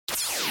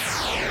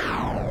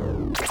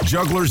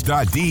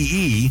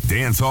Jugglers.de,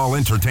 Dancehall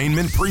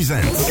Entertainment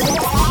presents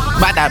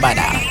Badda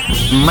Badda,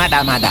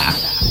 Mada Mada,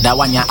 the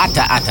one ya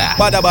atta atta.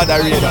 Badda Badda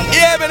radio.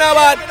 Yeah, me know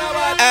what?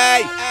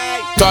 Hey,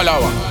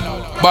 Talawa,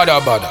 Badda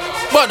Badda,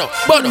 Bono,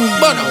 Bono,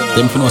 Bono.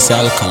 Them for no say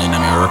alkaline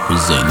and I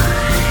represent.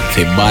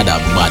 Say Badda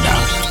Badda,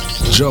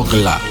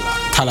 Juggler,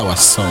 Talawa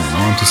song.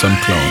 I want to some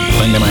clown.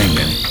 Find them in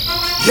them.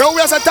 Yo,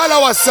 we are a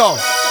Talawa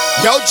song.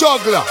 Yo,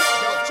 Juggler.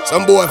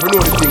 Some boy if you know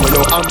the thing, you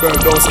know Amber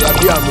don't say a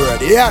damn word.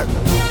 Yeah.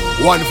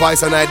 One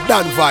voice and I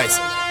done voice.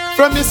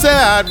 From the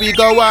side we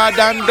go hard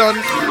and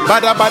done.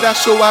 Badda Badda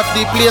show off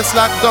the place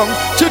locked down.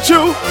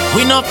 Choo-choo.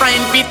 We no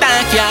friend we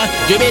thank ya.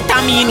 You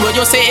better mean what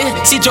you say.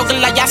 See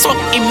Juggler ya so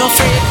him no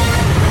afraid.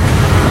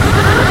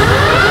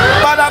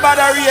 Badda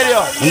Badda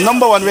radio,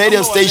 number one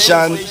radio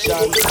station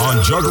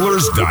on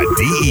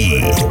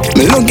Jugglers.de.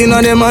 Me looking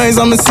at them eyes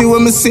and me see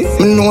what me see.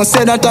 Me know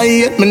say that I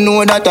hate, me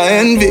know that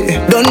I envy.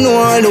 Don't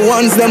know all the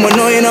ones them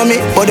annoying on me,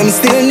 but them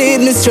still need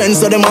me strength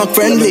so them are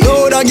friendly.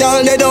 Know that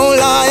girl they don't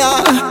lie,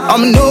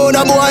 I'm know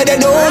that boy they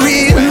don't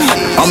real.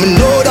 I'm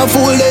know that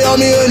fool they are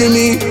me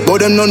enemy, but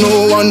them no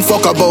know one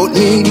fuck about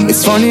me.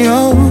 It's funny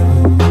how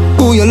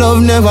who you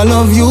love never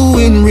love you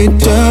in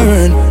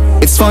return.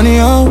 It's funny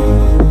how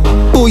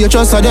who you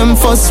trust are them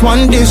first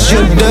one dish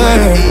you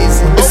dirt.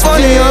 It's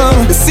funny how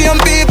the same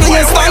people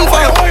you stand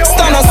for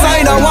stand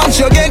aside and watch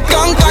you get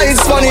conquered.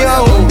 It's funny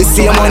how the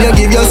same one you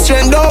give your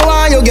strength don't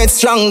want you get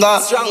stronger.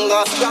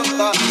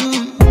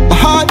 My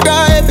heart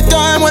cry every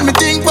time when me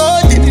think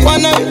about it.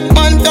 One night,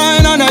 one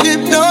time on a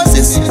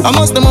hypnosis. I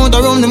must the mount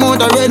around the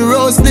mount a red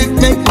rose stick.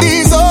 Make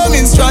these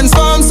homies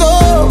transform so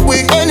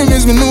we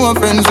enemies we know our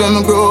friends when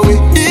we grow with.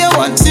 Dear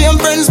one, same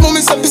friends move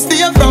me so to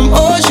stay from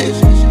oh shit.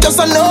 Just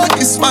a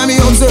notice, why me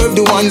observe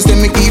the ones,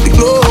 then me keep it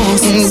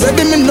close.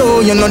 Baby, me know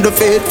you're not the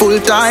faithful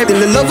type. Till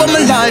the love of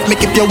my life, me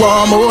keep you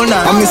warm all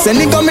night. And me say,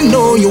 nigga, me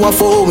know you are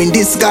foe in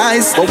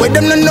disguise. But with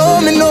them no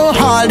know, me know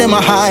all them a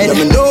hide. And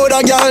me know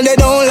that girl, they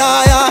don't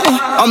lie.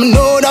 I me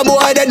know that boy,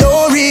 they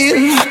don't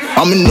real.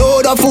 I me know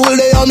that fool,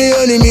 they are me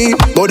enemy.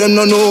 But them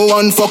no know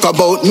one fuck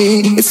about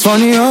me. It's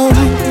funny how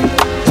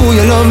who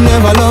you love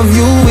never love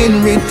you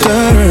in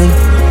return.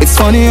 It's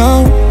funny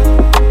how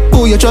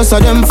who you trust are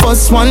them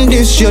first one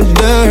dish you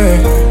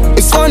dirt.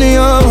 It's funny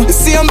how the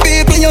same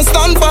people you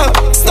stand for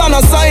stand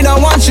aside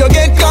and watch you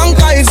get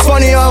conquered. It's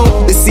funny how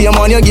the same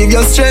one you give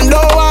your strength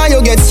don't want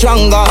you get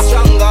stronger.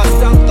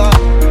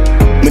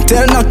 Me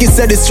tell Naki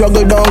say the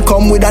struggle don't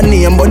come with a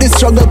name, but the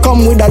struggle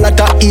come with a lot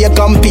of ear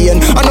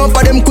campaign. Enough of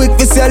them quick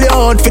to sell you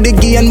out for the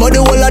gain, but the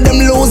whole of them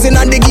losing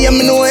at the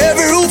game. Me know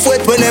every roof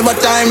wet whenever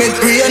time it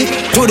rain.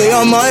 Today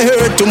I'm my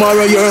hurt,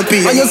 tomorrow you're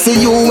pain. And you see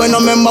you when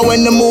I remember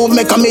when the move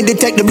make me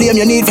detect the blame.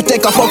 You need to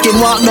take a fucking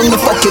walk down the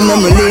fucking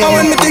memory lane. And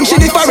when me think she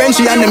different,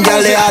 she and them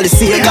girl they all the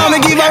same. Cause me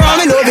give her all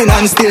me loving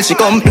and still she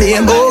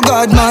complain. Oh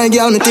God, my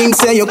girl, me think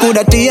say you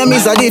coulda tame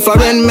is a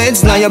different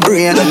meds now your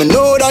brain. And me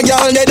know that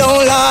girl they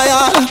don't lie.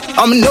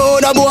 I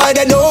know that boy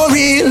they don't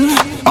real.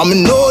 I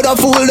know that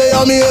fool they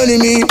are me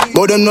enemy,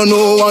 but them no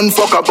know one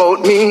fuck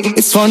about me.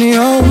 It's funny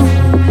how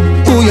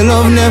who you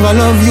love never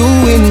love you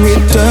in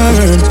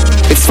return.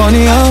 It's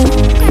funny how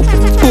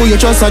who you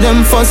trust are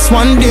them first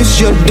one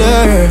dish you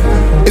dirt.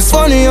 It's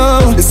funny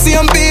how the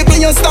same people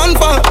you stand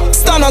for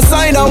stand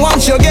aside and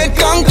watch you get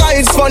conquered.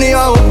 It's funny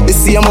how the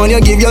same one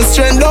you give your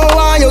strength don't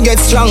want you get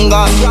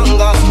stronger.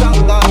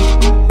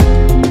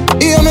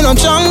 Yeah, me not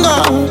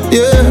stronger.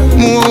 Yeah,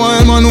 more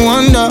wine man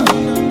wonder.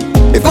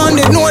 If man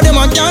did know them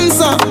a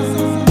cancer,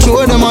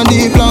 show them a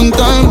deep long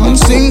time and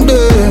sing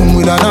them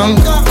with an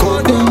anchor.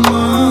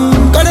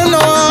 Cause them know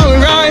how we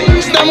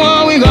rise, them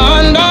how we go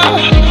under.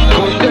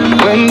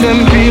 When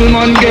them feel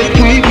man get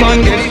weak,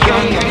 man get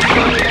stronger.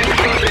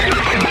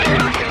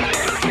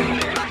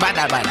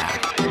 Badda Badda,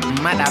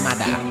 Mada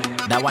Mada,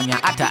 the one ya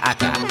atta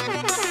atta.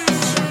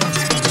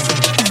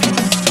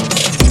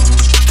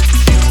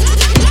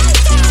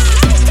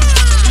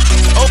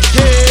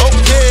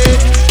 Okay.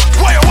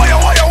 Wire. I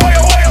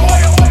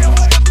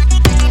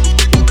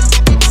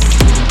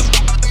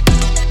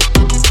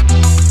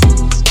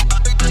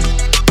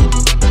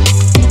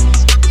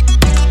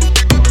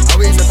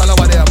wish the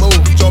Talawa they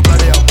move, Juggler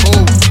they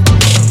move.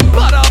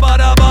 Badda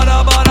Badda,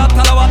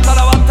 Talawa.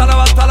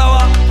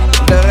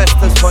 The rest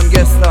is fun,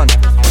 guest done.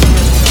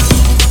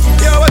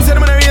 Yo, what's the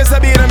man I raise a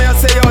beat and I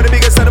say yo, the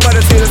biggest of the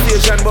baddest radio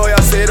station, boy, I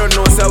say you don't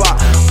know so what.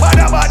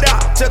 Badda Badda,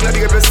 check like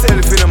you get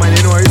yourself, you know man,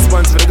 you know a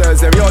response for the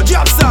girls them. Yo,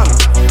 drop song.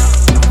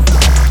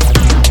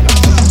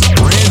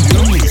 Brand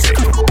new music.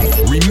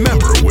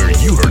 Remember where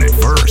you heard it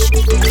first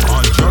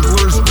on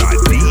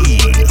Jugglers.de.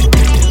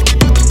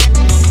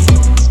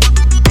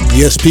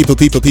 Yes, people.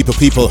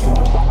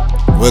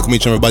 Welcome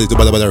each and everybody to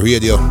Badda Badda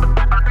Radio.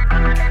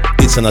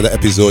 It's another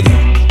episode.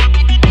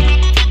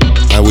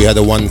 And we had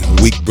a 1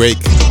 week break.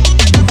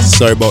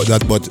 Sorry about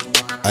that, but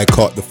I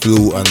caught the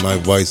flu and my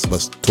voice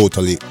was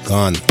totally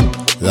gone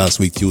last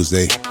week,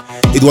 Tuesday.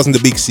 It wasn't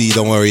the big C,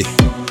 don't worry.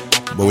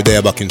 But we're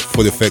there back in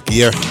full effect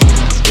here.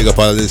 Big up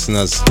all the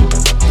listeners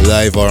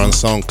live or on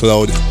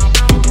SoundCloud.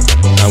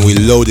 And we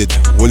loaded.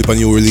 Whole heap of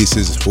new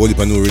releases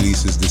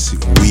this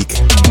week.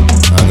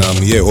 And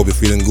hope you're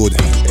feeling good.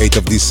 8th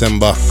of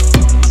December.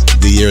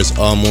 The year is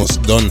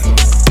almost done.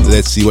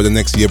 Let's see what the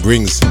next year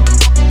brings.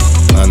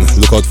 And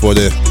look out for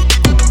the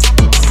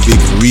big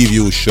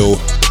review show.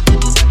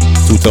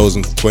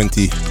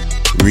 2020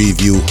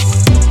 review.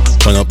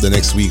 Coming up the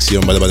next week here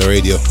on Badda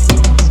Radio.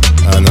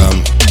 And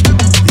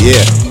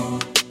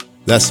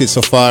that's it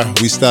so far.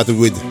 We started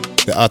with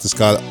the artist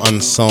called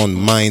OnSound,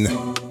 Mynd.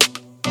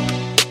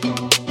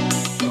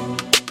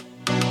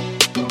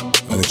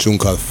 And a tune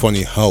called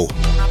Funny How.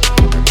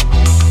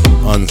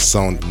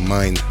 OnSound,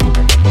 Mynd.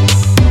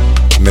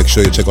 Make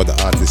sure you check out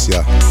the artist,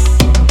 yeah.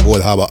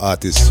 Old Harbour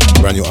artist,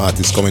 brand new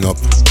artist coming up.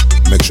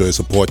 Make sure you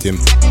support him.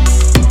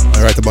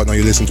 And right about now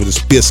you listen to the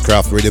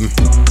Spacecraft Riddim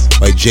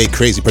by J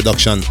Crazy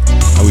Production.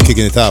 And we're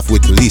kicking it off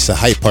with Lisa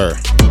Hyper.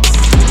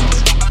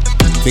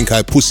 Think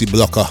I Pussy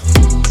Blocker.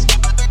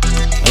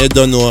 And you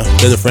don't know,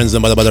 tell the friends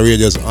about the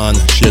radios on.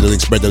 Share the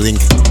link, spread the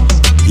link.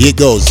 Here it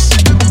goes.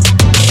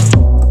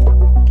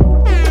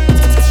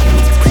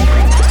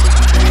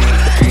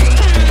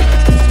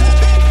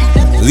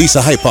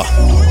 Lisa Hyper,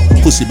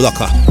 Pussy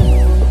Blocker.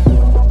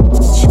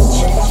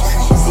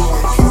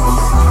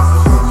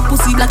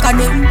 Pussy blocker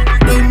them.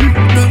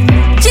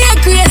 J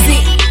Crazy.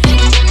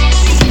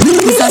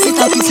 Lisa sit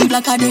a pussy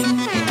blocker them.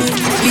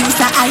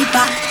 Lisa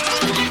Hyper.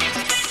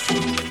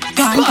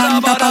 Can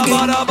pop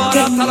again.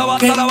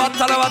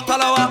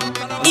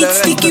 It's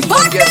sticky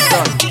Badda.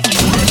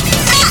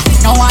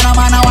 No one a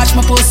man a watch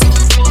my pussy.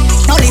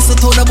 No listen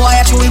to the boy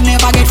I show him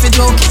never get for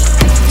joke.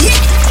 Yeah,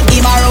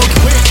 him a rock.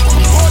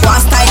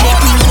 One style they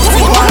clean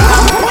pussy one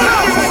round.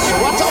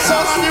 What's up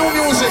on new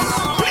music?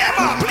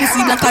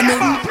 Pussy black a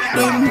them.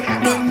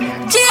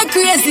 J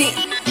Crazy.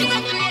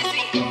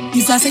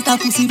 He's a set a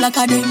pussy black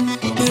a them.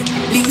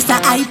 Lisa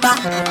Hyper.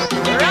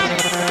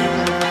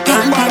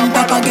 Can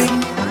pop again.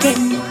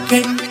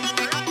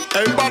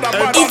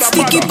 It's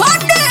sticky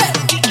Badda.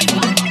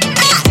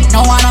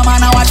 No one a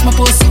man a watch my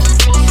pussy.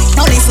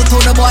 No listen to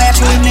the boy I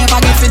show him never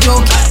get for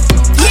joke.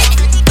 Yeah,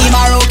 him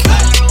a rock.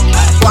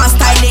 One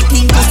style they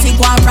clean pussy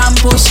one from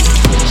push.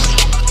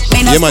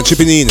 Yeah man,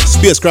 chipping in.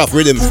 Spacecraft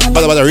Riddim,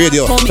 Badda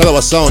Radio, tell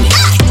our sound.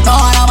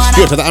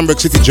 Here to the Hamburg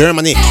City,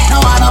 Germany.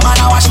 No one a man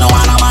a watch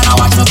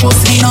my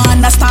pussy. No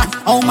understand.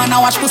 Oh man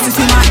a watch pussy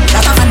for man.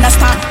 That I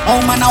understand.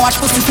 Oh man a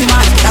watch pussy for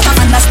man. That I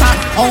understand.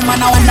 Oh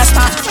man a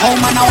understand. Oh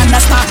man a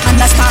understand.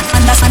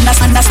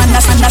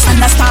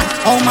 Understand.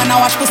 Oh man a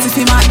watch pussy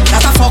for man.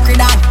 That a fuck with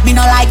that. Me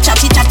no like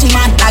chatty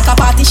man. Like a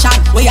partition.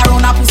 We a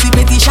run a pussy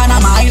petition. I'm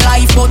my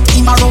life, but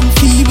him a run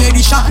female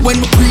edition. When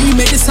we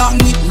pre-made the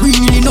song, it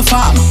really no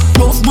farm.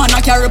 Rough man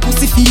a carry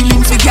pussy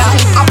feeling for girl.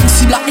 A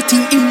pussy black the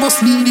thing, him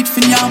must need it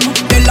for yam.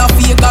 Bella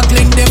Vega,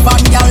 Glen, the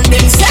van, girl,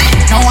 them say.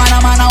 No one a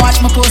man a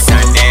watch my pussy.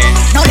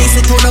 No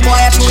listen to the boy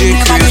I show him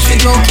never get the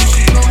joke.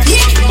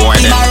 Yeah, boy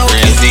them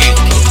crazy.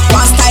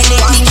 One style they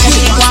think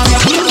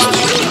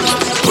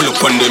pull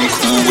up on them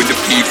crew with the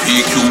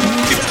PPQ.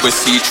 If we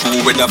see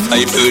through with the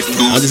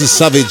 532. And this is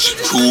Savage.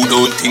 True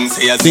don't think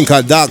say Think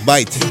a Dark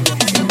Bite.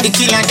 The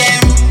killer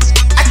them.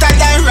 I thought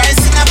I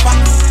rise in a pack.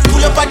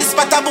 Pull up at the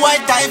spot a boy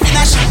dive in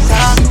a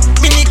shot.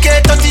 Mini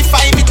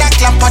K35 with a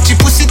clap. Watch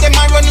pussy them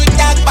a run with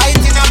Dark Bite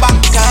in a back.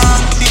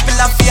 People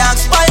have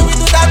asked why we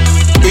do that.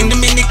 Bring the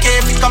mini K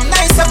become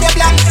nice up your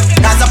black.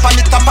 Dance up on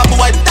the top a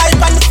boy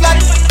dive on the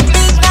flat.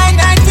 Big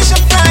 9 fish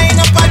up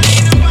frying up at.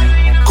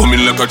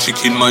 Coming like a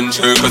chicken man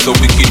jerk. As a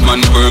wicked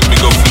man work. Me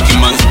go freaky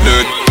man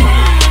splurt.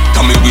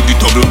 Coming with the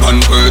double pan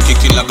work.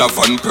 Kicking like a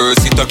fan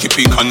purse. It a keep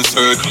it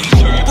concert.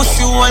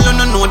 Pussy all on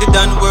know they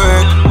done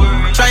work.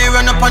 Try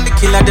run up on the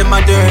killer, them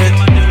a dirt.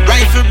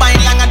 Rifle bind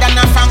longer than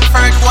a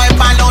Frankfurt. Wipe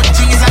all out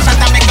cheese and shot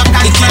and make a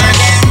concert. The killer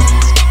them.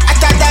 I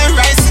thought I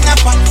rise in a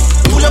pot.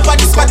 Pull up on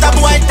the spot a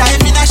boy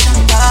dive in a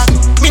shot.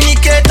 Mini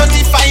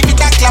K35 with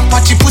a clap.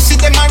 Watch pussy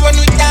them a run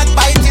with Dark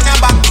Bite in a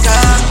back.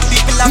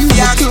 People have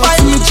asked why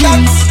we do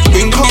that.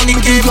 Bring the mini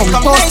K become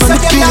nice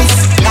of your black.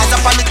 Dance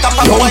up on the top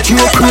a boy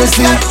dive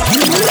crazy.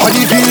 On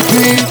the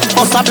VP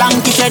Bust a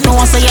blanket, you know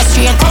say you're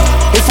straight.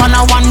 If I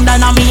no wonder,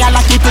 now me a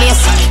lucky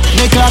place.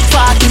 Make up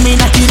 40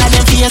 minutes in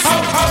them face.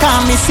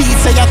 Call me see,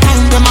 say you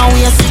time them a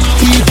waste.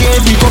 TK,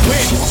 big up.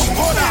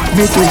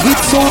 Make it hit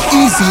so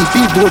easy.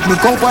 Billboard, me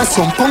go buy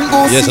some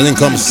pongos. Yes, and then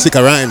comes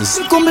Sikka Rymes.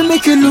 Come and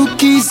make it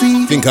look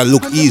easy. Think I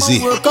look easy.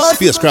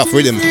 Spacecraft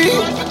Riddim.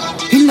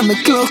 In my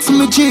clothes and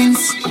my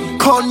jeans.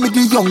 Call me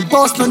the young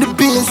boss on the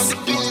bass.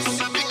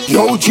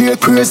 Yo, J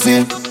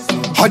Crazy.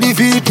 How the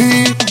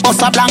VP? Bust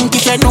a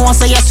blanket, you know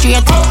say you're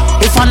straight.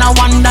 If I no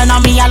wonder,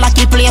 now me a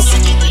lucky place.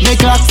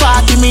 Make up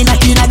 40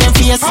 minutes in them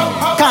face.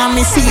 Call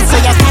me see,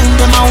 say you time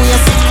them a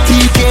waste.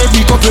 TK,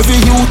 big up every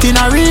youth in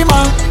a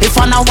Rima. If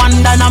I no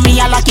wonder, now me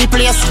a lucky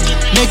place.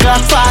 Make up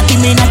 40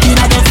 minutes in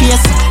them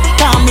face.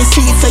 Call me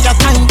see, say you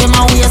time them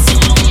a waste.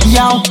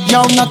 Yo,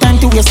 no time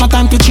to waste, no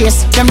time to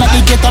chase. Them like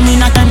the get me,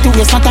 no time to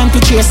waste, no time to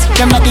chase.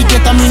 Them like the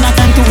get me, no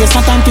time to waste,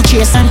 no time to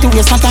chase. Time to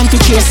waste, no time to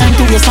chase. Time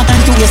to waste, no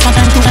time to waste, no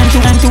time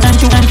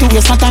to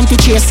waste, no time to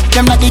chase.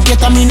 Them like the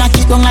get me, no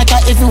keep on like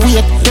a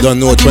heavyweight. You don't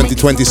know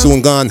 2020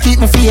 soon gone. Keep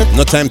me faith.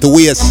 No time to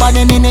waste. But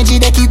them energy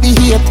they keep me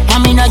hate. I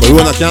mean I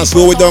Corona can't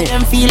slow it down.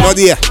 No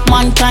dear.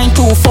 One time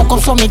to fuck up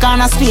so me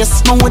gonna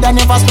space. Man woulda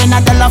never spend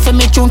 $1 for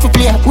me tune to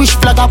play. Wish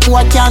flag up who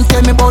can't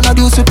tell me about no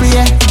dues to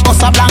play.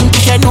 Bust a blank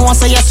ticket, no one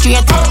say you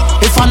straight.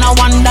 If I no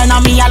one then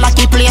me a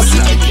lucky place.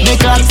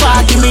 Make like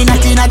party me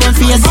not inna them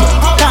face.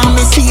 Can't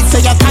me see so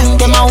you can't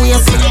them a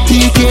waste.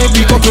 TK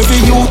big up every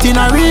youth in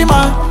a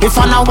Rima. If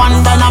I no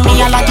one then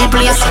me a lucky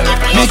place.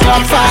 Make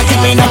like party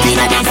me not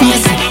inna them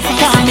face.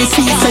 Can't me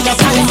see so you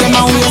can't them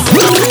a waste.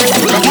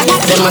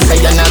 Them a say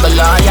you're not a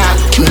lawyer,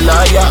 me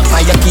lawyer.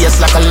 Find your case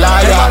like a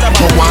lawyer,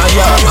 me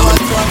wire.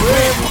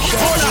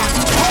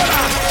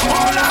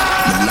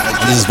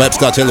 This is Vybz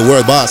Kartel, the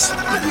world boss.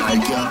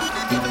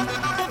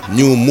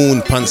 New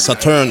moon pan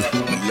Saturn.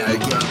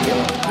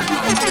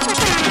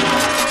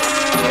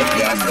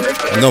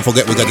 And don't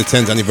forget we got the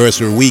 10th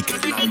anniversary week.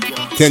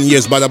 10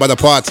 years Badda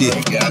party.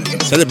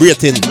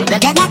 Celebrating.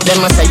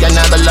 Them a say you're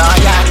not a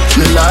lawyer,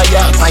 me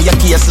lawyer. Find your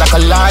case like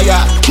a lawyer,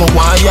 me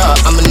wire.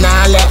 I'm a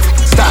nala.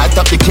 Start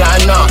up the car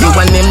now, you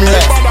and him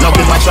left. Now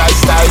be my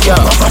tri-style, yo.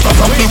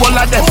 Fuck the whole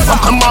of them,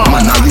 fuck em up.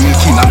 Man a real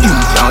killer,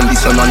 down the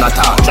sun on a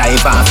top.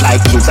 Drive off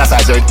like Kings of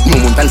Hazard, New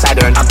Moon and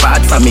Saturn.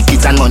 Apart from me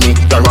kids and money,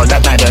 you're all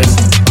that matters.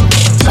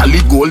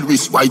 Solid gold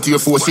wrist, white Air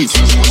Force it.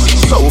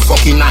 So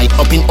fucking night,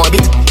 up in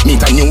orbit.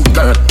 Meet a new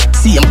girl,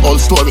 same old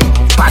story.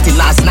 Party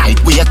last night,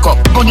 wake up,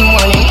 good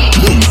morning.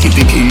 Keep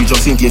the key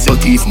just in case you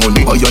thief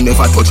money, or you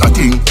never touch a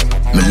thing.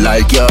 Me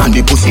like you, and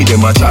the pussy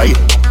them a try.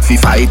 Fi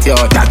fight you,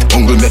 that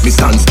hunger make me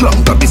stand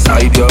strong up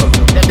beside you.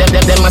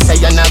 Them a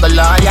say you're not a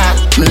lawyer,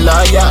 me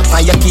lawyer.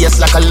 Find your case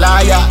like a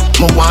liar,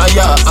 me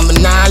wire. I'm a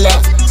nala.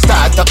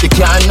 Start up the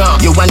car now,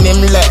 you and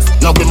him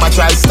left. Now be my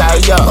tri-style,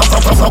 yo.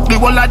 Fuck the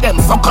whole of them,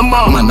 fuck em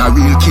up. Man a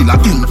real killer,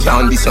 him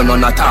can't listen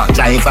on a talk.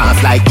 Drive off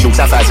like Kings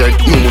of Hazard,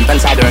 New Moon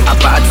and Saturn.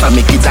 Apart from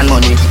me kids and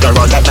money, you're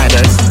all that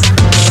matters.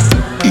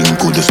 Him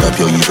could stop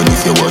you even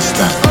if you was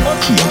that.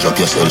 Change up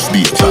yourself,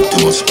 be a chat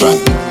to us cry.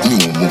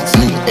 New moves,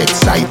 new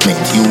excitement.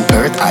 You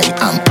hurt, I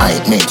am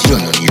I-meant. You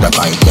no need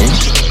appointment.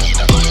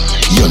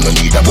 You no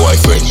need a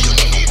boyfriend.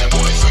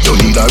 You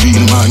need a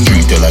real man.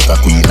 Treat you like a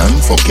queen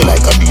and fuck you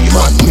like a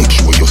demon. Make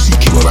sure you're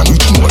secure and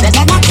rich more.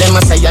 Them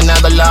a say you're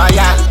not a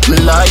lawyer, me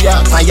lawyer.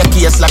 Find your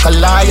case like a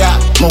liar,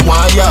 me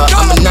wire.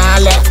 I'm a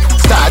nala.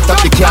 Start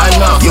up the car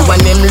now, you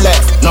and him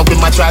left. Now be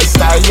my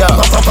tri-style, yo.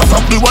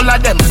 Fuck the whole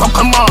of them, fuck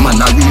em up. Man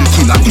a real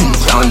killer, him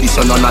can't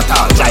listen on a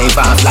talk. Drive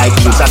off like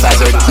Kings of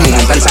Hazard, New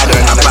Moon and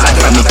Saturn. Apart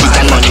from me kids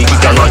and money,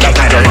 you're all that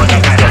matter.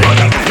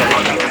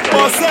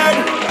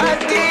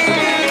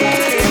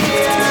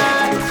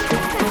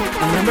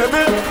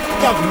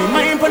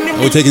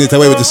 We're taking it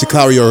away with the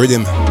Sicario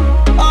Riddim.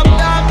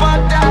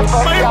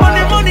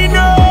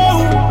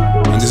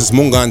 And this is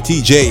Munga and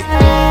Teejay.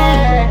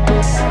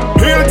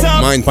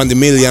 Mind pon the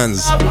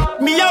millions.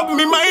 Me have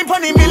me mind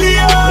pon the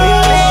millions.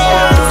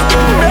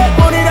 Make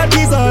money that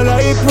is all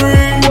I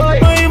pray.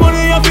 My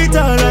money of it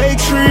all like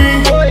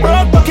tree.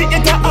 Broke pocket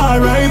it a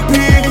R.I.P.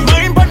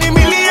 Mind pon the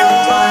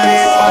millions.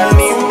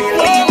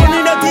 My money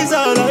that is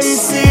all I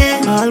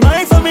see. All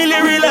my family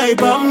rely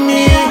on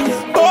me.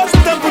 Post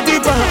and put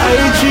it on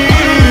IG.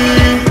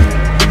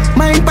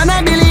 Mind pon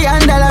 $1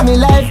 billion, me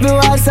life me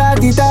want sort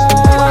it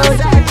out.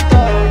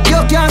 You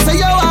can't say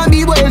you want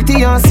be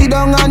wealthy and sit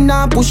down and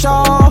not push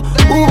out.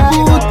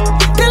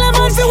 Tell them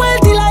man feel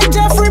wealthy like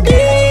Jeffrey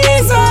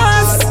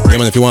Bezos. Yeah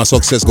man, if you want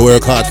success, go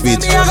work hard for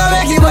it.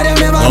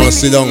 Don't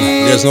sit down,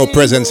 there's no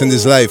presence in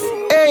this life.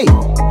 Hey,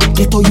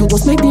 get all you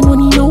just make the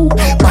money now.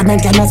 Bad man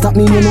cannot stop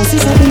me, you know, see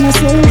something you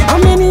slow. How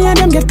many of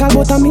them get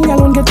called but me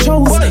alone get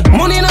chose.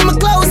 Money in my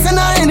clothes and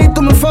I ain't it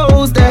to my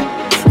foes there.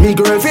 Me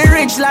girl feel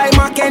rich like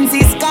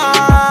Mackenzie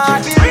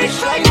Scott.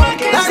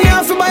 And you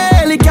have to buy a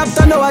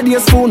helicopter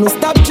nowadays, phone no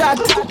stop chat.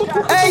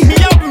 Hey, me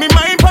have me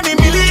mind pon the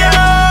millions.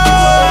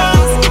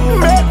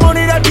 Make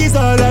money that is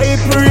all I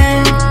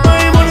bring.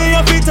 My money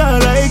of it all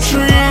like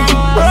tree.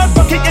 Broke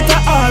pocket get a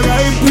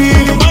R.I.P.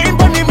 Mind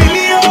pon the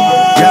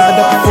millions. Yeah,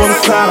 that's for the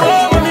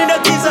summer. Money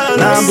that is all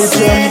I Now be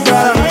training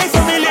better. my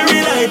family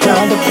rely Yeah,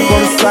 on that's for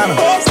the summer.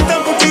 Post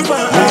and put it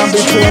on Now be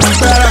IG. training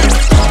better.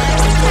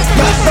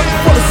 That's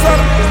for the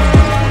summer.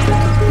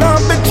 Now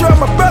be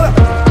training my brother.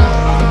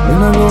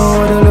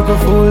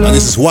 And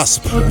this is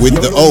Wasp with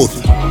the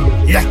Oath.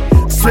 Yeah,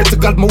 swear to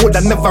God, my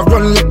woulda never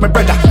run like my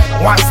brother.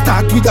 One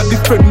start with a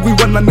different, we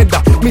one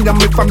another. Me and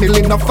my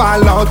family no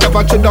fall out. Have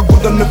a cheddar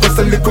good and never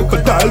sell the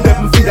crocodile.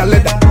 Them feed a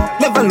leather.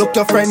 Never look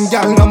your friend,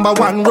 girl,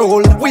 #1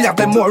 role. We have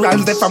the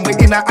morals, they from we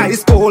in a high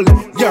school.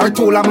 Your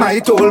tool and my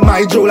tool,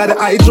 my jewel and the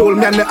eye jewel.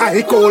 Me and the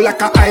eye coal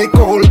like a eye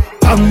coal.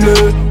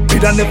 Family,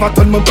 did I never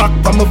turn my back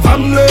from my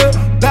family.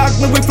 Dog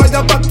me we fly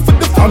back for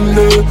the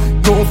family.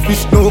 No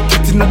fish, no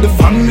cat in the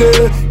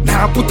family.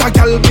 Now put a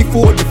girl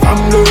before the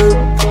family.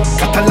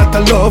 Got a lot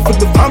of love for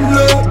the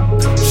family.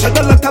 Shed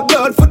a lot of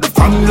blood for the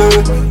family.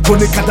 family.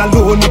 Money card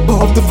alone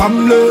above the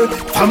family.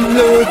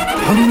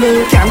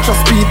 Can't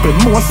trust people,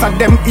 most of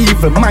them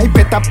evil. My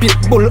pet a pit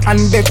bull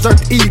and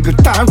desert eagle.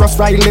 Taurus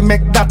Riley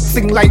make that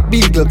sing like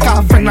beagle.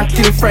 Car friend a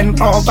kill friend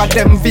over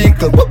them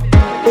vehicle.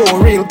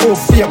 Oh real, go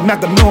fear, me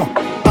don't know.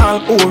 All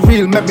oh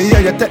real, make me hear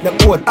you take the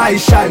oath. I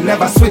shall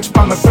never switch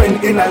from my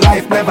friend in a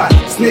life. Never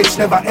snitch,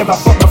 never ever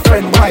fuck my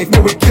friend wife. Me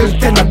we kill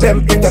 10 of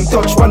them if them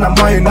touch one of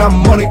mine. And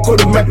money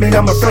couldn't make me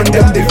and my friend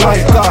them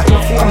divide.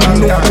 I'm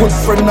no good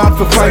friend not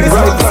to fight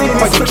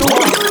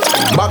right.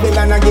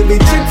 Babylon I give it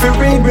cheap for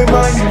read me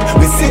mind.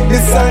 We sit the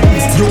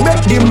signs. You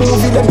make the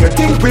movie then you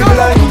think we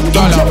blind.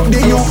 Inject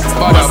the youth,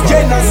 mass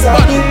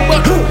genocide.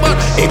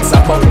 It's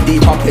about the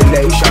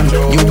population.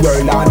 New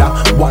world order,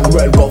 one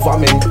world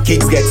government.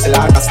 Kids get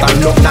slaughtered,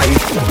 stand up night.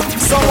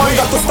 Someone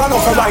got to stand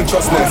up for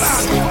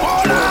righteousness.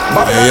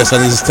 Yes,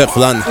 and this is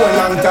Teflon. For a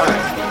long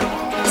time.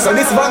 So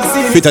this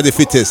vaccine Fit of the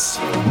fittest.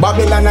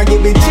 Babylon I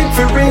give it cheap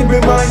for read me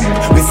mind.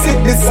 We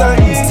sit the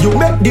signs. You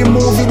make the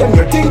movie then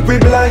you think we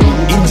blind.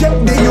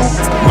 Inject the youth,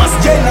 mass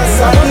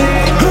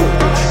genocide.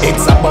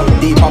 It's about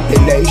the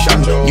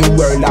population. New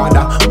world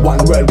order,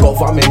 one world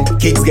government.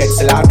 Kids get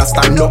slaughtered,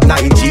 stand up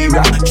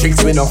Nigeria.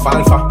 Tricks with no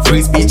alpha,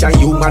 free speech and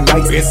human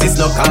rights.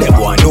 Racist no call. Them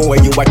want know where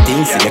you are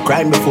things. See the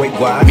crime before it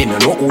go on. Me no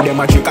know who them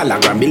a trick a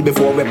lagram bill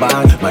before we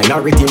ban.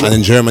 Minority. And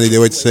in Germany they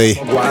would say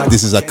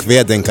this is a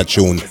Querdenker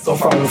tune. So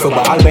from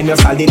football when you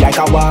solid like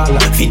a wall.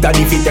 Fit of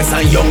the fittest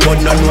and young but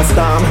none no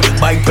storm.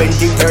 By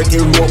 2030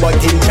 robot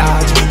in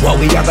charge.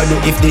 What we are gonna do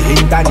if the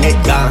internet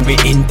gone?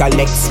 We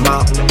intellect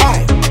smart.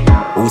 Aye.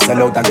 Who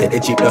sell out and get the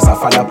cheap just a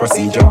follow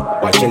procedure.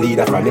 Watch your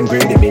leader from them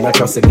grade, they may not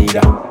trust the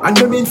leader. And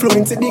them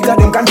influence the bigger,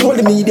 them control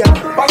the media.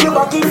 But your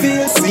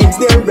battlefield seems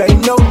they're right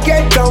now,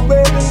 get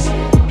away.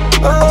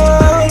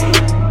 Oh,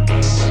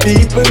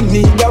 people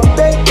need a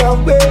better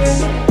way.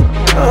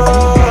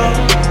 Oh,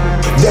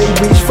 they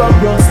wish for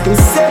us to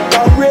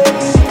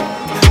separate.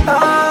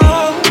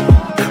 Oh,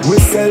 we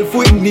self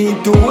we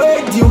need to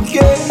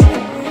educate.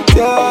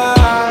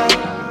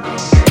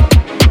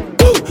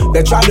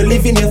 They try to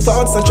live in your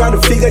thoughts and try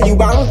to figure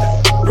you out.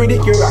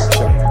 Predict your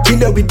action,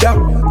 killer with doubt.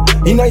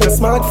 Inna your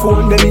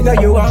smartphone, then inna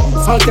your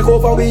house. I'll take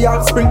over with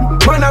offspring.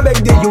 Man, I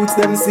beg the youths,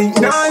 them seek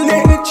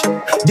knowledge.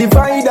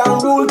 Divide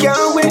and rule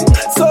can't win.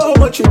 So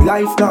much with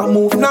life now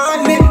move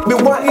knowledge. Be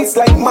wise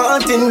like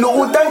Martin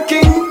Luther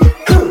King.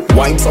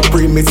 Wine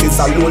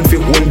supremacists alone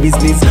for whole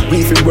business.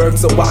 We fi work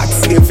so hard,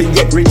 save fi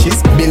get riches.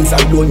 Bills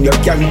alone your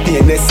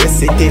campaign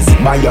necessities.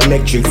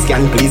 Biometrics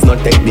can please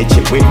not take the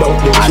chip. Without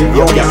the chip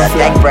you can't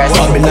fly.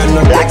 Babylon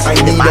not take I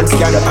need them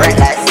scan high.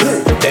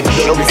 Them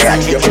don't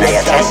receive your chicken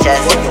at your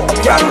chest.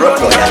 Rap rock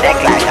on your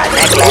neck like a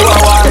necklace.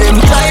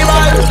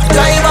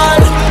 Tribal,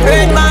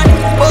 red man,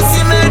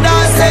 pussy me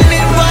dance, sell me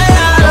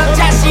viral.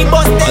 Chashy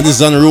bust. And this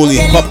is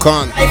Unruly,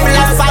 Popcaan,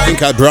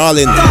 think I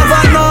Brawlin.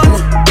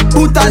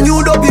 Put a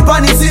new dopey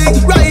pan the sig.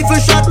 Rifle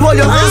shot while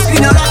your hands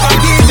spin like a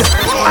gig.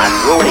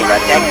 Unruly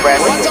got neck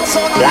press.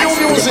 Black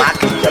the Mac,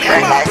 the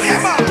breathless.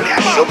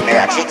 Shoot me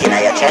a chicken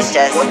at your chest.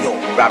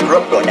 Wrap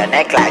rope on your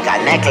neck like a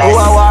necklace. Who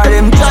are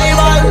them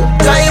tribal,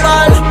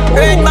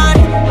 red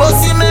man.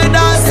 Pussy me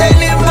dance, sell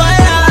him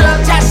viral.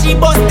 Chashy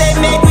busted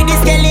made with the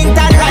skeleton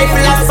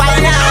rifle as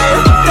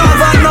final.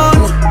 Cover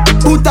none.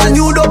 Put a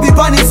new dopey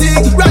pan the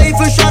sig.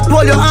 Rifle shot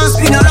while your hands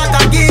spin like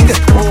a gig.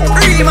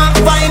 Remax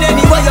find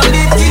anywhere you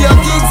live. Kill your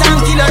kids and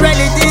kill your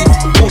relatives.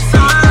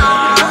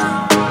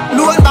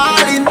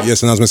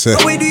 Yes, and as I say,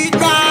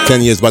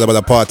 10 years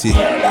Badda party.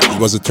 It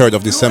was the 3rd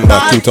of December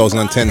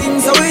 2010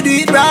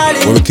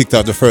 when we kicked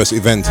out the first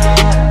event.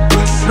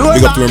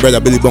 Big up to my brother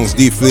Billy Bunks,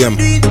 D Flame,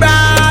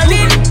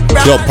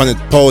 Club Planet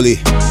Pauli.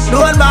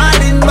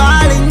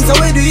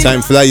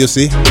 Time fly, you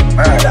see.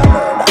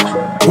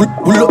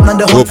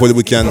 Hopefully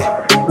we can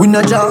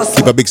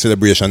keep a big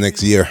celebration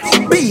next year.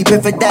 People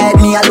for dead,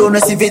 me alone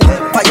receive it.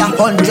 Fire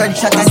 100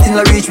 shots and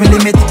still reach me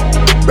limit.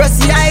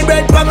 Rusty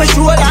hybrid from my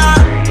shoulder.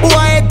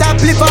 White top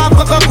flip off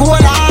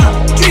Coca-Cola.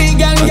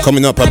 And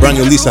coming up, a brand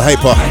new Lisa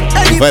Hyper,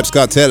 Vybz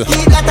Kartel.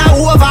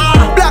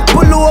 Black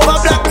pull over,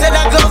 black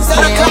leather gloves and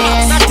a clock.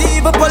 Not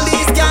even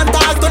police can't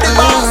talk to the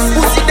boss.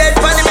 Pussy dead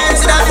for the men,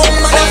 see that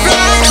bomb on the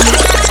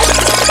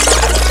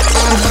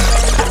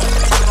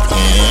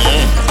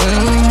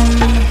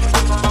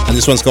And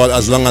this one's called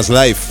As Long As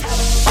Life.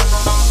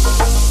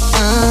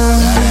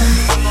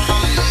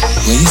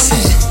 What you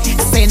say?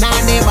 Say now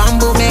the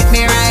bamboo make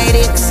me ride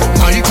it.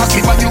 Now you cock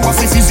it but you want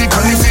to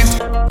physically fit.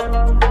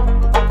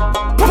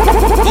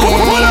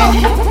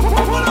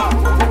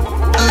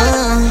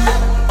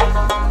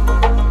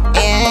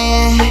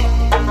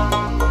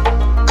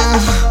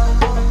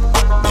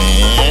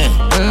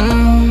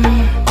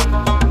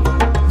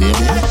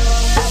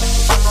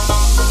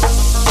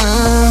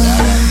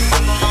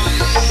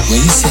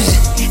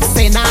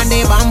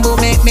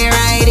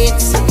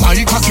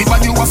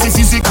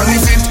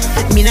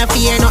 Me no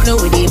fear nothing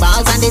with the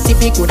balls and the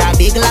tippy. Coulda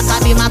big like a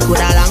beam,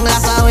 coulda long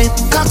like a whip.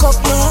 Cock up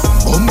now,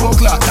 bumbo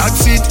clock,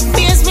 that's it.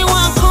 Face me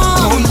walk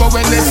home. Don't go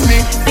and left me.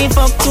 The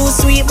fuck too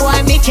sweet,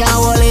 boy, me can't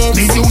hold it.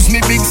 Me use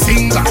me big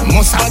finger,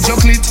 massage your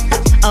clit.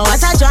 Oh,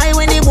 what a joy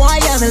when the boy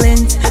you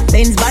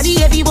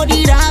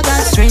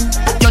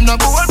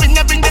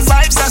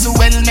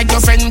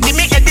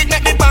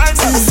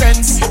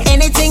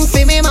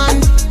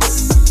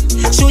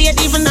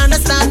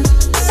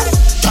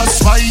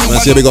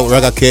say big up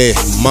Raga K,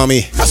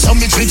 Mommy,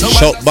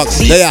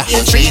 Shoutbox there.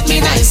 You treat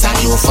me nice and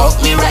you fuck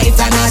me right,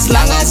 and as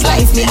long as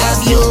life me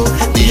have you.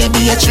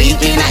 Baby, you treat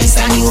me nice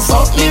and you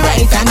fuck me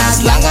right, and as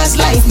long as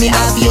life me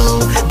have you.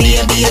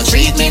 Baby, you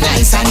treat me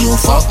nice and you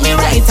fuck me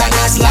right, and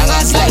as long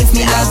as life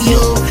me have you.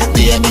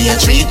 Baby, you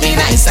treat me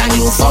nice and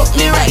you fuck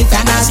me right,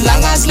 and as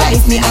long as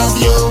life me have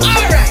you.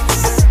 Alright,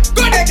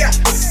 go there, girl.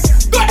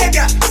 Go there,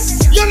 girl.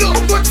 You look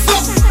good, so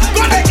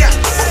go there, girl.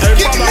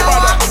 Give me your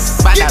one.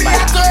 Give me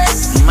your third.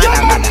 Your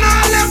mom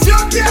now left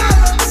your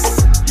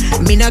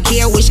girl. Me no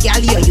care which girl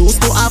you used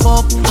to have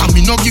up, and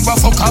me no give a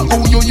fuck how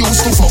you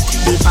used to fuck.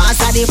 The past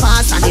are the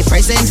past and the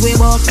present we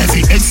walk.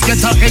 Every ex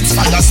get a ex,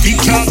 fire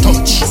stick can't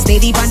touch.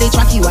 Steady on the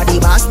track, you are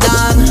the boss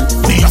dog.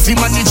 Me have to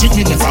manage it,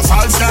 me never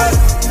false down.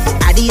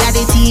 I the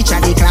teacher,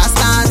 the class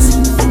dance.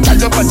 Tell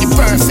you about the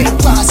perfect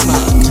pass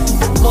mark.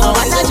 Oh,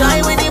 what a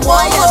joy with the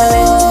boy,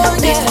 oh,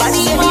 this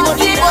body and me no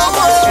get on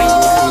the street.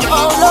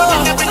 Oh,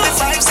 Lord.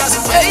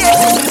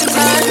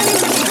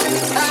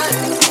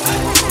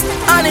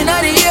 And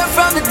I hear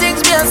from the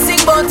things me I sing,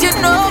 but you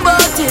know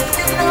about it.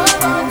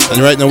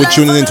 And right now we're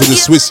tuning into the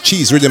Swiss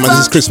Cheese Riddim, and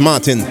this is Chris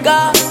Martin.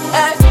 God,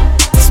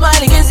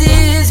 smiling is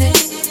easy,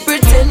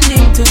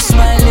 pretending to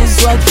smile is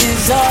what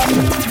is up.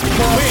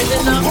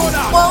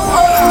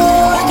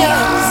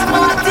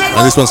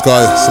 And this one's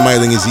called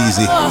Smiling is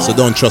Easy, so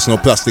don't trust no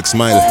plastic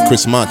smile.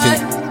 Chris Martin.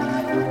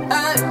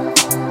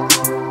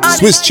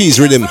 Swiss Cheese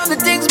Riddim. The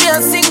things me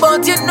I sing,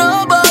 but you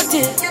know about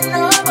it.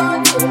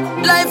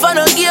 Life on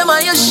a game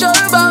and you sure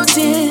about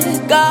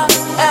it. God,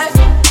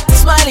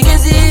 smiling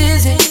is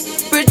easy,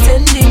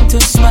 pretending to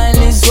smile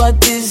is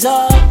what is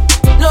hard.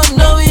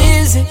 No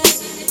easy.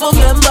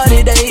 Remember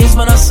the days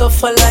when I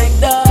suffer like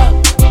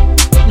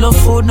that. No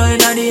food, no in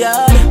the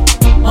yard.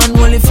 Man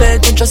only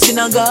faith and trust in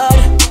a God.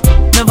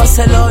 Never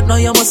sell out, no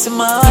you must be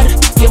mad.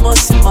 You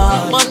must be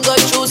mad. Man go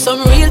through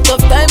some real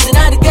tough times in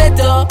the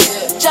ghetto.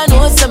 Jah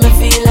knows how me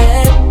feel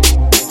it.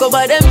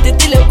 Cover them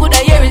till you coulda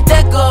hear it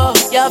echo.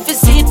 You have to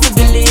see it to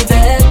believe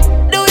it.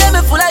 The way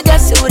me full of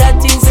gas, you woulda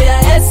think say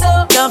I head so.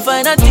 Can't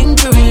find a thing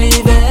to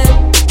relieve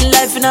it.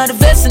 Life in the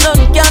best,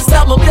 nothing can't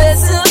stop my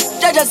blessing.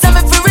 Jah just tell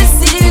me to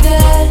receive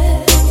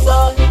it.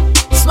 So,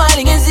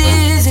 smiling is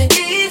easy,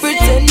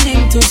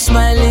 pretending to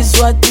smile is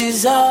what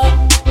is hard.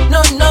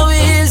 No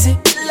easy.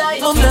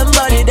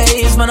 Remember the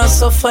days when I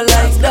suffer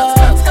like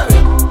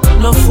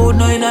that. No food,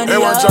 no in the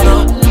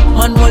yard.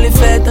 Man only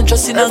faith and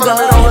trust in a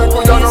God.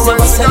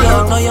 Never sell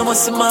out, now you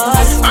must be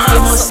mad.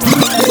 You must be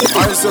mad.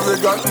 I say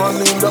we got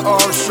money in the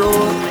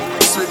offshore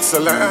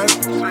Switzerland.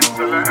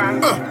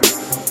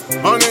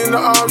 Money in the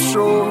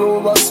offshore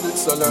over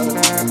Switzerland.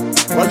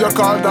 What you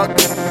call that?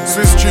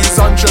 Swiss cheese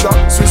and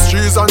cheddar. Swiss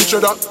cheese and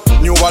cheddar.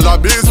 New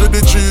wallabies with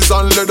the cheese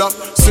and leather.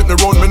 Sitting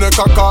around me neck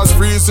a cause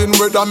freezing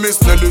weather. Miss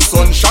Nelly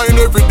sunshine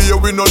every day.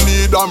 We no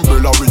need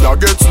umbrella. We a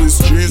get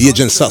Swiss cheese.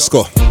 Agent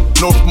Sasco.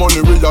 Enough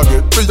money we a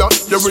get.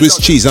 Swiss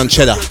cheese and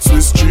cheddar.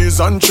 Swiss cheese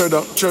and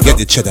cheddar. Get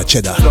the cheddar.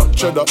 Cheddar.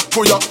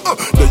 Oh yeah,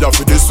 they have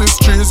for the Swiss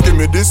cheese. Give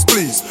me this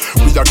please.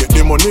 We a get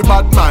the money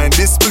bad mind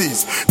this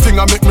please. Thing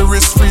I make me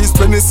wrist freeze.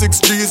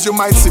 26 G's. You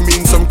might see me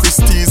in some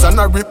Christies and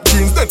a rip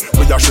jeans. Then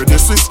we a shred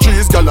the Swiss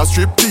cheese. Gal a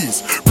strip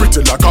tease.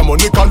 Pretty like a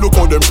Monica. Look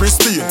how them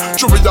pristine.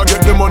 Should we a get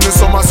the money?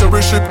 Some a say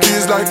we ship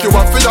keys. Like you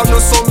a fear no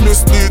some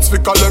misdeeds. We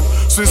collect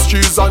Swiss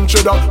cheese and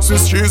cheddar.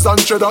 Swiss cheese and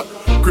cheddar.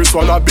 Chris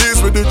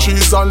wallabies with the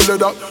cheese and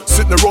leather.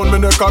 Sitting around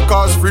me neck a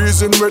cause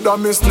freezing weather.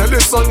 Miss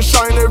Nelly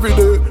sunshine every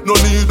day. No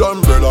need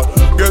umbrella.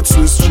 Get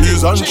Swiss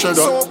cheese and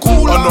cheddar. So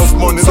cool. Enough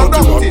money don't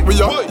you want. We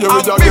a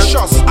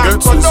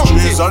get Swiss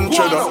cheese and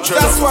cheddar.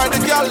 That's why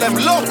the girl them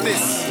love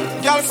this.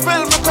 Girl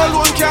smell me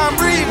cologne can't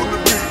breathe.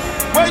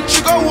 When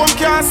she go home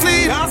can't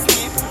sleep.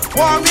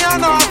 Want me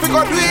and half we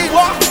got leave.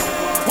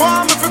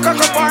 Want me fi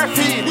cock up her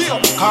feet.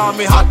 Call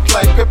me hot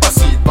like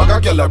Peppaseed. Bag a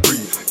girl a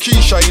breathe.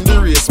 Keisha in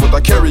the race but I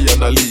carry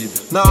and I lead.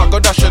 Now I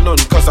got dash none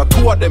cause I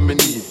two of them me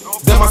need.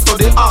 Them a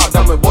study hard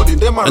and my body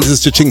them a. And this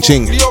is to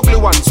Ching. The ugly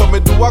one so me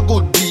do a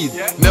good deed.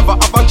 Never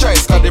have a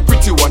choice cause the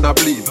pretty one a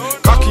bleed.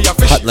 Cocky a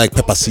fish. Hot like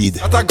Peppaseed.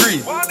 That agree.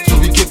 So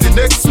we get it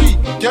next week.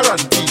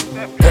 Guaranteed.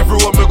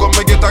 Everyone me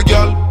gonna get a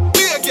girl.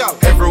 Be a girl.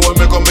 Everyone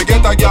me gonna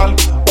get a girl.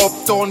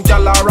 Uptown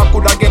girl or I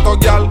coulda get a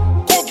girl.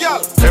 Go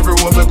girl.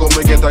 Everyone me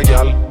gonna get a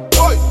girl.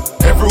 Boy.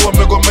 Everyone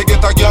me gonna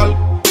get a girl.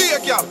 Be a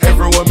girl.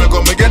 Everyone me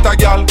gonna get a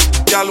girl.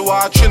 Girl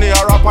watching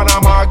or a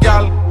Panama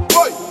girl.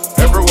 Boy.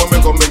 Everyone me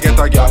gonna get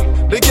a girl.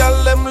 The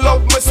girl them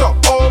love me so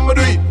how me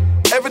do it.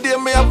 Every day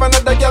me have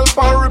another girl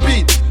for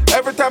repeat.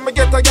 Every time me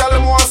get a girl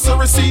them wants a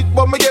receipt,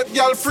 but me get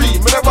girl free.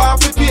 Me never have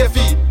to pay a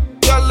fee.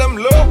 Girl them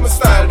love me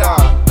style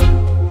dog,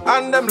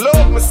 and them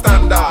love me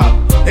standard.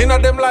 Inna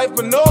them life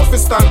me know fi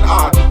stand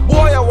hard.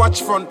 Boy I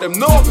watch front them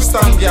know fi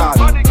stand yard.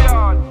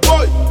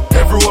 Boy,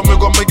 everyone me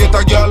gonna get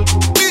a girl.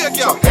 Be a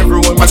girl.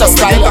 Everyone me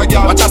gonna get a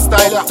girl. Watch a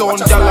style. Uptown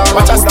girl.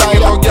 Watch a style.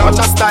 Watch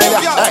a style.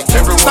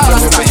 Everyone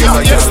me gonna get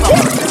a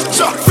girl.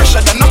 Shot fresher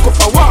than a cup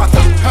of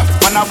water.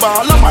 Man a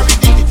ball I'm a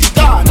Riddim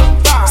gone.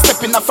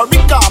 Stepping off a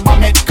Rick my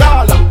head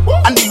caller.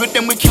 And deal with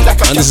them we kill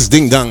like a. And this is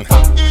Ding Dong.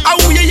 How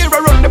we here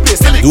around the place?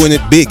 Doing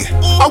it big.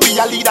 How we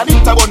a leader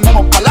in town them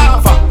up a laugh.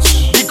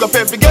 big up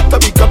every ghetto,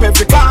 big up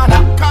every corner.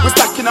 We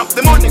stacking up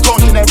the money,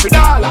 counting every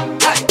dollar.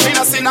 Me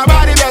not see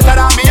nobody better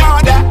than me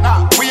order.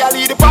 We a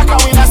lead the pack and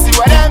we not see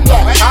what them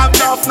there. Have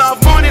enough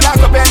money like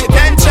a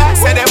penitentiary.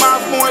 Say them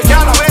have more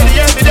gal where the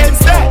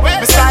evidence there.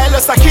 Me style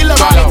us a killer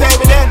man, it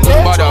evident there.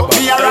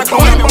 Me a rock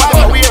with me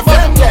while we are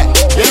from there.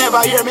 You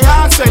never hear me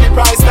answer the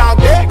price tag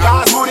there.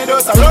 Cause money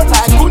does a run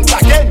like Kunta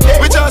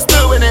Kente. We just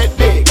doing it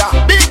big.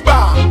 Big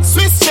bang,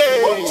 Swiss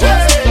change,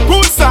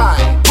 good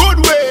side, good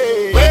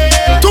way.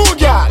 Two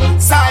gal,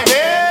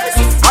 silence,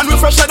 and we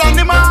fresher than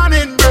the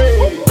morning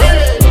break.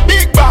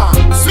 Big bang,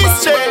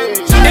 Swiss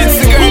change,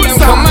 good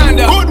side,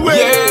 good way.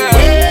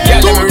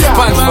 Two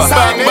gal,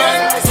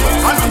 silence.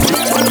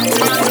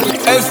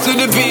 S to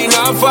the B,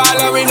 now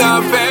following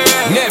up,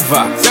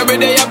 never. So every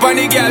day up on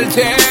the girl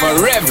chair,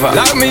 forever.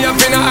 Lock me up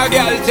in a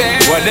girl chair,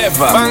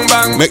 whatever. Bang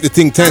bang. Make the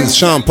thing tense,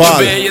 Sean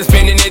Paul. You're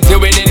spinning it, you're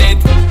winning it.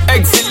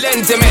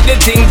 Excellent, you make the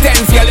thing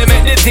tense, girl. You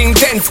make the thing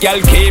tense,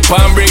 girl. Keep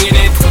on bringing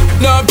it.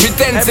 No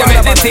pretense, you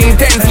make the thing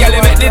tense, girl.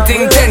 You make the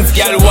thing tense,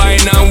 girl.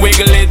 Whine and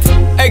wiggle it.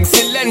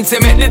 Excellent, you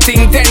make the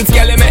thing tense,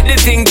 girl. You make the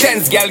thing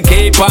tense, girl.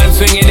 Keep on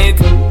swinging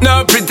it.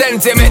 No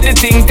pretense, you make the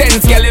thing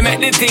tense, girl. You make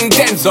the thing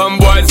tense. Some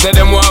boys say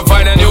them want to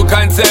find a new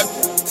concept.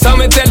 So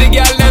me tell the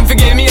girl them to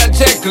give me a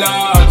check,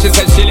 Lord. She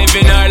said she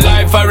living her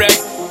life a wreck.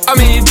 I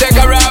mean take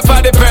her off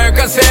for the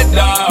Percocet,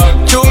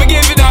 Lord. True, me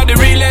giving her the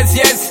realest,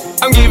 yes.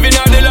 I'm giving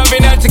her the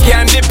loving that she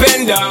can't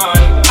depend on.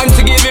 And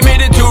she giving me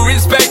the true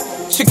respect.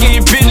 She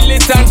keep it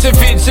lit and she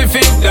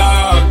fit,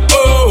 dog.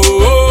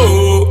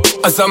 Oh,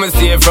 I saw me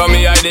stay from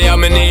me idea,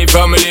 me need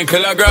from a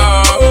little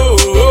girl.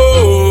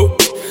 Oh,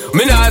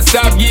 me not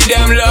stop give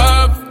them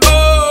love.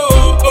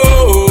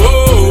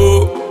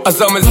 I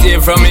saw me stay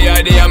from me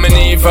idea, me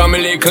need from a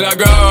little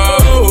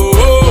girl.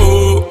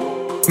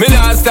 Me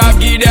not stop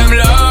give them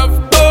love.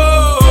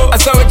 I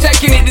saw we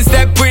checking it, the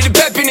step with the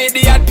pep in it.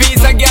 The hot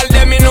piece of girl,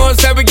 them you know,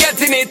 say we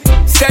getting it.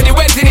 Steady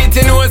wetting it,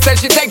 you know, say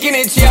she taking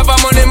it. She have a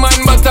money man,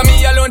 but to me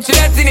alone she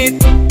letting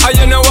it. And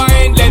you know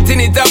I ain't letting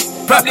it up.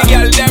 Probably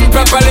girl, them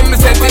properly me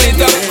setting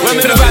it up.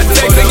 When me the bad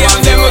sex, the girl,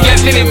 them we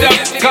getting it up.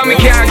 Cause me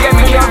can't get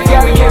me up,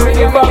 girl, give me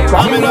the buck.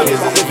 I'm in a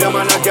business if your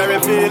man not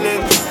carry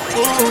feeling.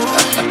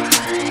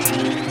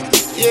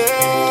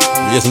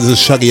 Yeah. Yes, this is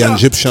Shaggy and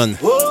Gyptian.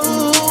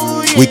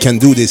 We can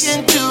do this. We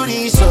can do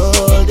this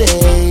all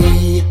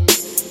day.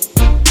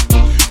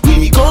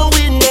 We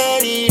going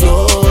at it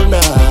all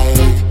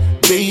night,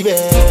 baby.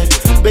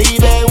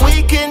 Baby,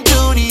 we can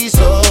do this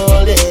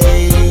all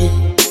day.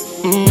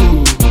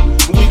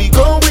 We be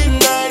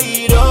going at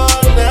it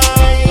all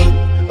night.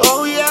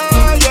 Oh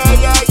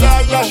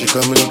yeah. She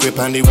coming up with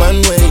on the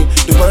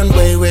one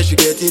way where she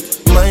get it.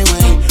 My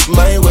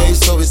way,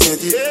 so we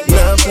set it.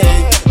 Now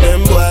play,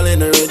 them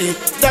boiling already.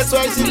 That's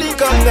why she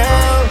lick up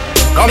now.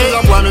 Coming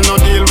up, why me no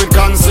deal with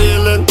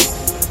concealing.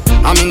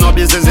 I'm in no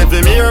business if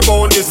you hear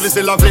about this. We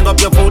still fling up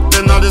your foot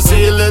in the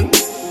ceiling.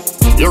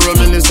 You're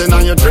reminiscing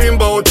on your dream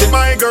boat. If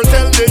my girl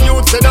tell the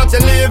youth say that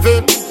you're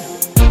leaving.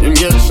 You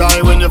get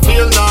shy when you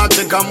feel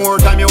naughty. Come more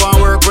time you want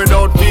work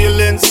without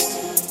feelings.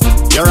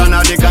 You're an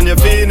addict and you're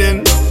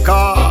feeling.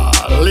 Call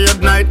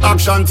late night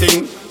action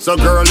thing. So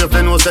girl, you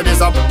know say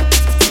this up.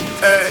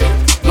 Hey,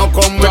 no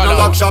come with no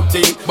lock shop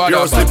thing.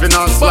 You're slipping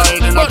and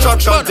sliding a truck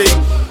shop thing.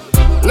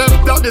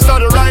 Left out this at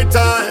the right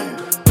time.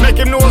 Make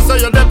him know so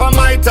you're there on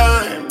my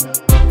time.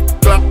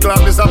 Clap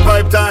this a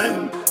pipe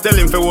time. Tell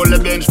him to hold the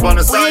bench on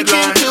the sideline. We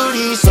can do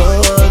this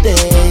all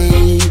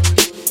day.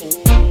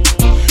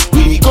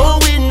 We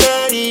going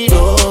at it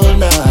all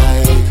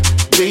night,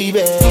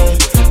 baby.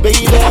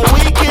 Baby,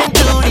 we can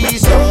do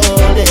this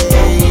all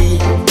day.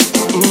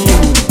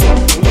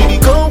 We be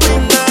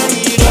going at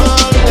it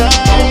all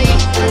night.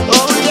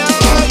 Oh yeah.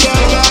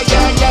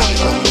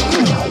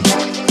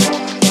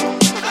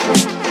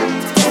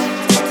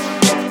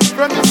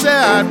 From the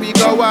side, we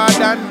go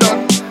hard and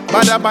done.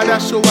 Badda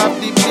show up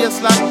the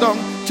place locked down.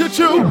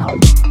 Choo-choo.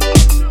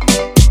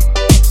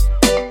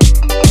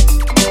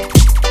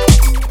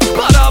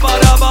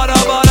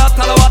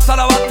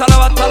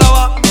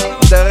 Talawa.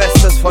 The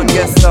rest is from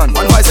gestern.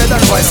 One voice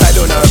I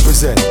don't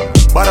represent.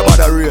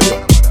 Badda radio.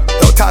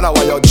 Yo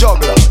Talawa, yo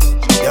juggler.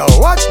 Yo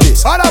watch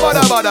this. Badda.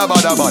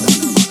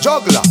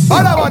 Juggler.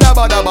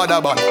 Badda.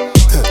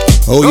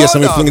 Oh yes,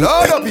 and we're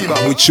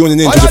tuning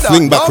into the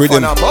Fling back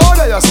rhythm.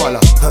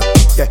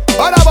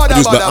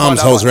 Produced by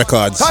Armzhouse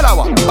Records.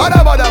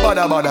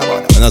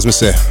 And as we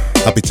say,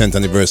 happy 10th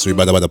anniversary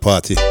Badda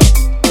party.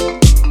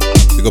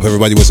 Big up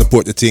everybody who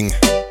support the thing,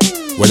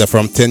 whether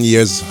from 10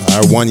 years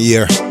or 1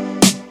 year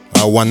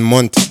or 1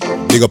 month.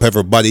 Big up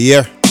everybody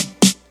here.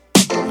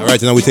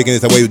 Alright, now we're taking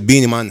it away with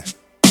Beanie Man.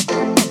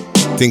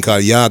 Thing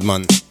called Yaad,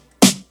 man.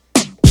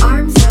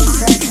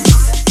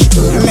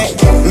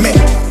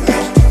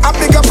 I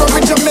pick up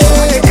from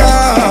Jamaica.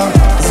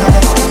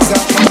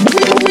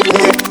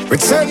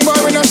 Return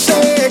boy in a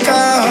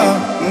shaker.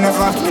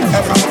 Never,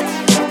 ever.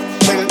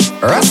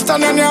 Rasta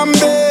and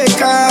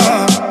Yambeka.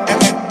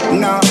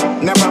 No,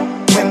 never.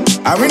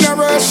 I win a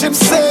worship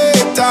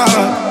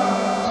Satan.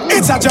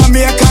 It's a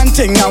Jamaican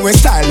thing and we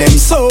style them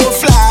so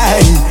fly.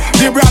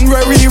 The brand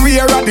where we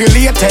wear are the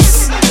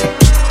latest.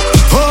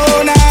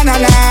 Oh na na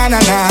na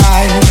na na.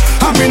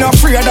 I'm not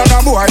afraid of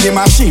no boy, the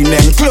machine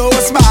them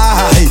close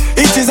by.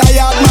 It is a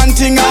Yaad man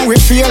thing and we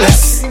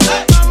fearless.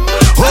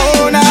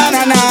 Oh na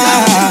na na.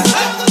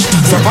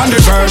 So on the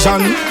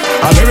version,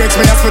 a lyrics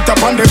me a split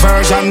up on the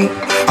version.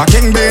 A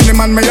king Benny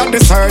man, me at the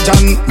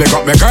surgeon. Big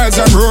up me girls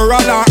and rural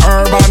and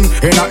urban.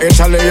 In a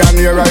Italian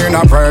era, in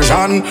a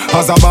Persian.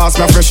 As a boss,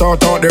 me fi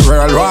shout out the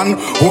real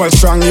one. Who is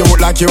strong youth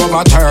like you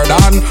over third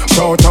hand.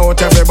 Shout out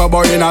every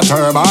boy in a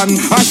turban.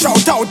 And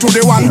shout out to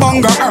the one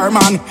Bunga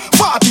Herman.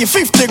 40,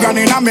 50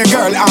 grand in a me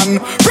girl and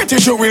pretty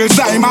jewels,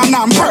 diamond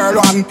and pearl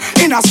one.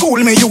 In a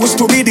school me used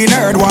to be the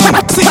nerd one.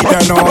 See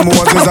there no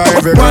Moses a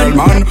every girl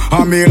man.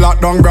 And me lock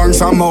down Bronx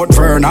and Mount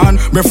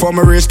Vernon. Before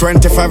me reach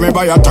 25 me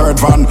buy a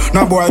third van.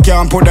 No boy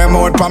can't put them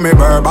out for me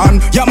bourbon.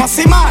 You must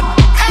see man.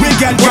 We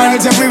get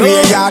girls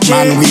everywhere, Yaad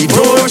man. We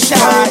do shy,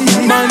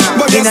 man.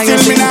 But you still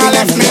me nah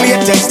left me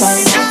latest.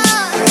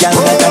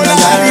 Oh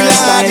ladi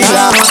ladi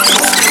la.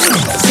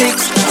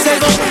 6,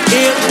 7,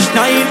 8,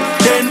 9,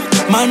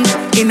 10 man.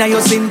 Inna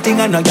your same thing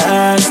and a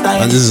girl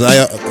style. And this is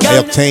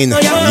I-Octane,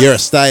 your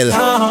style.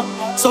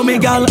 So me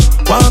gal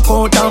walk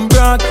out and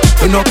brag.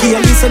 You know care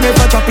listen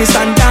never chop his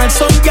and dance.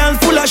 Some gal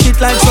full of shit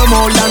like some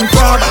old and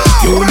crab.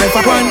 You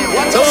never run.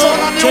 2,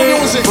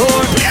 3, 4,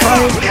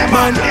 5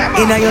 man.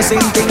 Inna your same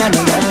thing and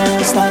a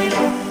girl style.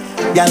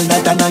 Gal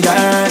that and a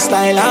girl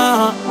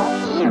style.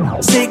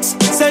 6,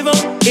 7,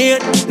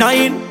 8,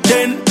 9,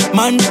 10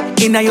 man.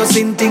 Inna your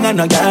same thing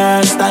and a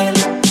girl style.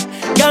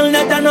 Gal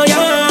that and a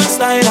girl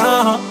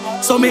style.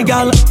 So me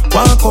gal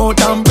walk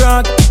out and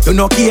brag. You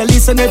know care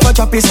listen never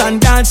chop his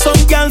and dance.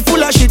 Some gal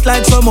full of shit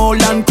like some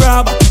old and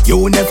crab.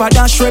 You never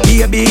dash with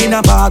baby in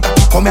a bag.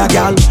 Come here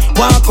gal,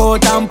 walk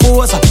out and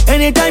pose.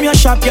 Anytime you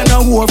shop you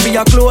know who for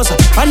your clothes.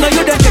 I know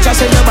you the catch I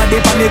say nobody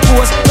on the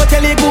post. But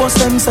tell the ghost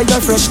them say you're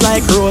fresh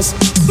like rose.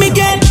 Me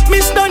gal,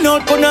 Mr.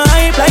 Not gonna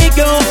hype like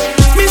you.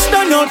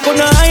 Mr. Not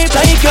gonna hype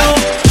like you.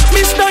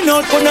 Mr.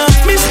 Not gonna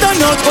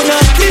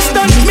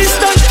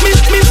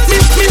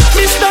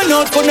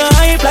Not gonna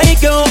hype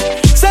like you.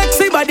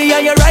 Sexy body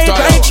and you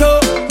right show.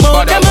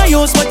 More them I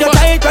use but you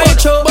tight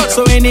right show.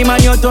 So any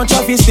man you touch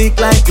off his stick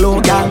like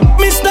glue, gal.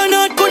 Mr.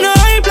 Not gonna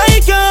hype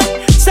like you.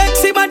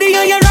 Sexy body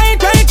and you right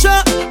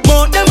show.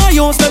 More them I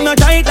use them not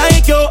tight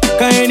like you.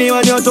 Cause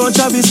anyone you touch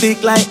off his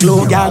stick like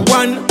glue, gal.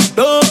 1,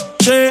 2,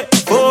 3,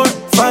 4,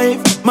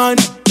 5 man.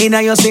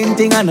 Inna your same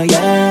thing and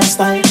your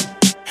style.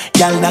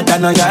 Gal that I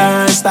know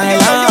your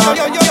style.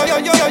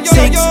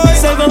 6,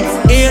 7,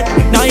 8,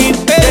 9,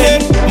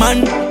 10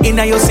 man.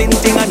 Inna your same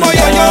thing and your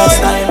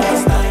style.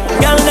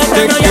 Gal that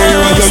I know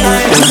your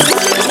style.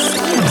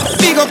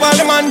 Big up all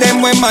the man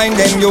them when mind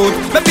them youth.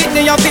 Me beat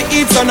me up the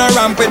eat on a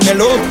ramp with me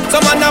load.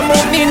 Some man a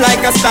move me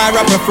like a star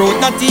of a fruit.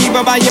 Not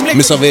even by him like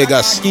Mr.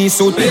 Vegas.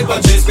 Paper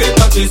chase,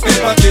 paper chase,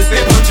 paper chase,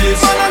 paper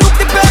chase. Man I look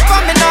the paper,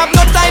 me nah have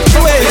no time to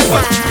waste.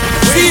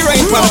 Zero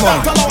in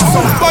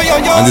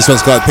And this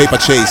one's called Paper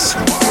Chase.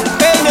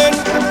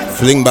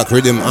 Fling back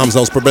Riddim,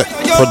 Armzhouse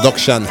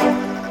production.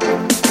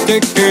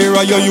 Take care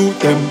of your youth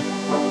them.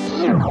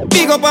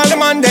 Big up all the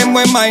man them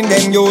when mind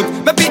them youth.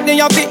 Me beat me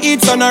up the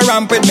eats on a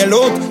ramp with me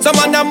load. Some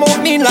man a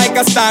move me like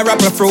a star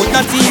of a fruit.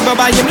 Not even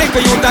by him like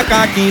a youth a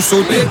khaki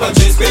suit. Paper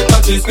chase,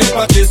 paper chase,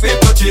 paper chase,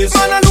 paper chase.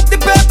 Man I look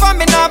the paper,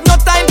 me nah have no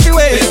time to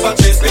waste. Paper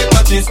chase,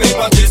 paper chase,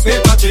 paper chase,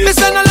 paper chase. Me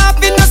send a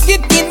laugh in the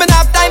skit kid, me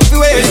nah have time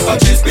to waste. Paper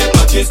chase,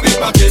 paper chase,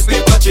 paper chase,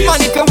 paper chase.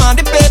 Man if you want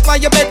the paper,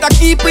 you better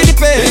keep with the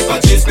pace. Paper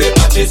chase,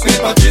 paper chase,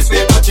 paper chase,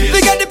 paper chase. To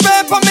get the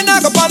paper, me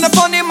nah go on a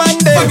funny man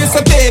day. I miss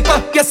a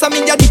paper, yes I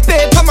mean ya the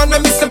paper, man I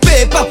miss a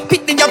paper.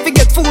 Pick the have to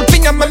get food,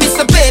 me and me miss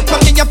a paper.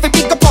 Me have to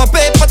pick up on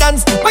paper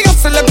dance. I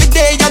hustle every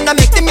day and I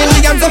make the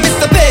millions. I miss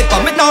the paper,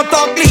 me now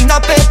talk clean a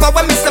paper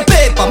when miss the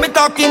paper. Me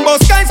talking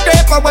about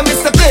skyscraper when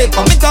miss the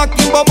paper. Me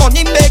talking about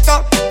money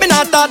maker. Me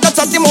not talk that's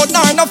a the mode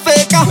nor no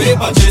faker.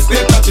 Paper chase,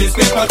 paper chase,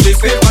 paper chase,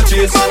 paper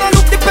chase. Man I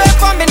look the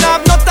paper, me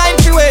not have no time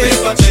to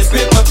waste. Paper chase,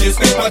 paper chase,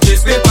 paper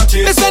chase, paper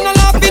chase. Me send a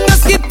laugh in the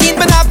skit kid,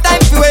 me not have time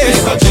to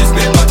waste. Paper chase,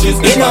 paper chase,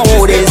 paper chase. You know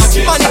who this?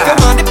 Man if you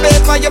want the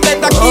paper, you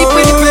better keep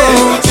with the paper.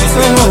 Paper chase,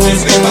 paper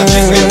chase, paper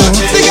chase, paper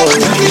chase.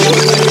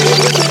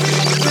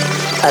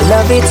 I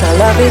love it, I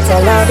love it, I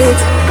love it.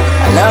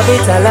 I love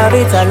it, I love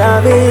it, I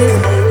love it.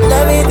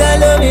 Love it, I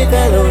love it,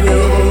 I love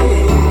it.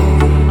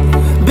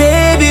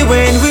 Baby,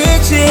 when we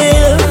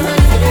chill,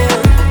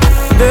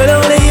 girl,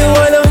 only you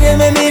alone can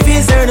make me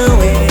feel certain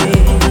away.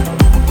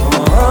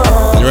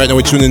 And right now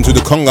we're tuning into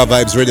the Conga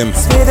Vybz Riddim.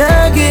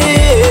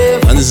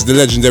 And this is the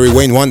legendary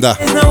Wayne Wonder.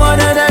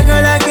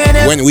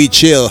 When We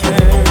Chill.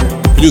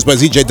 Produced by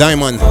ZJ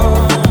Diamond.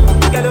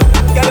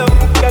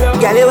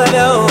 Girl, you have a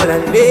hold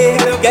on me.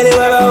 Girl, you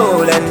have a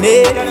hold on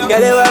me.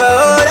 Girl, you have a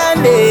hold on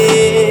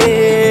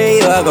me.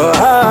 You are go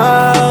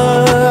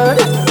hard.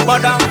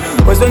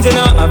 What's don't you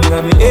know? I'm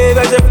gonna be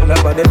able to pull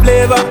up on the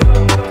flavor.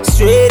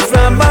 Straight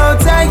from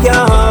outside your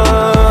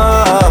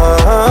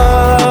heart.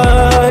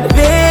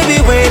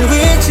 Baby, when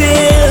we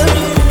chill,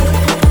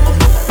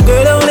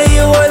 girl, only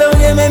you alone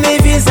can make me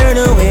feel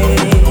certain way.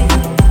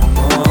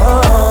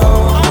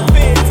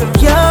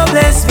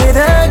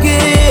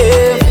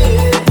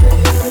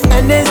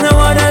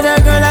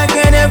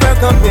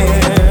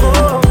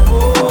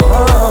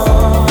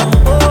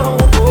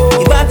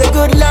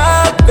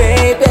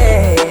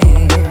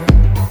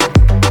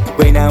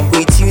 When I'm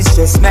with you, it's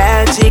just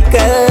magical,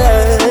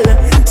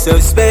 so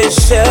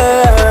special.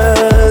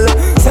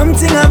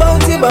 Something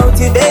about you,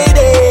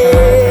 baby.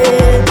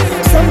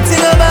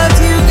 Something about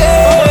you,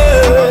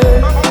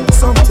 girl.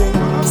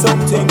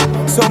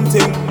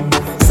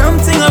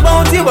 Something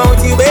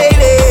about you,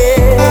 baby.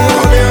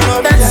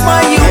 That's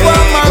why you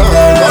are my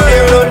girl.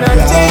 Not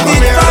change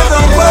it for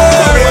the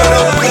world.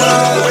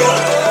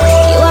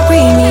 You are pre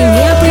me,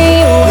 me a pre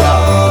you.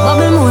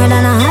 Bubble more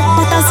than a hot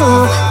pot of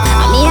soap.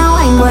 Me a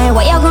wine boy,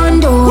 what you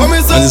gonna do?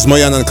 And this is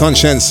Moyan and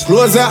Conscience.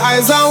 Close your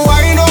eyes and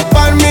wind up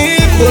on me.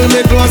 Pull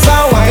me close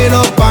and wind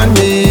up on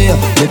me.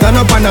 Me turn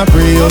up and I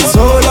pray you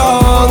so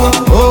long.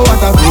 Oh,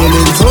 what a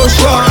feeling so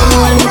strong.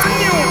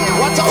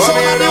 What's up, some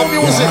of the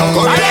music?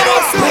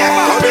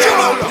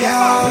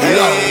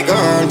 Hey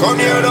girl, come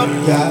here up.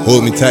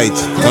 Hold me tight,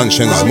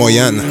 Conscience,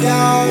 Moyan. You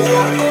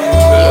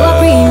a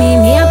pre me,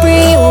 me a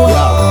pre you.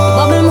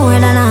 Bubble more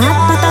than a hot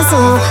pot of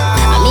soap.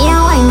 Me a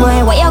wine boy,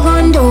 what you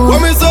gonna do?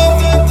 Come here, so.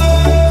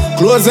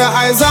 Close your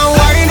eyes and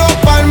wind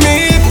up on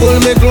me. Pull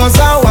me close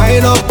and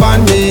wind up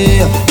on me.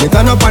 Me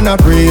turn up and I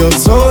pray you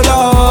so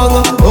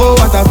long. Oh,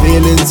 what a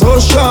feeling so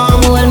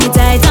strong. Hold me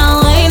tight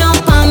and wind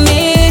up on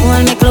me.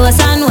 Hold me close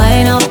and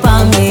wind up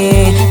on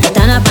me. Me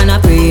turn up and I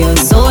pray you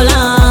so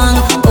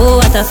long. Oh,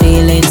 what a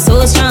feeling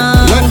so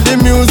strong. Let the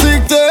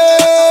music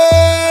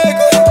take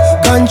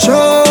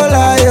control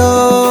of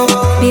you.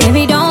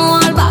 Baby,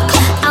 don't hold back.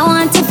 I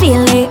want to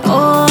feel it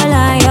all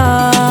of you.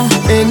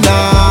 In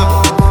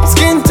a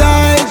skin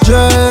tight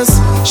dress,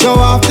 show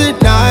off the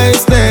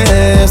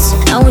niceness.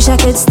 I wish I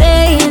could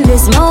stay in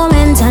this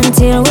moment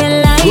until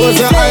we're lifeless. Close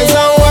your eyes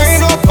and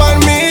wind up on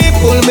me.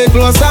 Pull me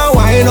close and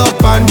wind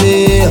up on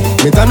me.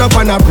 Me turn up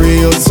and I pray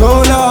you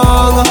so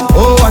long.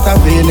 Oh, what a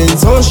feeling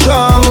so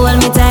strong.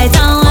 Hold me tight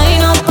and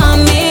wind up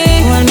on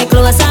me. Hold me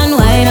close and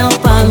wind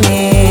up on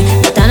me.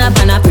 Me turn up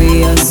and I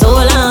pray you so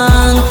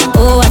long.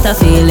 Oh, what a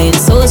feeling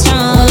so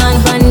strong. Hold on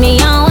for me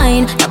and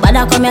wine. Nobody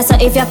come here, so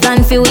if you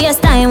plan for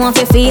waste time, want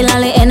to feel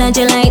all the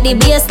energy like the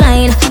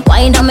baseline.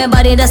 Wind on my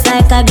body just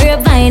like a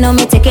grapevine. Oh,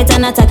 me take it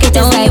and attack it.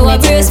 Down you a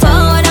brace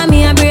forward and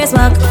me a brace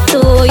back.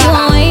 So you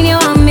a wine, you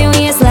want me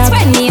waist slap.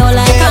 Spread me out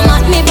like a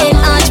mat, me bed,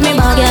 arch me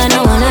back. Yeah,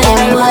 no one of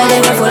them boy, they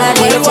be full of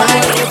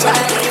Teejay.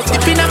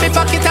 Dip in my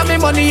pocket and me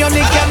money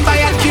only can buy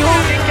a cue.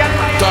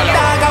 Dog,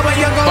 what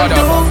you gonna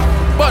do?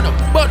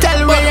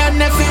 Tell where your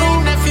nephew.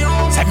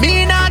 Say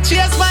me not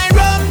chase my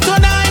rum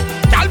tonight.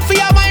 Y'all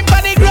feel my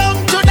body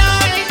ground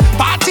tonight.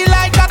 Party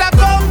like gotta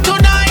come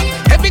tonight.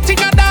 Everything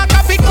a dark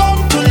if it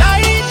come to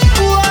light.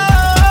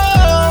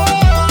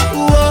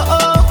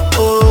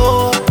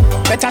 Whoa.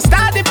 Better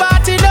start the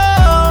party now.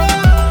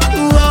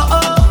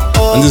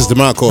 And this is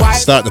DeMarco,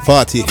 start the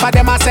party. For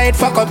them I said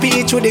fuck up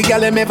each with the girl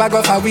them ever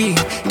go for we.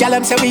 Girl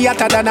them say we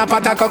hotter than a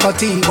pot of cocoa.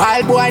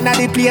 Wild boy na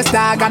the place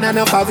dog and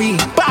enough for we.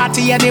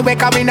 Party anyway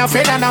cause me no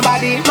afraid of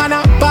nobody. Man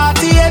a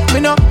party it, me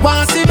no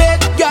want see bed.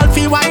 Girl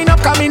feel wine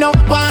up cause me no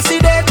want see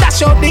dead.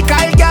 Dash up the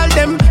Kyle girl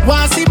them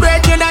want see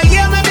bread. You know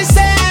hear me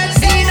say,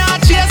 see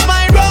not chase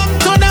my rum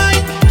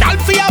tonight. Girl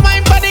feel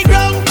wine for the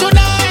ground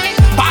tonight.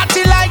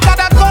 Party like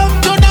gotta come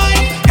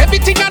tonight.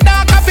 Everything a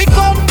dark if it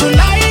come to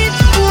light.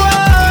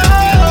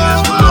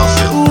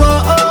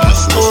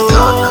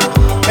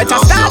 Better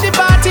start the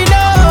party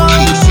now.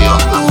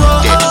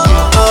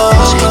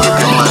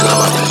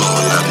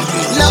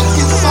 Love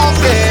you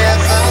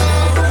forever.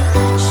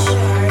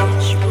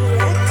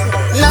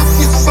 Love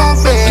you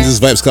forever. And this is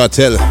Vybz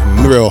Kartel,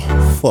 Mirror,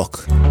 fuck.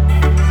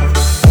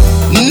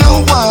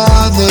 No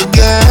other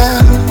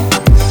girl.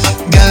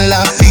 Girl, I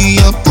feel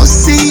your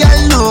pussy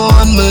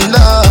alone, my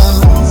love.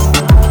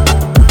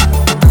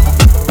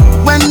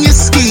 When you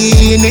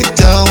skin it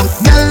down,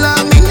 girl,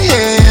 I'm in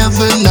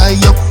heaven. Now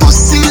your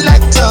pussy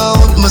like down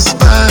my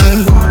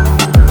spine.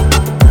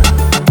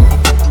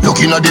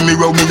 Looking at the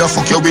mirror, me da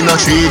fuck you in a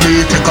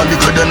 3D. Take a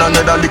little then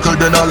another little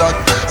then a lot.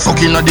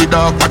 Fucking at the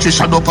dark, patch your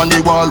shadow on the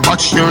wall.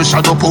 Watch your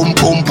shadow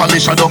pump and me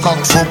shadow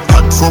cock. Fuck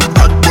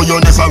hot, boy you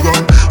never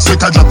run.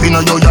 Sweat a drop in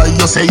your eye,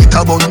 you say it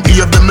a bun.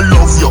 Baby me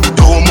love you,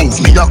 don't move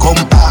me a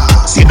come.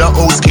 See the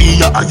house key,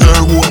 you a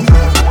your own.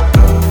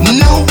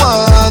 No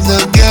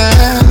other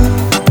girl.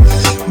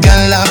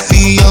 Girl, I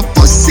feel your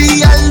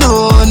pussy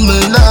alone, my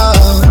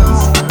love.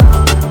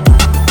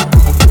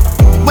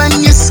 When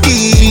you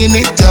skin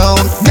it down,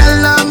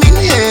 girl, I'm in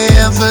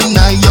heaven.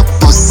 Now your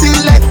pussy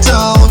let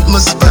down my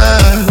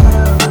sperm.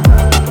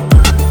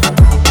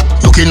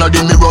 Looking at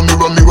the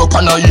mirror,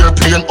 pan a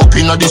airplane up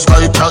in the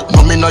sky, cat,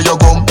 no me now you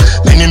come.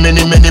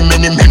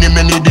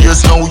 Many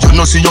days now, you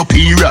know see your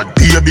period.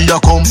 Baby, you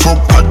come fuck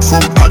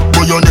hot,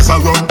 boy you never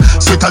run.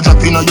 Sweat a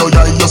drop in your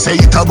eye, you say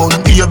it a bun.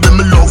 Baby,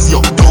 me love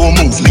you, don't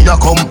move me a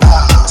come.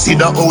 See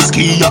the house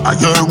key, you a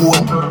your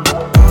own.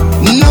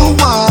 No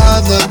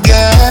other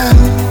girl.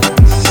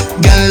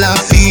 Girl, I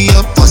feel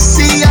your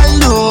pussy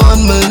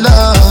alone, my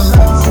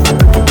love.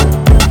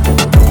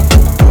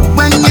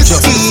 When you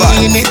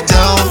skin it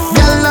down,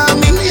 girl,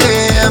 I'm in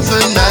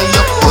heaven. Now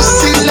your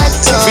pussy let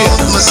down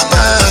my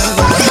spine.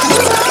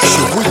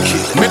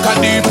 Make a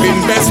deep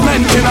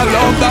investment in a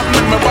love that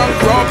make my bank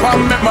drop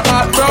and make my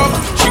heart drop.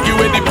 She give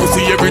away the pussy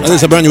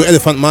There's a brand new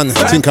Elephant Man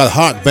thing called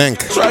Heart Bank.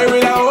 Try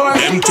with a whore.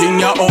 Them thing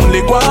you only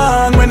go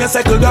on when you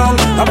settle down.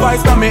 A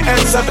vice on me head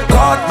set the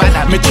cut.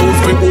 Me choose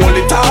to hold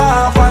it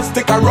off and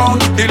stick around.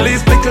 The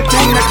least little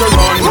thing make you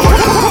run.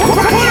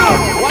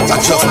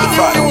 That's just the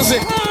vibe.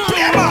 Music.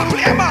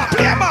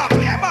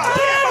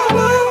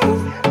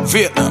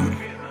 Vietnam.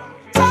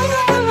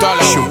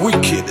 She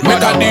wicked.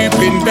 Make a deep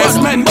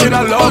investment in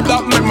a love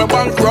that make me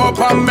bankrupt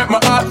and make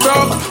my heart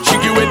drop. She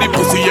give me the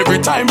pussy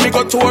every time me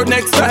go to her.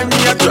 Next time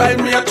me a try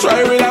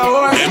with a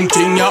whore. Them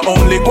thing you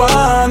only go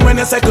on when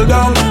you settle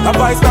down. A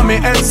vice on me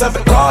head set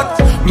the cut.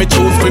 Me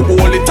choose to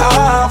hold it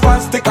off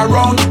and stick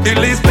around. The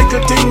least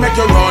little thing make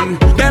you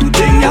run. Them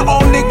thing you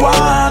only go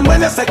on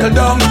when you settle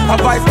down. A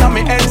vice on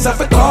me head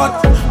set the cut.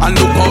 And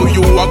look how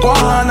you a go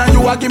on and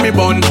you a give me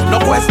bun.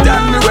 No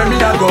question me where me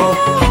a go.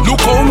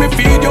 Look how me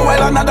feed you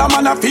while another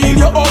man a feel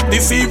you up.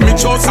 Deceive me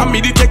just and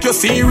me they take you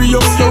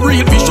serious. You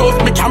real vicious,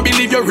 me can't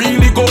believe you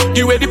really go.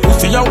 Give away the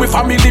pussy and we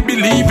family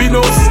believe in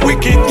us.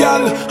 Wicked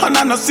girl, and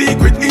I no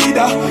secret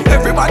either.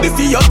 Everybody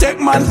see you take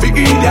man for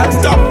idiot.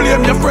 Stop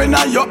blame your friend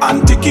and your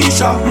auntie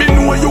Keisha. Me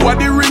know you are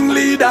the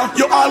ringleader.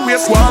 You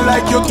always want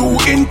like you're too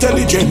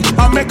intelligent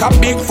and make a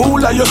big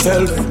fool of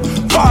yourself.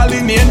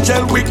 Falling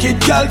angel, wicked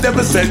girl,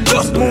 devil said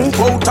just move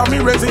out of me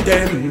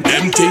resident.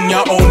 Them thing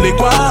you only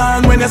go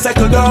on when you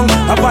settle down.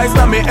 A vice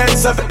on me head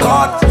set the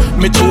cut.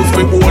 Me choose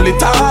to hold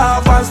it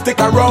off and stick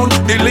around.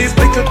 The least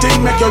little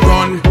thing make you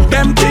run.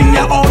 Them thing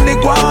you only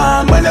go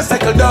on when you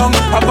settle down.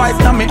 A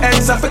vice on me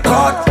head set the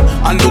cut.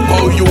 And look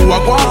how you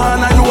are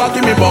gone and you are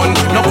give me bun.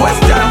 No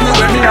question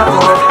where me a go.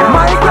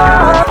 My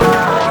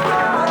God.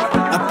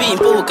 Being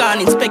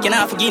Popcaan, inspecting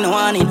off again, no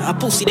warning. I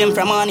pussy them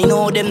from money,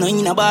 no them no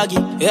in a baggy.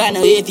 I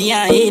know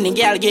any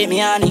girl get me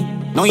honey.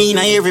 No in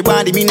a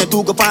everybody, me no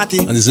to go party.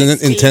 And it's an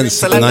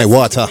intense night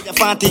water.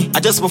 I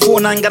just before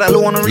nine got a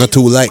low on a not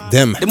too like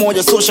them. The more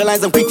you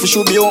socialize and quick for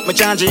sure be out, my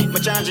charge.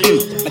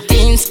 My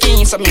teen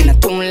skin, so me no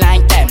tune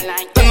like them.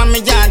 Turn on me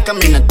yard, come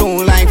in a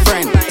tune like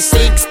friend.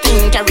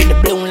 16 carry the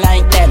bloom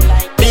like them.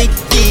 Big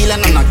deal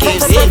and I'm not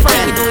cave safe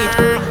friend.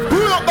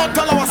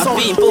 I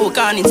been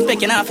Popcaan,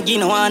 inspecting off again,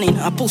 no warning.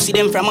 I pussy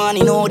them from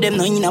money, no them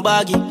no in a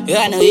baggy.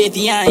 I know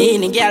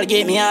any girl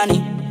get me honey.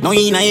 No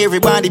in a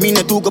everybody, me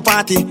no to go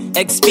party.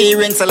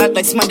 Experience a lot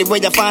like smarty boy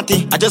you're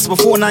 40. I just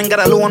before nine got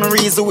a low on a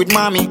reason with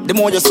mommy. The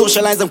more you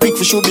socialize and quick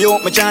for sure be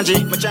out, my charge.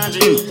 My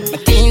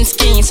teen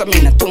skin, so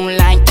me no tune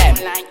like them.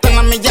 Turn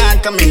on me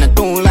yard, come in a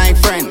tune like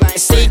friend.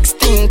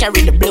 16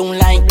 carry the bloom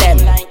like them.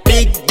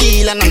 Big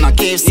deal and I'm not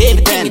cave safe.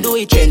 Everything you do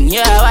it trend,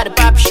 yeah, what the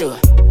pop show.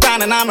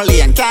 An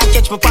anomaly and can't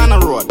catch me on the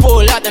road.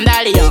 Pull out them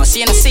dalliance,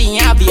 you know see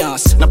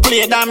ambiance. No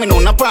play domino,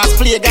 no pass,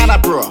 play Ghana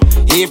bro.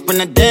 If me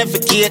no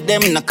defecate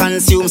them, no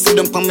consume. See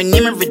them coming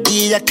in every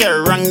day, I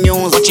carry wrong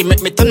news. But you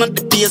make me turn up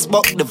the pace,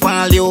 but the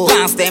value.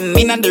 Last them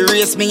in on the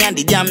race, me and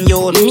the damn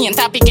yo. Me and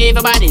topic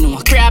everybody know.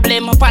 Crab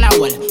them up on a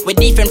wall. We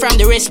different from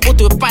the rest,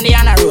 put up on the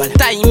honor roll.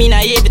 Time in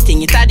a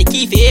everything, it's the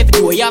key for every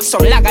door. You have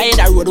some lag ahead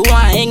of road,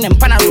 one hang them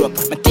on a rope.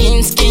 My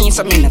teen skin,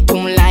 so me no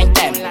tune like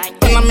them.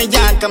 Turn on me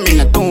yard, come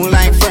in a tune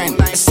like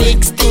friend.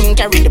 16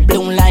 carry the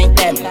bloom like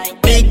them.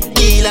 Big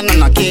deal and I'm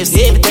not cave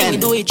safe. Everything you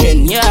do it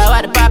trend, yeah,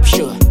 what the pop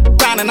show.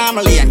 An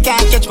anomaly and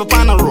can't catch me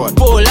on the road.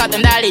 Pull out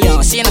them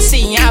dalliance, you know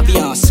see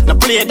ambiance. No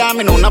play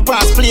domino, no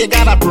pass, play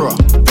Ghana bro.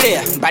 Play,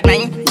 bad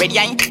mind, red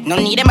eye, no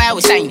need them I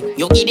will sign.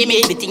 You give them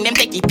everything, them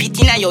take it pit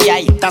in your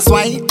eye. That's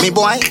why, me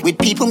boy, with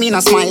people me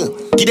not smile.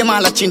 Give them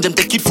all a change, them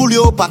take it fully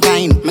up a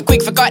kind. Me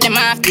quick for cut them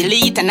off,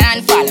 delete and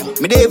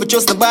unfollow. Me never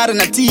trust the bad and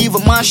not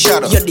even my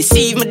shadow. You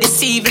deceive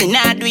me,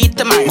 not do it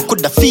tomorrow. Me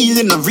coulda feel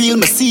in the real,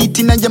 me see it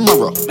in your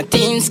mirror. My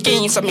teen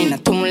skin, so me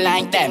not tune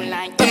like them.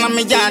 Turn on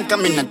me yard,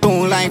 come in a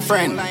tune like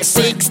friend.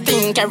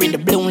 16 carry the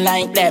bloom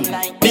like them.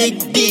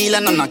 Big deal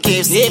and I'm not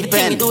cave safe.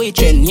 Everything you do it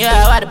trend,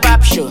 yeah, what the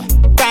pop show.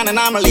 An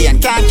anomaly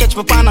and can't catch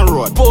me on the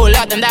road. Pull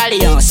out them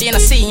dalliance, you know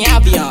see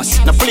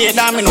ambiance. No play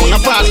domino, no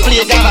pass,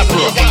 play Ghana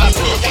bro.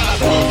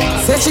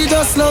 Say she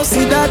just love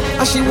see that,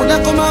 and she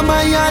woulda come on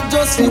my yard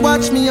just to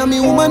watch me and me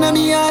woman and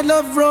me yard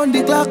love round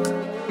the clock.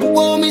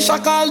 Oh me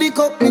shock all the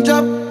cup me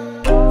drop.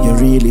 You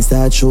really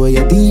start show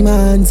your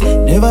demons.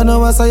 Never know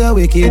what's your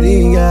wicked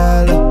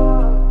girl.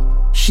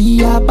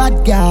 She a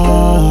bad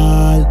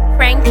girl.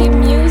 Frankie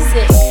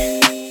music.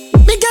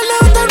 Me girl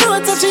out the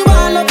road so she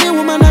want love the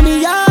woman and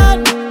me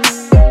yard.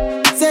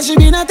 Say she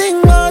be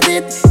nothing about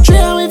it.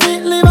 Try with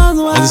it, live as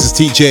one. And this is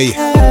Teejay.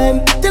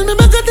 Tell me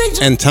about the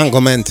thing.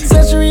 Entanglement.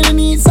 Say she really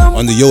need some.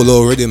 On the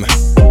YOLO Riddim.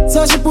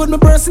 So she put my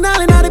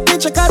personality in the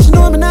picture, cause she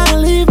know me not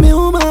leave me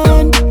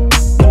woman.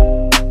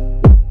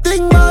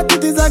 Think about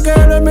it is a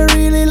girl that me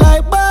really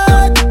like,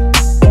 but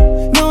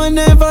no, I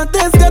never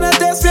test, gonna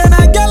test when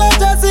a girl I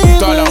just see me.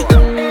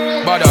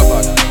 Badda.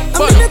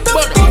 I'm in a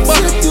tough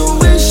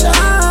situation,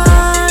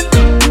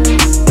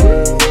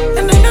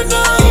 and I don't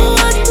know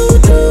what to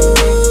do.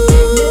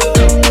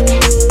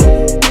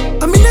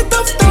 I'm in a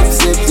tough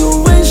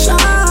situation.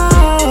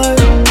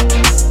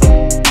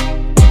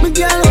 Me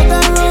girl out the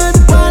road,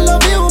 I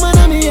love you, man,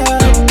 I'm here.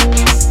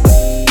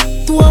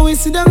 To always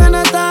sit down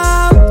and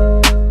talk.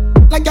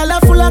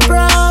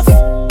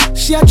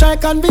 she a try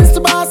convince the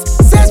boss.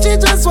 Says she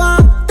just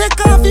want take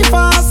coffee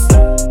fast.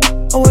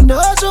 I wonder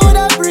how she would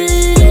have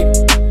breathe.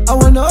 I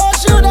wonder how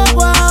she would have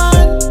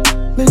won.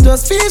 Me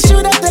just feel she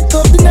would have take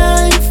up the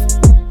knife.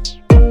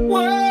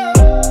 Whoa.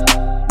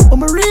 Oh,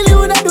 me really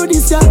would have do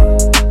this, yeah.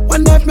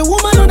 Wonder if me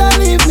woman would have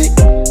leave me.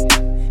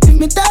 If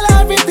me tell her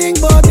everything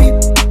about it,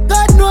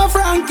 God know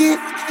Frankie.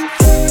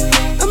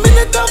 I'm in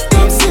a tough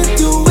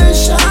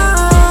situation.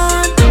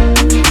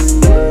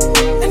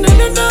 And I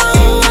don't know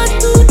what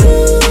to do.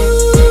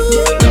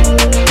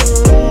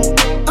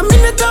 I'm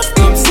in a tough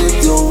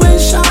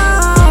situation.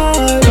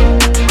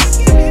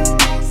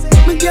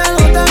 Me girl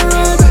out the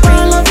road, I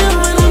love you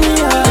when I'm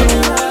here.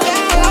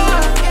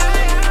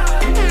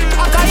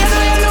 Okay, you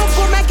know you look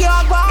for make you a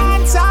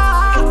answer.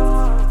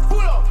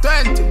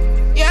 20,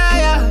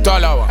 yeah. $1.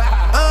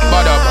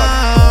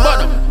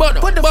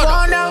 Put the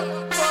phone out.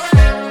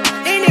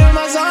 In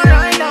my zone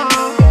right now.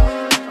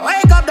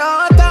 Wake up the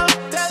hotel.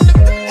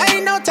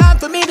 Ain't no time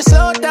for me to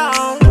slow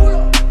down.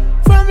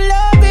 From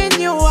loving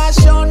you, I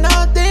show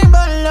nothing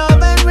but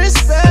love and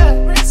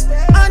respect.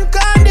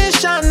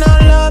 Unconditional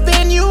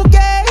loving you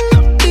get.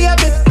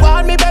 Baby,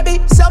 want me, baby.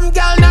 Some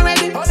girl not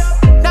ready.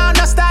 Now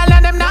no style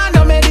and them now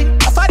no medi.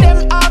 For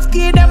them off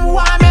key, them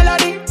one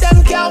melody.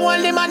 Them can't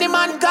hold the money,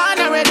 man gone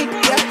already.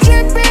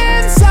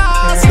 Dripping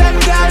sauce, them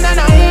girl and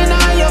I ain't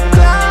on your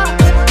club.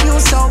 You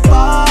so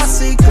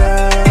bossy,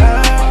 girl.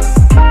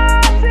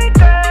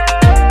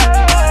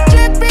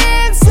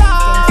 Dripping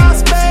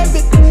sauce,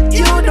 baby.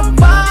 You the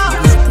boss.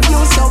 You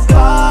so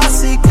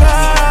bossy,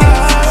 girl.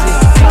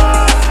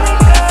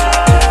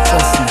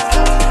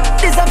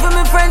 This up for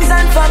my friends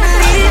and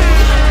family.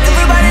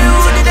 Everybody who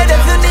did it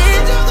if you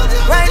need.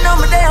 Right now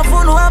my day I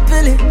phone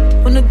happily.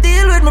 Wanna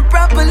deal with me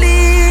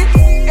properly.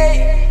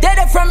 Dead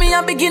it from me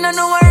and begin to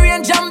know a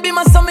range and be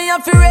my son, me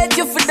have to rate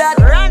you for that.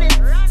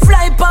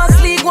 Fly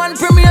past League One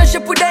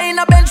Premiership with in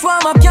a bench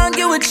warm up, can't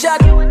get with shot.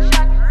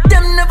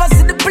 Them never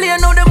see the play,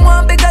 now them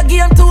want bigger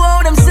game to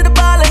how them see the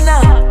ball and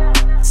now.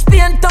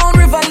 Spain Town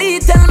River Lee,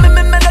 tell me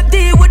my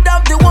melody would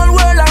have the whole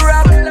world a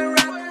rock.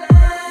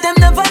 Them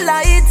never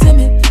lie to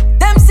me.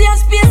 Them see a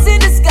space in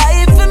the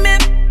sky for me.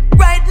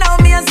 Right now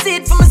me I see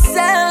it for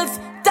myself.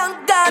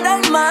 Thank God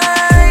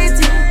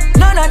Almighty.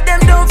 None of them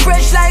don't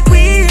fresh like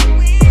we.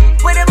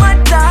 What them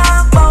a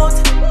talk about?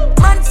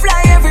 Man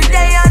fly every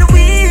day of the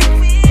week.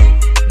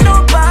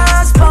 No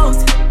passport.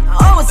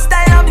 Our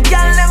style of the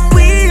girl them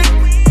weak.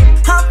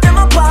 Half them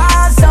a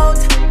pass out.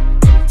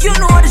 You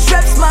know the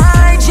straps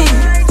my G.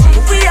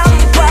 We have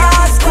the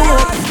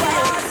passport.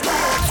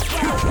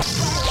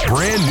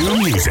 Brand new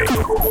music.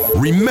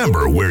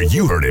 Remember where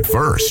you heard it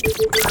first.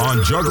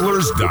 On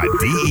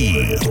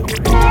jugglers.de.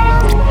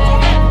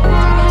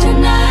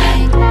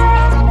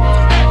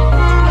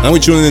 And we're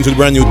tuning into the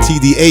brand new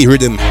TDA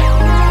Riddim.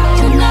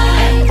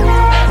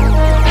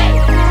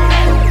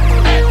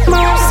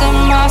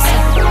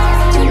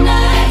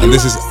 And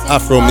this is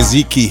Afro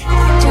Miziki.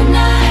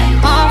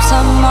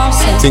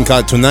 Thing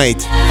called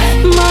Tonight.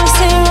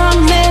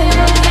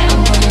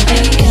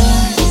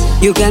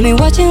 You got me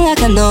watching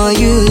like I know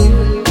you.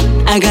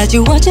 I got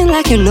you watching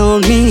like you know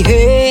me.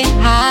 Hey,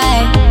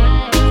 hi.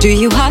 Do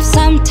you have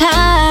some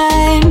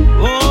time?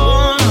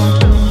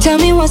 Tell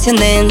me what's your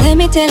name, let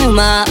me tell you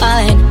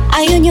mine.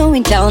 Are you new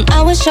in town?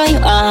 I will show you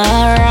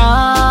around.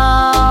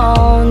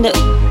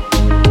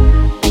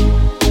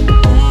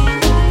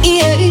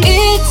 Yeah,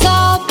 it's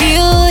so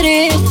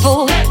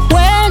beautiful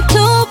when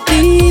two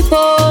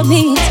people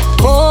meet.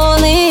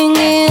 Falling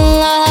in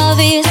love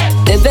is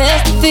the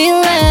best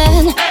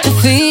feeling to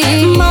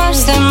feel.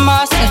 Mercy,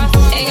 mercy,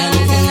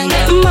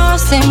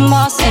 mercy,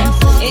 mercy.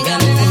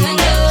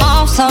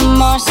 Awesome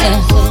mercy,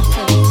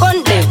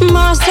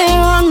 mercy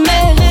on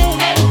me.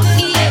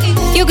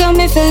 You got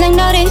me feeling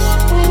dirty,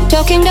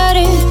 talking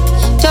dirty,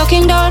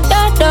 talking dirt,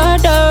 dirt,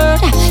 dirt,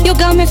 dirt. You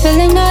got me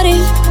feeling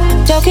dirty,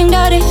 talking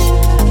dirty,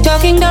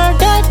 talking dirt,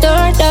 dirt,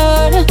 dirt,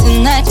 dirt.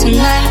 Tonight,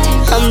 tonight,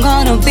 I'm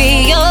gonna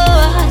be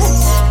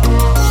yours.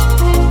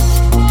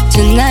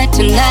 Tonight,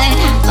 tonight,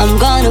 I'm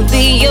gonna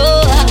be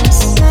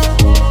yours.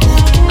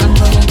 I'm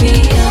gonna be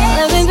yours.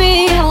 Let me be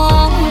yours.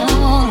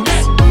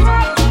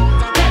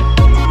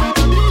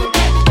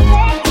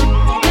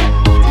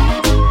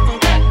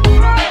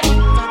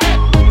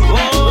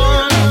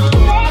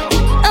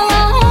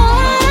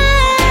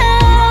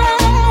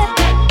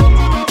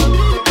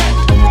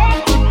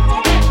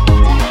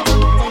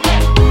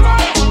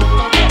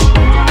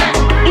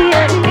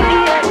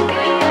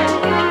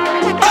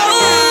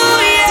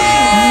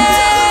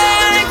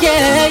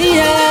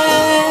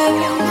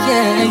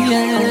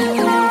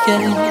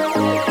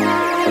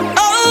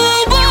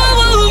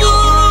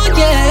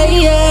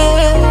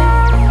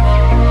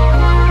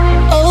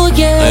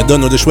 I don't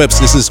know the Schweppes,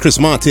 this is Chris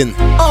Martin.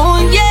 Oh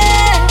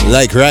yeah.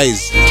 Like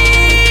Rise.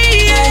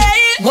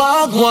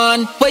 Walk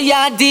one, what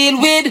y'all deal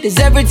with? Is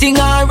everything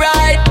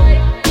alright?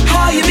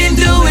 How you been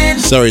doing?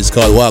 Sorry, it's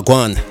called Walk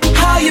One.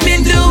 How you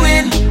been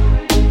doing?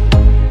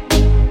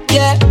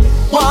 Yeah,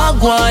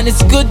 walk one,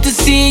 it's good to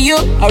see you.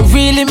 I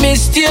really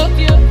missed you.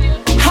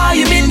 How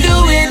you been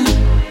doing?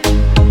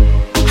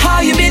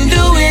 How you been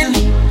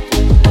doing?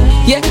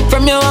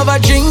 you have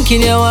a drink in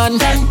your hand.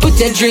 Put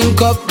your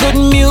drink up. Good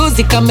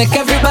music and make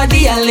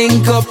everybody a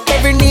link up.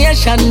 Every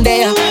nation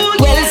there,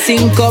 well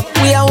sync up.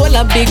 We are all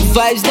a big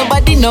vibes,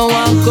 nobody no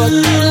one cut.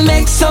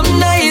 Make some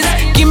noise,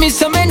 give me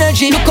some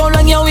energy. Look how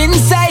long you're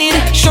inside.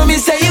 Show me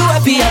say you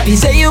happy,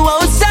 say you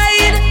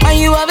outside. And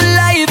you have a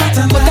life,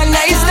 but a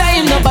nice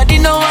time. Nobody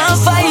no one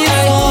fight.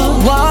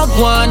 Walk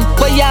one,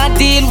 what you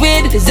deal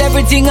with? Is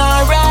everything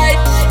alright?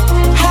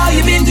 How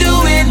you been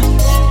doing?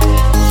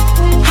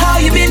 How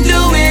you been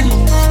doing?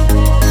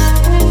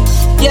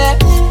 Yeah,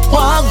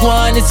 walk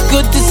one, it's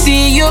good to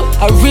see you.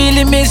 I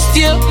really missed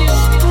you.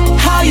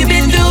 How you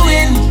been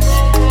doing?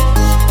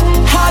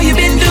 How you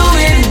been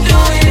doing?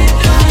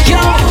 Yo,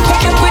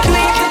 back up with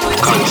me.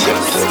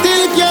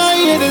 Still can't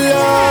hear the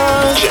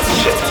love.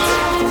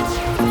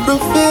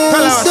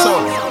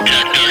 Professor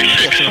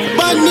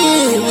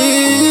Bunny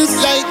is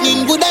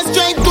lightning. Would I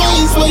strike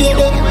twice for you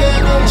then?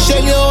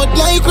 Shell you out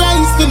like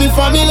rice to me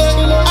family.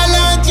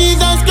 Allah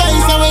Jesus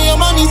Christ, and where your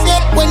mommy step.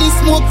 When he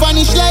smoke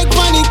vanish like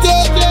vanity.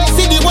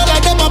 See the one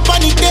of them a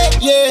panic day.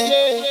 Yeah,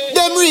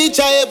 them reach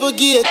I ever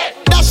get.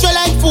 Dash you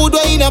like food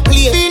way in a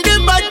plate. Feel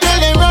them bad girl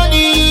they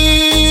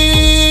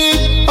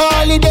running.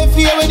 All in the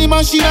fear when the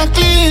machine a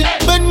clean.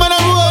 When man a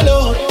roll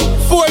out,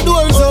 4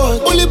 doors out.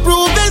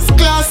 Bulletproof this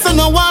class and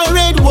a one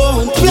red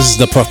one. This is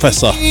the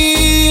professor.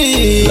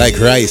 Like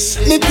rice.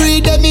 Me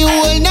breathe them me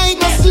whole night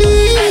no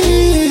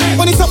sleep.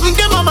 When it's something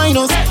them a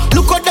minus.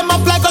 Look at them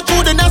up like a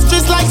through the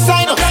nostrils like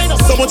sinus.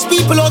 So much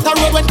people out the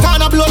road when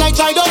canna blow like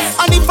child.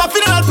 And if I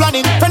funeral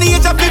planning, from the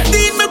age of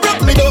 15 me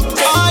broke me down.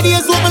 All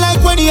days woman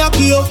like when he a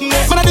kill.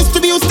 Man I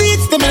distribute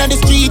seats, them in the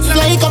streets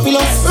like a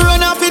pillow.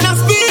 Run off in a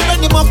speed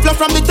when them muffler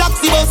from the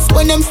taxi bus.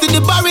 When them see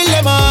the barrel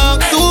them a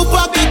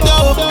super big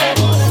up.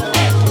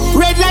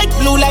 Red light,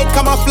 blue light,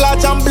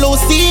 camouflage and blue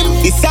seam.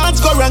 The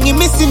sounds go wrong, he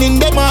missing in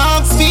them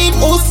arms feet.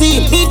 Oh,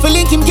 see, need for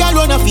link him, girl,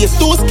 run a face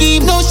to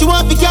scheme. Now she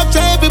want to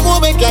capture every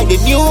moment like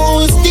the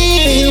news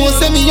team. You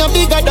say me, I'm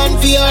bigger than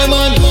VR,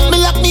 man.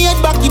 Me lock me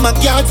head back in my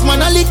cards,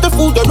 man. I lick the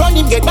food, I run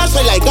him, get dashed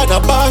like an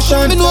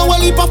abortion. Me know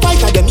I leap a fight,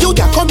 cause them you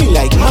got coming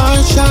like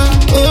Martian.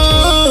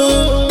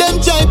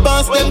 Them jive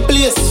past them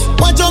place.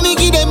 Watch how me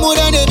give them more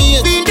than them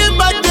here. Feel them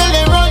bad, tell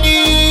them running.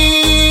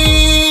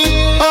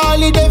 All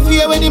in the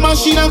fear when the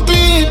machine a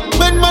clean.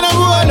 When man a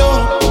roll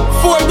out,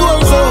 4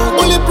 doors out.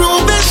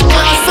 Bulletproof this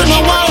glass and a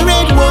one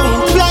red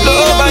one. Fly in the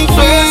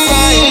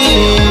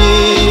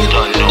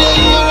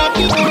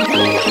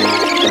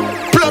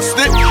Plus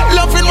the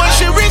loving what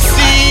she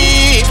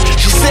received.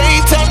 She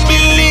say it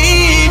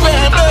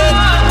unbelievable.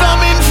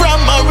 Coming from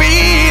a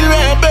real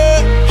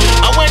rebel.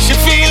 And when she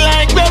feel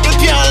like rebel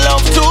can't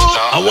love too.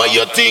 And what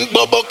you think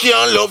Bobo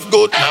can't love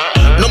good?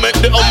 No make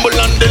the humble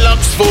and the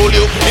locks fool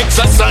you.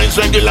 Exercise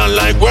regular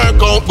like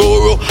workout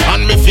guru.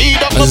 And me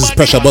feed up this is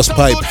Pressure Bus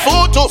Pipe.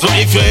 So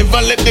if you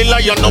ever let the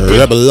lion up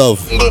Rebel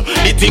Love,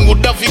 the thing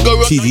would have figure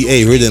out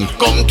TDA Riddim.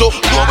 Come to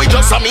you, we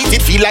just a meet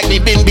it feel like me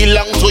been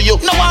belong to you.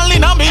 No only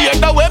now me hear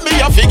the way me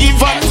have to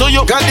give on to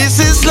you. Cause this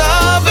is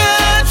love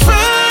at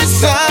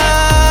first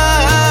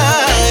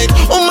sight.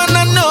 Oh man,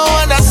 I know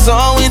what I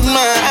saw with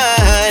my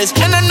eyes.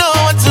 And I know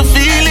what you're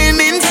feeling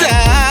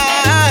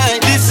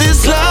inside. This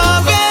is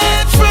love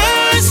at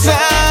first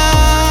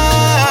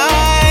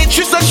sight.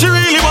 She said she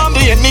really want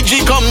the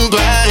energy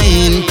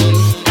combined.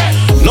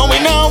 No, we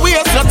now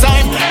waste no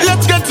time.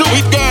 Let's get to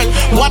it, girl.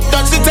 What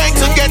does it take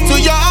to get to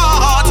your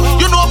heart?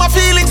 You know my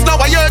feelings now,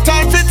 your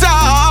time to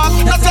talk.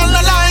 Not tell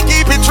no lie,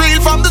 keep it real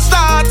from the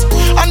start.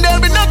 And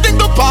there'll be nothing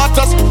to part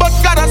us, but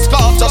God has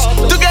caught us.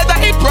 Together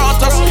He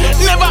brought us.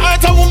 Never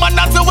hurt a woman,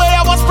 that's the way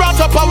I was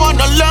brought up. I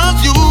wanna love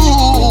you.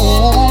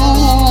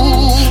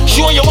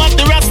 Show you what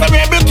the rest of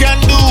rebel can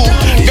do.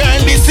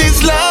 Girl, this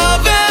is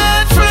love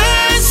at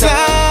first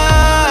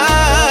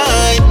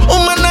sight.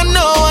 Oh man, I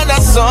know what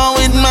I saw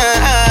with my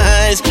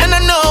eyes. And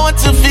I know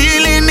what you're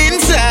feeling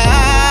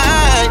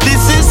inside.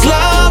 This is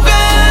love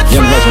at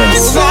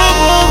first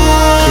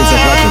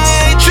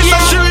sight. She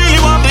said she really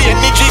want the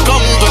energy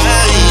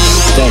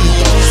combined.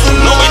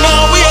 No, we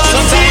know we are so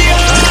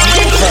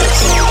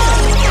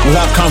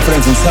Without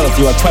confidence in self,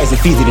 you are twice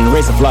defeated in the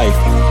race of life.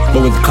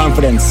 But with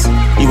confidence,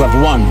 you have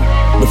won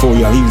before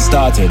you have even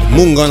started.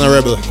 Munga and a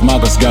rebel.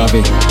 Marcus Garvey.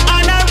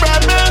 And a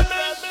rebel,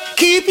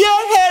 keep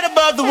your head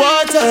above the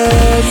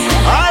waters.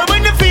 All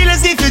when you feel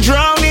as if you're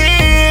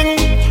drowning.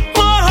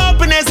 More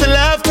happiness and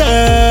laughter.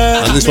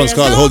 And this one's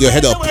called Hold Your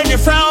Head Up. When you're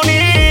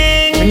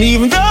frowning. And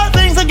even though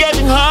things are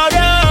getting harder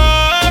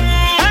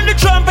and the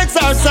trumpets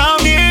are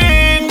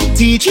sounding,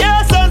 teach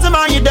your sons and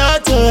your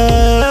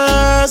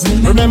daughters.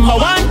 Remember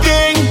one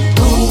thing.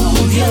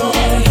 Hold your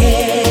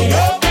head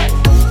up.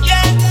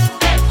 Yeah.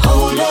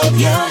 Hold up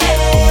your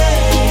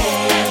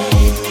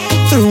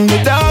head. Through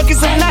the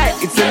darkest of night,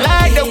 it's a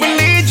light that will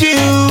lead you.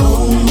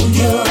 Hold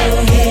your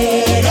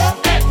head up.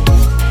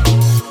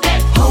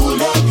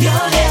 Hold up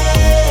your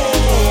head.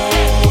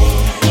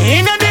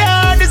 In the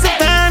hardest of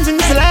times in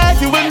this life,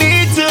 you will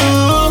need to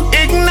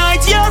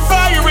ignite your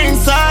fire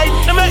inside.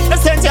 No make no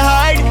sense to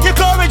hide your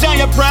courage and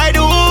your pride.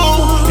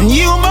 Ooh. And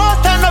you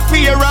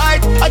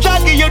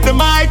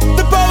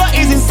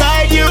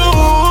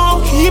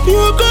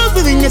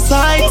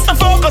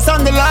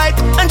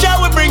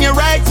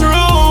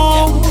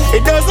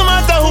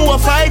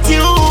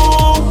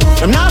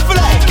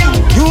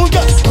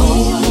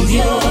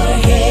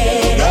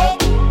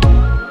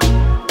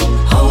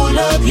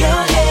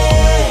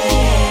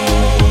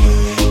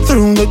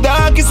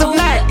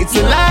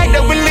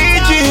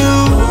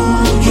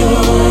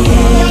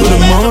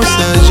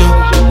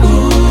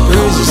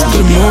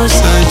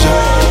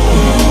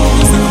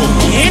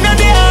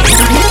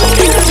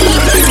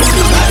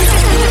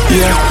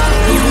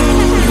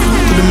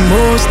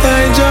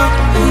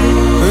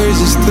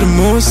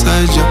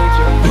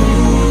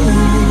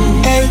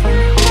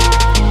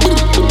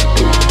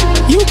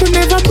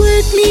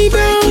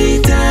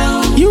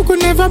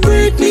never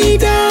break me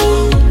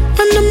down.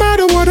 And no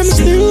matter what, I'm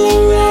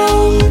still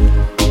around.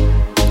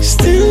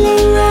 Still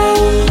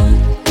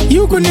around.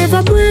 You could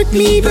never break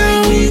me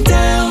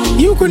down.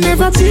 You could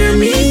never tear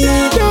me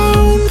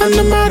down. And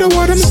no matter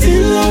what, I'm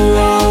still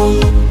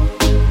around.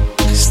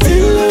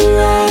 Still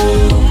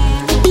around.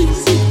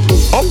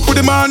 Up with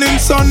the morning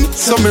sun,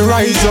 so me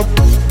rise up.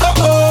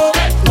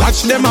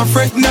 Watch them a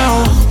fret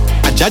now.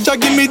 A Jaja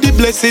give me the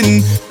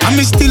blessing, and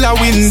me still a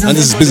win. And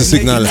this is Busy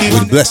Signal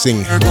with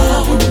Blessing.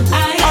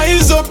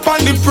 Eyes up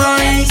on the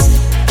prize.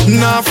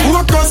 Nah,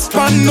 focus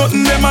on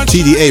nothing them a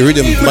TDA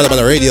Riddim,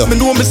 Badda Radio. Me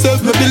know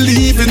myself, me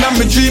believe in, and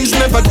my dreams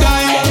never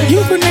die.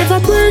 You could never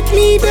break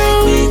me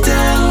down.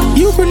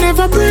 You could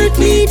never break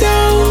me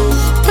down.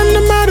 And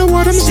no matter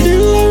what, I'm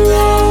still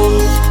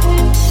around.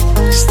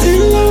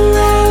 Still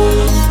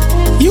around.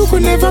 You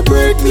could never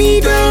break me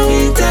down.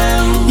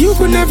 You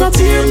could never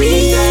tear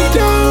me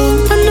down.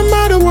 And no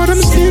matter what,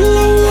 I'm still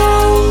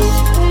around.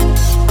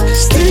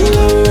 Still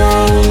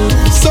around.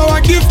 So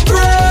I give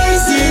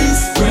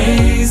praises,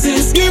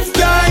 give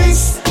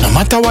thanks. No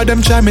matter what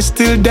them try, me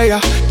still there.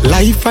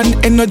 Life and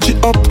energy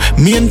up,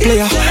 main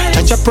player.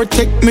 Jah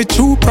protect me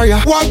through prayer.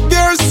 What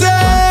they're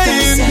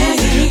saying,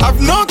 have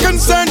no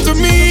concern to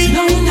me.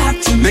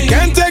 They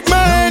can't take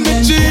my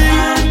energy.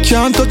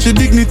 Can't touch the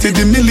dignity,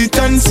 the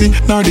militancy,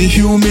 nor the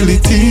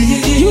humility.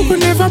 You could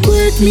never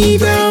break me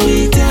down.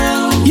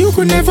 You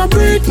could never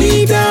break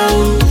me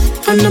down.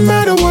 And no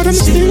matter what, I'm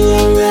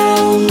still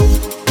around.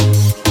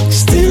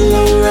 Still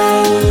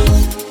around.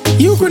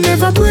 You could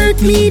never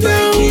break me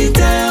down.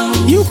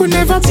 You could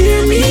never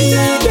tear me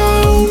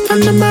down.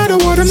 And no matter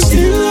what, I'm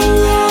still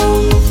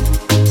around.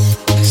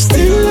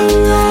 Still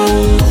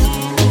around.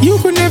 You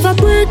could never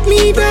break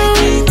me down.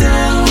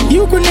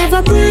 You could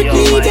never break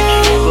me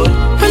down.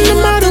 And no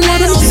matter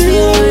what, I'm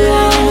still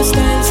around.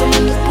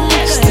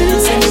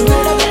 Still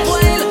around.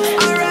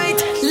 Alright,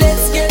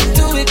 let's get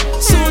to it.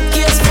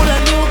 Suitcase full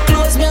of new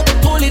clothes, me have to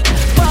pull it.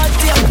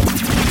 Party up.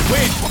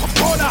 Wait,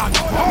 hold on.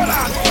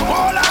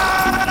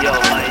 Yo, my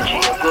G, you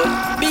good?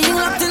 Being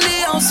locked in the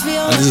house for you.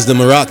 And this is the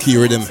Meraki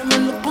Riddim.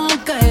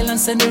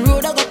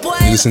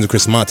 You listen to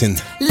Chris Martin.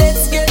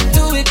 Let's get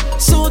to it.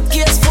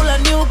 Suitcase full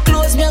of new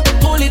clothes, me have to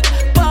pull it.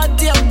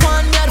 Party up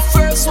one, me the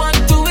first one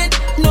to it.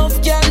 Enough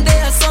can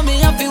there, so me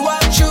have to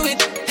walk through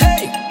it.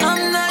 Hey,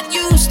 I'm not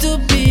used to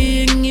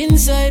being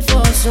inside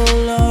for so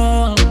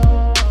long.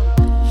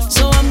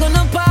 So I'm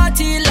gonna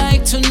party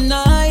like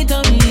tonight.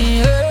 I'm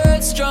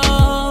hurt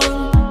strong.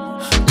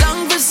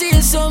 Long to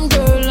see some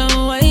girl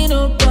and wind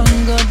up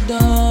and go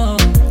down.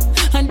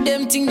 And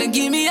them thing they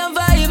give me a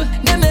vibe.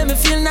 They make me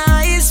feel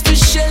nice.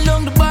 Fish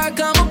along the bar,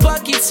 cause my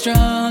pocket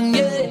strong,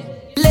 yeah.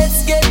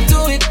 Let's get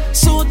to it.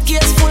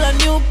 Suitcase full of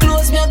new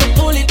clothes, me have to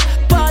pull it.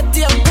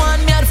 Party up one,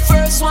 me the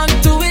first one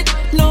to it.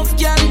 Enough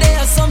can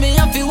there, so me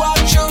have to walk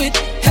through it.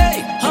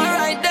 Hey,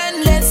 alright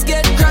then, let's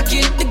get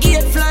cracking. The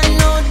gate flying,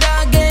 no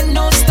dog, ain't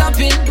no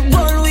stopping. The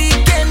whole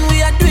weekend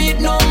we are do it,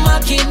 no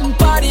mocking.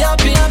 Party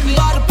happy,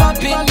 bottle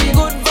popping.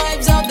 Good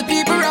vibes of the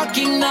people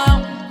rocking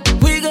now.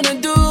 We gonna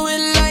do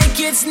it like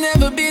it's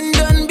never been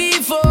done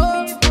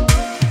before.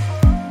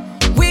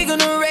 We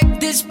gonna wreck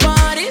this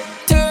party,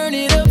 turn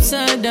it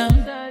upside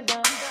down.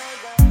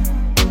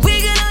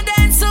 We gonna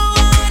dance so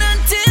hard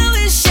until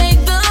we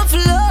shake the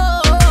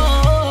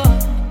floor.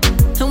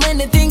 And when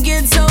they think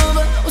it's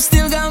over, we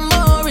still got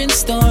more in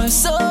store.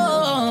 So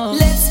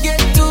let's get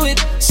to it.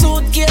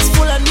 Suitcase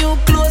full of new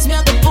clothes, me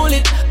have to pull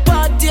it.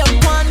 Party up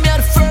one, me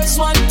the first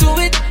one to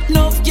it.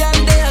 Enough can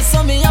there,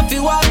 so me have to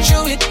walk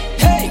through it.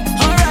 Hey,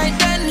 alright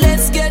then,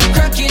 let's get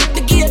cracking.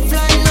 The gate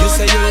flying, no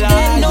dog,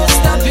 ain't no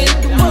stopping.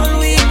 The whole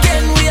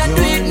weekend we are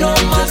do it, no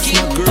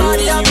mocking.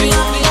 Party happy,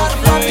 happy, good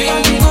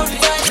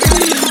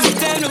vibes.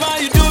 Tell me why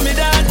you do me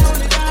that.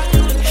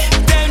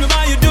 Tell me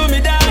why you do me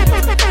that.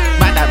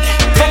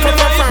 Tell me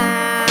why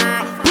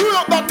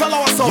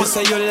you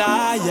say you're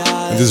liar.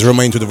 And this is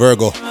Remain to the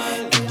Virgo.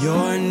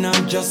 You're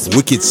not just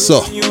Wicked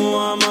So.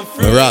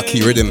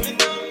 Meraki Riddim.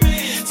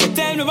 So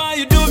tell me why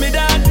you do me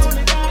that.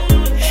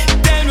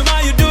 Tell me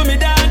why you do me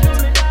that.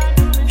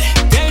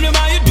 Tell me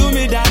why you do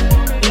me that.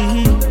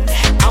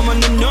 I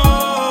wanna know.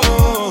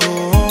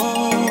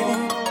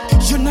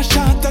 You're not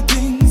short of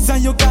things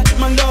and you got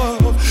my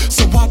love.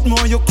 So what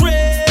more you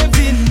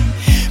craving?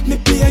 Me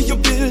pay your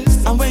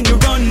bills and when you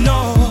run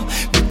low,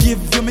 me give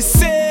you me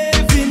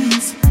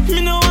savings.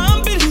 Me know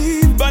I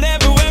believe, but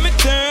everywhere me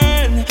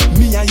turn,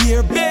 me I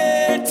hear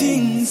bad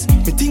things.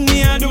 Me think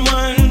me are the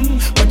one,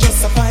 but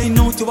just to find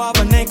out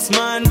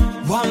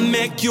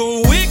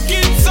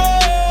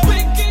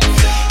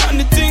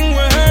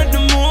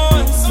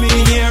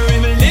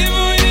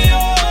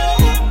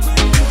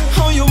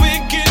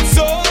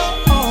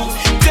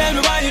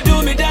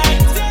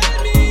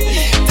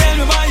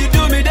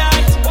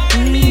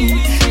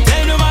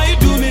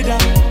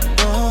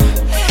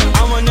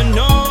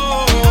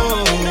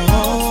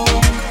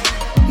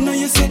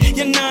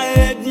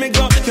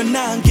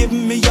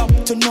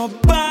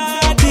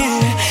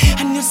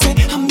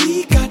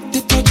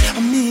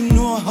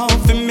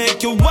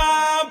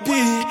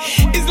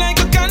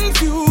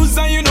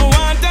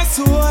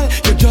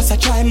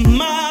time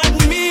mad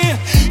me.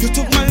 You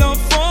took my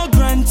love for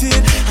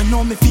granted. I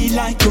know me feel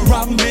like you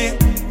robbed me.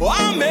 Oh,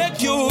 I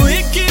make you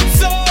wicked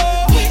so.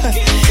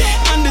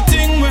 And the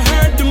thing we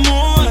hurt the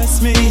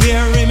most, me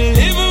hear him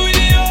living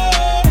with you.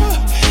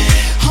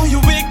 How you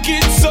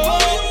wicked so.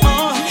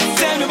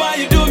 Tell me why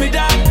you do me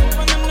that.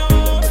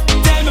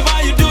 Tell me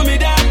why you do me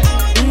that.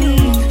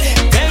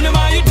 Tell me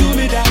why you do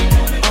me that.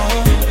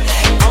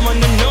 I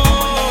wanna know.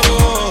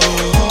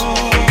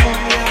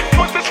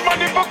 But this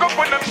money fuck up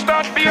when them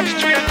start being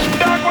strange.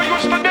 Dog, when you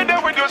stand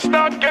there when you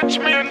start catch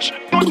me inch.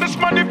 But this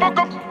money fuck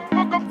up,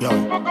 fuck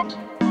up.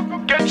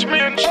 Catch me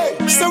inch.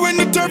 So when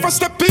the turf a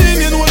step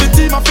in, you know the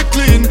team have to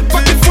clean.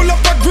 Pocket full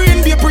up a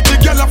green, be a pretty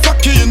girl a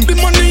fucking. The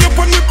money up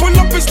when we pull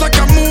up, it's like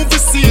a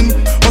movie scene.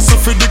 Also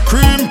for the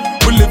cream,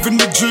 we live in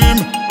the dream.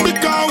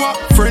 Because our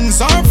friends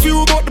are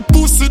few, but the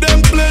pussy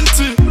them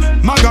plenty.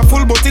 Maga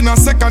full, but in a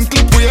second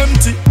clip we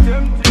empty.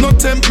 No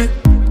tempt me.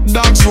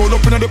 Dogs roll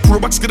up in the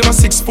pro box, give them a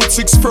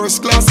 6'6"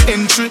 first class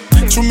entry.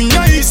 To me,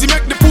 I easy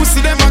make the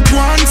pussy them a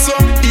grand so.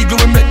 Eagle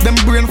will make them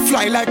brain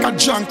fly like a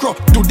jankro.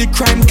 Do the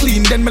crime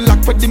clean, then me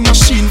lock with the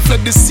machine,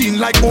 fled the scene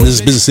like. This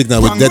is Busy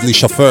Signal with Deadly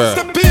Chauffeur.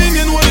 Step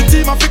in when the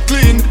team have to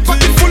clean.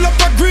 Pocket full up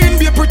a green,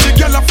 be a pretty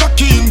girl a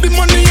fucking. The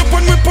money up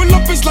when we pull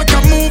up is like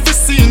a movie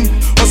scene.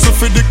 Also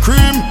for the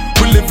cream,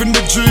 we live in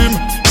the dream.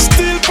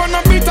 Still pan a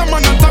beat a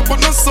man attack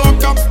but no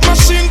soak up.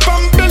 Machine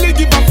pan belly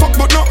give a fuck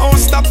but no all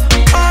stop.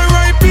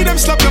 R.I.P. them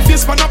slap your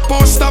face pan a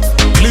post up.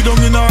 Lay down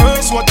in a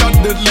hearse what a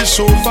deadly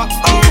chauffeur.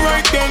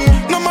 Alright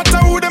then, no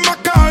matter who them a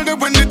call them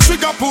when the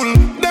trigger pull.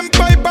 Them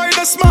by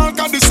the small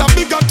cause this a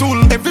bigger tool.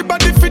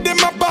 Everybody feed them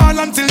a ball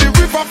until the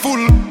river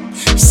full.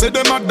 Say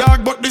them a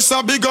dog but this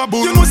a bigger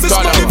bull. You know this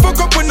money fuck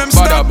up when them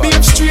start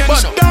being strange.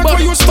 Dog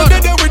when you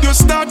stand there when you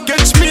start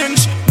catch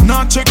mange.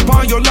 Now check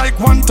by you like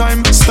one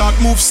time. Start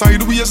move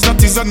sideways,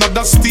 that is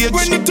another stage.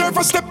 When the turf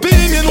a step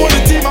in, you know the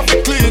team have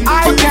to clean.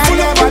 But you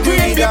full up a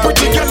green, be a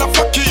pretty girl a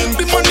fucking.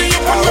 The money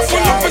up when we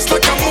full up, it's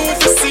like a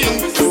movie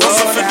scene.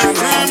 Also for the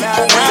cream,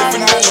 we live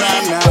in the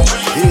dream.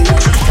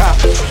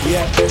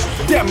 Yeah,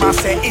 them a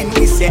say in,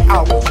 we say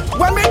out.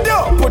 When me do,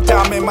 put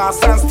on me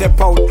mask and step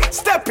out.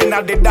 Stepping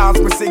at the dance,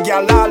 me see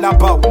girl all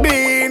about.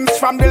 Beans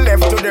from the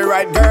left to the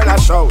right, girl I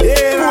shout.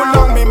 Pull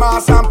on me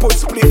mask and put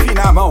spliff in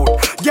her mouth.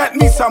 Get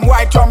me some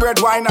white rum, red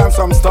wine and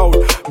some stout.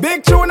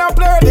 Big tune and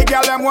play, the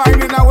girl them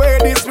whining away.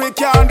 This we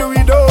can't do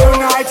it all.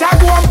 Tonight I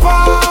go and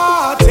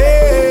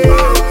party.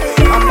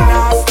 I'm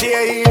not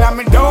staying and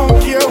me don't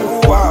care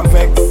who I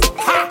vex.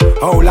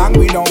 How long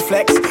we don't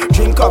flex?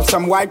 Drink up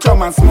some white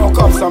rum and smoke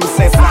up some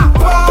cess.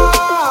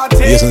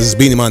 Yes, and this is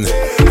Beanie Man.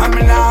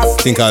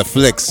 Think I'll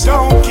flex.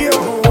 Don't care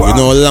who you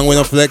know how long we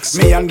don't flex?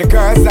 Me and the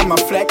girls, them a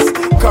flex.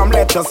 Come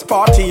let us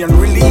party and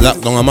release.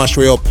 Lockdown and mash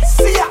way up.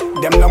 See ya.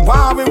 Them no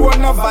why we want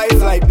no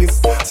vibes like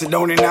this. Sit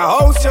down in a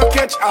house, you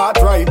catch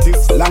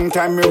arthritis. Long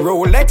time me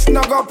Rolex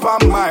snug up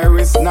on my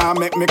wrist. Now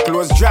make me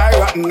clothes dry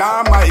rotten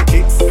now my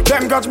kicks.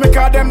 Them got me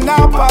cause them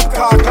now pop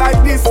cock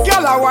like this.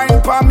 Girl a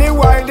wine pa me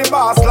while the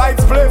boss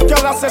lights play.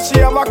 Girl a say she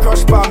have a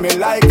crush pa me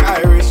like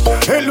Irish.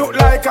 It look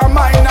like a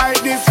my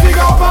night this figure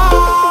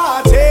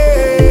party.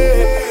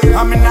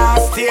 I me not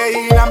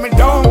stay in, I me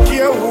don't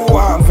care who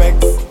I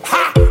vex.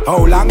 Ha!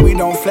 How long we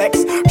don't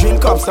flex?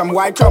 Drink up some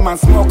white rum and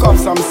smoke up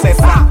some cess.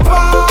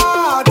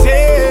 Party!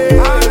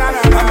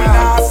 I me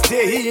not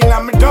stay in,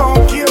 I me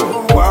don't care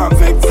who I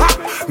vex.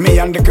 Ha! Me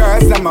and the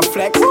girls, them a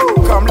flex.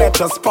 Come let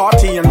us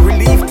party and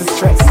relieve the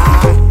stress.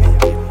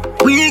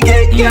 We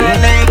get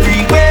girl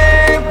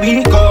everywhere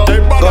we go.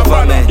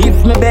 Government.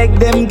 If me beg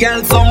them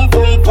girls some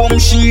pum pum,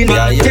 she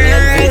not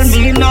tell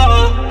me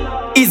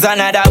no. Is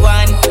another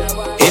one.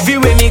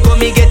 Everywhere me go,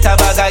 me get a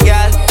bag of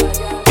girl.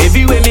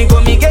 Everywhere me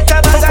go, me get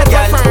a bag of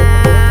girl.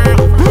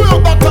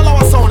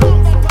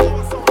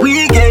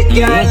 We get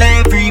girl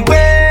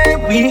everywhere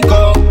we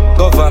go.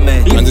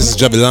 Government. And this is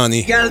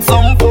Jabilani. Girl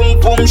some pum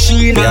pum,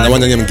 she not. And I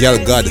want to name Girl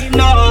God.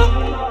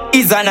 No.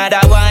 Is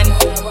another one.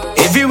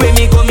 Everywhere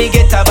me go, me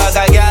get a bag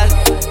of girl.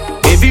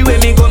 Everywhere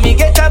me go, me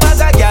get a bag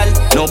of girl.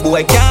 No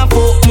boy can't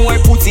fuck more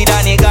pussy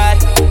than a god.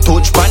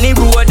 Touch pan the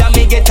road and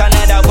me get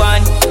another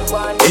one.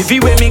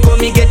 Everywhere me go,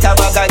 me get a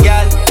bag of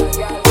girl.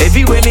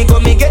 Everywhere me go,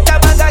 me get a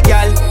bag of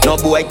girl. No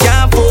boy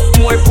can't fuck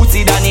more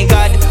pussy than a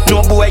god.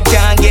 No boy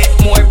can't get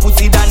more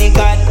pussy than a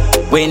god.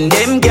 When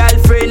them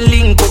girlfriend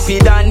link up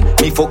it on,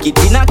 me fuck it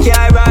in a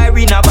car or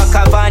in a back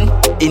of van.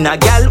 In a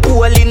gal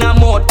hole in a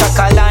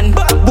motorcalan.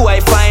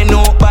 Boy find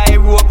out by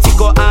rope to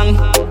go hang.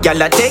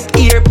 Gal a take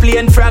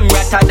airplane from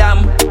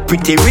Rotterdam.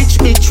 Pretty rich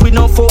bitch we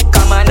no fuck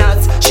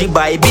commoners. She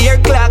buy beer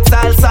clocks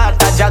all sort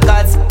of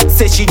joggers.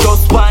 Say she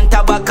just want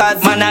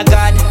tabaccas. Man a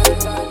god.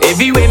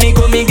 Everywhere me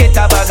go me get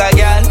a bag of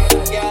gal.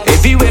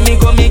 Everywhere me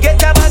go me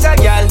get a bag of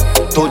gal.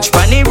 Touch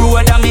pan the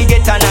road and me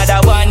get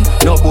another one.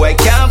 No boy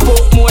can't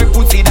fuck more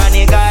pussy than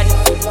a god.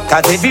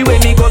 Cause everywhere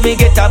me go me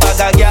get a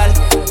bag of gal.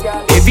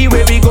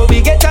 Everywhere we go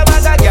we get a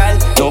bag of gal.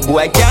 No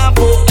boy can't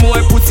fuck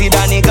more pussy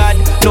than he got.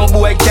 No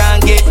boy can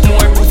get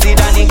more pussy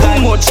than he got.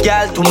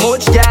 Too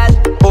much gal.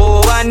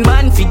 Oh, one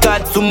man fi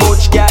got too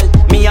much gal.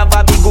 Me have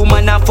a big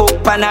woman a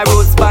fuck pan a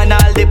roast pan.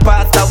 All the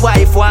pastor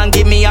wife want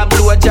give me a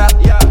blowjob.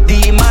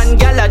 The man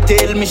gal a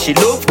tell me she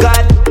love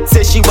God.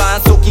 Say she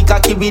want sucky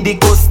cocky with the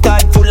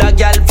custard. Full of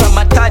gal from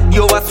a tad.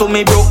 Yo, so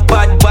me broke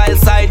bad. While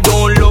side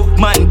don't love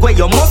man. Where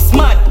you must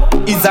mad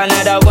is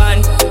another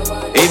one.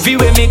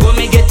 Everywhere me go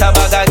me get a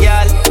bag of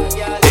gal.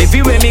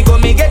 Everywhere me go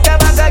me get a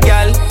bag of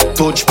gal.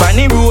 Touch pan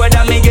the road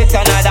and me get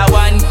another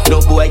one.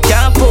 No boy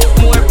can fuck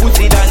more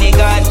pussy than he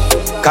got.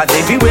 Cause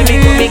everywhere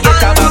me go me get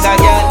a bag of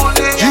gal.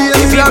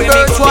 Everywhere me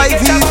go me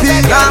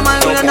get a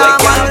bag of gal. No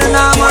boy can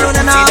fuck more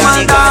pussy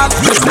than he got.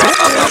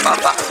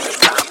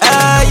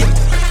 Hey,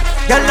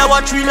 girl now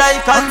watch me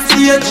like on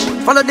stage.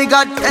 Follow the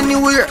God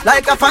anywhere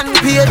like a fan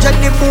page. And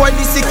the boy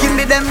the sick in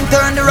me them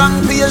turn the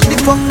wrong page. The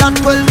fuck not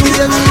 12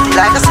 page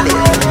like a slave.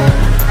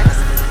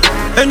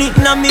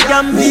 Anything on me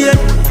campaign.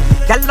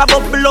 Girl a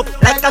bubble up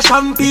like a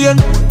champagne.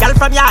 Girl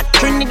from Yaad,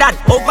 Trinidad,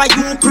 over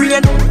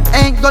Ukraine.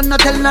 Ain't gonna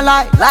tell no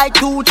lie like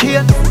 2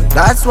 chains.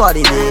 That's what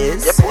it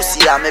is. Your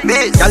pussy on me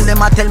base. Girl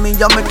them a tell me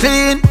you're me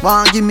clean.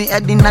 Want give me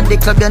head in at the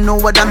club, you know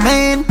what I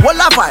mean.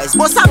 Wall of ice,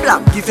 bust a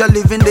blank if you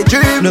live in the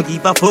dream. No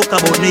give a fuck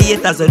about the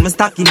haters when me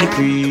stuck in the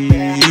cream.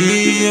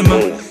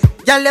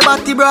 Girl the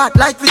body broad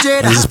like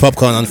Cheddar. This is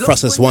Popcaan on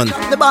Frost's One.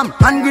 The bomb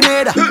and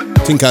Grenada.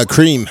 Think I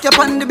cream. Up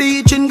on the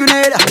beach in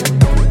Grenada.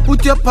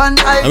 Put your pan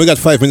eye. And we got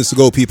 5 minutes to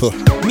go, people.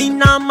 Me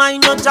nah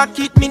mind no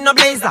jacket, me no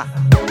blazer.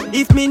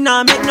 If me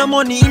nah make no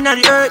money in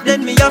the earth,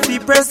 then me have to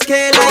press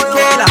K like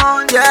Kayla.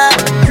 Yeah,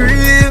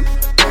 cream,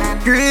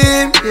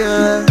 cream,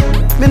 yeah.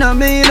 Me nah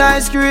mean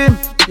ice cream,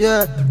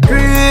 yeah.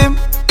 Cream,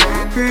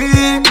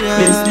 cream, yeah.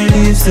 Best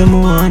believe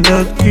someone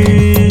that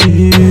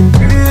cream,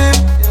 cream,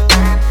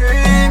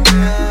 cream,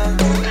 yeah.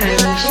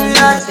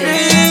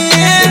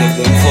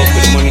 Don't fuck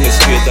with money in the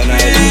street and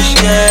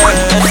annihilation.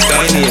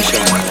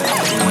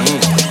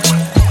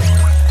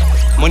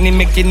 Money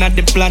making at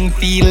the plan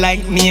feel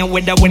like me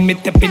whether when me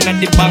tap in at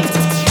the bank.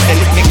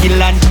 Sell it make it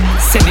land,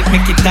 sell it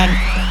make it done.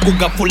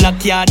 Google full of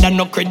Yaad and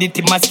no credit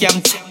in my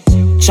scam.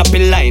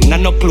 Chopping line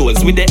and no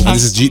close with the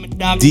This is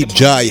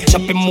Teejay.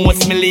 Chopping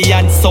most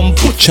millions, some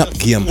put chop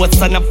game.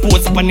 What's on a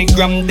post on the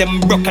gram, them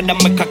broke and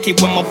my cocky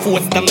when my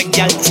force them a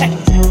gal check.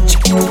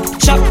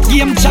 Chop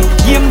game,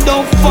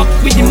 don't fuck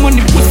with the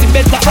money, pussy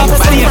better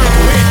upstairs.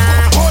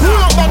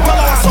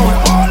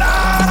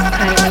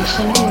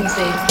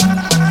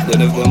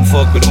 Then if them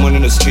fuck with the money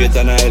in the street,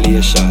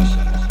 annihilation.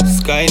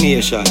 Sky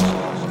Nation.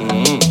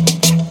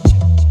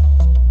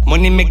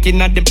 Money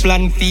making at the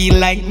plan feel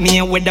like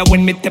me whether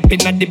when me tap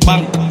in at the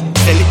bank.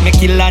 Sell it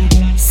make it land,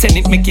 send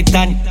it make it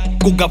done.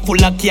 Google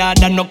full of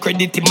Yaad and no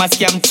credit in my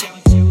scam.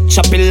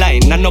 Chopping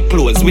line and no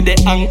close with the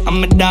hang.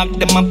 I'm a dog,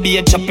 them a be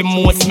a chopping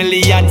most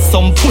millions.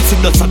 Some pussy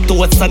does a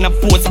toast and a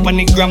post on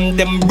the gram.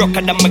 Them broke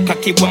and my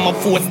cocky when my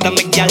force them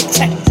a gal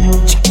check.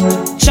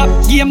 Chop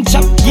game,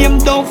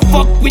 don't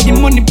fuck with the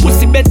money,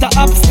 pussy better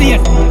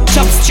upstairs.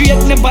 Chop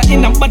straight, never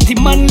in a body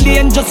man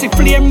lane. Just a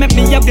flare, make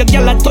me have your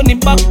gal a turn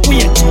it back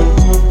weight.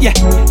 Yeah,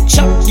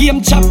 chop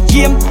game,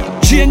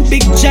 train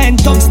big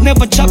giant dogs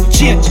never chop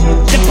change.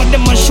 Step on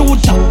them a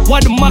shooter,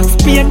 what the max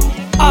pain.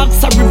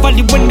 Ask a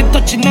rivalry when me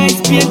touch a nice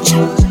pain.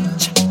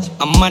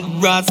 I'm mad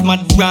brass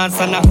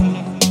and a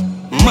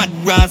mad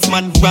brass.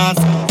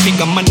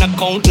 Figure man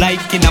account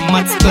like in a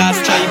maths class.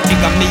 Try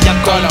figure me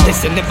account,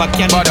 test you never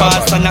can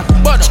pass and a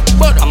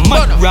I'm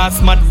mad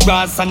brass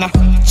and a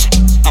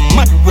I'm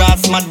mad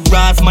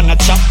brass, man a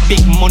chop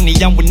big money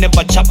and we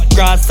never chop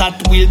grass. That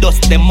we'll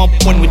dust them up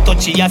when we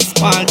touch the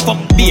asphalt.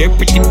 Fuck beer,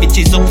 pretty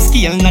bitches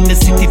upscale. Now the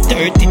city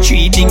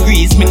 33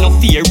 degrees. Me no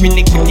fear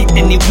iniquity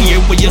anywhere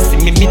where you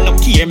see me no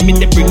care. Me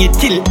they bring it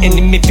till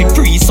enemy fi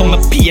free. So me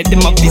pay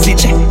them a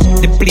visit check.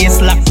 The place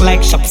lock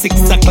like shop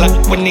 6 o'clock.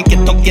 When they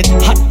get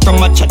hot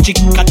from a tragic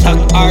attack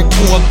or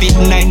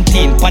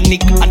COVID-19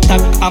 panic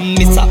attack. And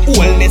miss a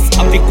wellness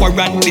have a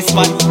quarantine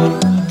spot.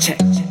 Check.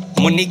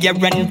 Money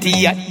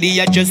guarantee at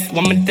the just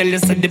want me tell you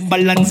so the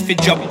balance fi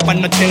drop.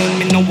 And no tell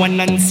me no one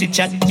and see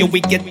chat. You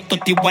we get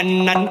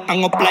 31 and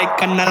hang up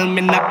like an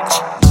almanac.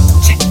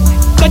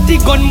 Got the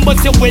gun but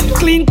you well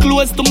clean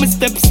close to my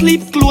step.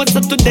 Sleep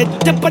closer to death.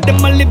 Tep of them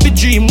a live a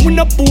dream. We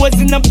no pose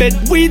in a bed.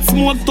 Weed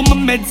smoke to my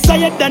meds.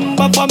 Higher than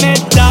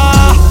Baphomet.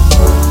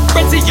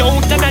 Press it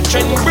out and a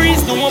trend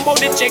breeze. Know about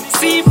the check.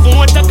 See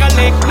phone to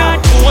collect. Not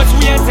pose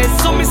we a test.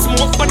 So me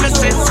smoke for the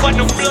sense. For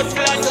the blood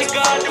clot she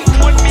got them.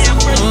 Won't be a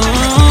friend.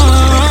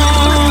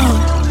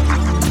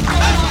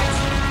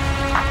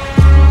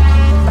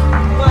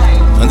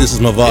 And this is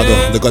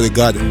Mavado, the Gully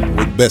God,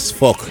 with Best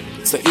Fuck.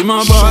 Say you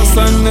my boss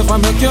and never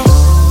make you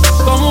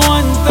come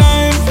one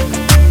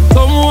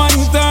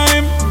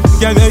time.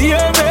 Can you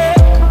hear me?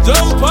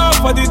 Jump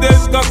off of the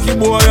desk, cocky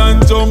boy,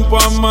 and jump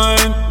on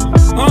mine.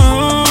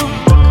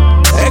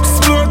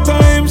 Explore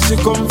time, she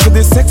come for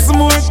the sex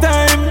more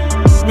time.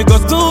 Me go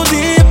too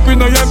deep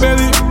in your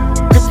belly.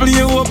 Me play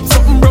you up,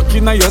 something broke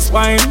in your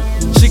spine.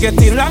 She get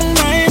the long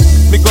knife.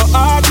 Me go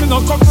hard, me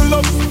no couple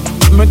up.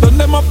 Me done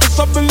them up to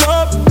couple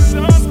up.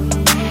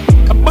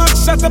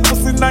 shot a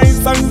pussy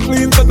nice and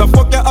clean, so the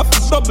fuck you have to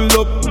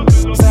double up.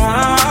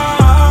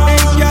 Hey,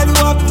 girl,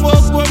 you have to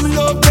fuck when me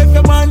love. If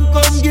your man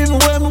come give me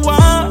what me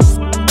want.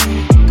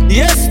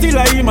 Yes, still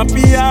I am a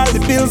pay all the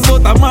bills,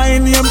 but I my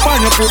name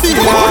pan your pussy.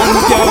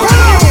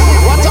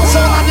 What's up,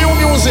 son of new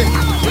music?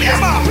 Play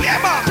ma.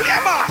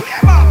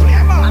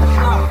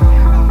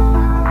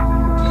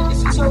 This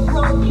is your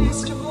proud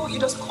place to go. You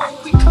just come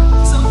quick.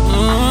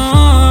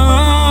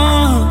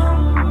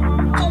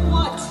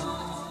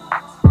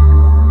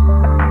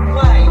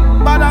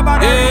 Badda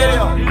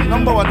radio,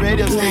 number one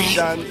radio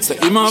station. Say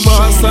I'm a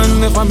boss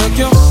and never make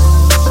you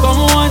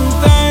come one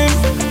time.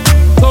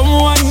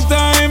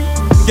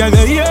 Can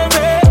you hear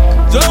me?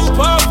 Jump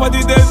off of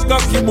the desk,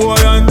 cocky boy,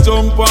 and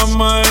jump on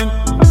mine.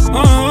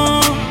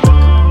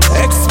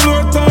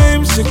 Explore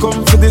time, she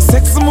come for the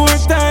sex more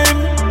time.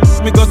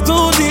 Me go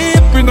too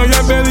deep in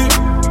your belly.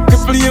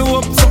 Cripple you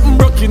up, something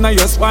broke in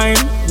your spine.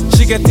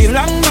 She get the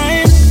long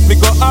line. Me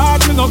go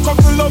hard, me no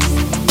couple up.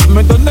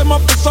 Me done them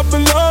up to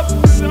double up.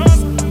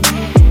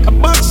 A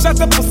back shot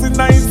a pussy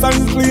nice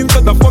and clean,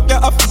 so the fuck you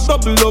have to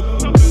double up.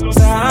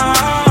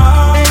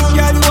 Hey,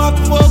 girl, you have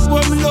to fuck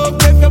when me love.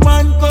 If your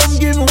man come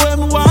give me what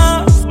me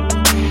want.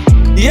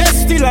 Yes,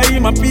 still I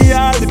am a pay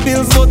all the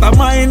bills, but I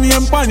my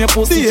name pan your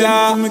pussy.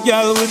 Yeah, me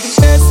girl with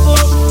the best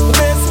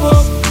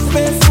fuck.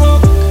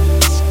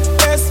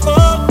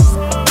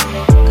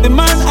 The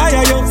man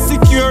hire you,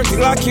 security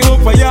lock you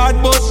up a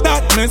yard, but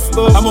that messed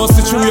up. I must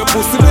see through your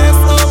pussy. Bless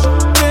up.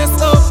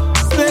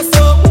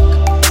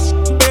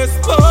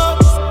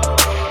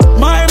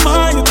 My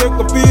mind, you take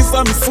a piece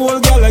of my soul,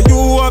 girl, and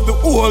you have the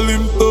whole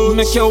in touch.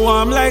 Make you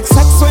warm like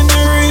sex when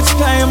you reach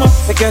time.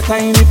 Take your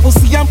tiny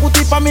pussy and put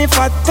it on me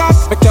fat cock.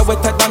 Make you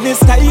wetter than the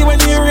sky when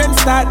the rain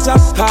start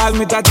drop. Call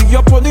me daddy,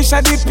 your polish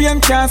and the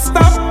pain can't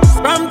stop.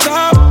 From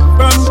top.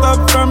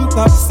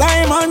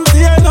 Simon,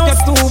 you know,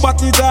 get two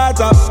body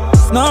data.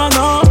 No,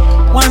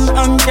 one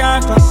hand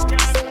can't clap.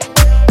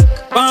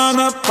 Pan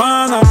up.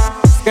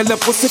 Get the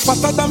pussy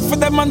fatter than for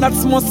them, and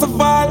that's most of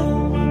all.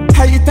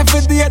 I eat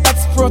every day,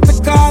 that's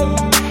protocol.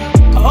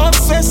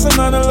 Obsession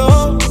on the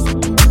low.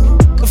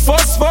 The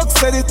first fuck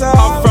said it all.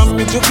 I'm from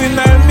me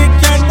juvenile, me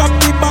can't tap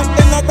me back.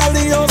 Then I tell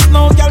the house,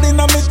 no girl in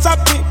a me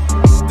choppy.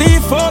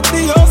 Default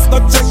the house, no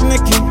check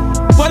Nicky.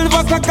 12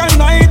 o'clock at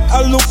night,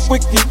 I look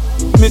wicked.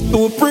 Me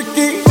too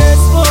pricky.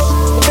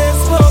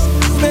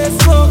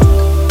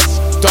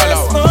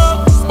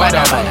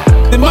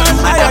 The man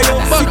hire you,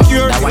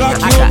 security lock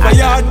you up a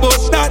yard, but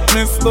that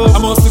messed up. I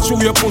must see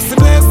through your pussy.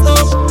 Bless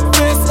up.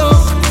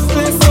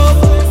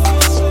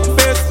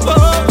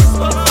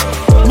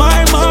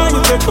 My mind,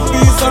 you take a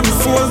piece of my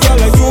soul,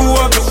 girl, and you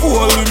have the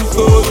whole in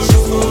touch.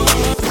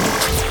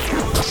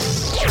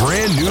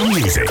 Brand new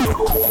music.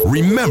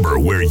 Remember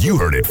where you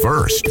heard it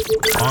first.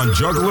 On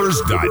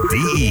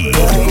jugglers.de.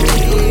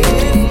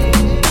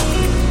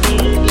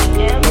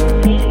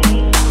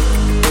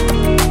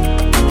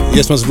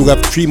 Yes, we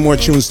got 3 more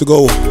tunes to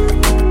go.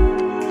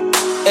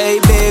 Hey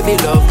baby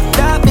love,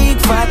 that big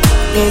fat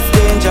is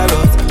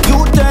dangerous.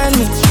 You turn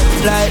me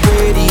like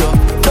radio.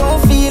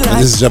 Don't feel like. And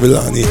this is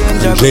Jabilani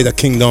and Jada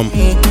Kingdom.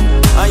 And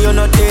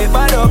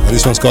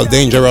this one's called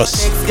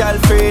Dangerous. Girl,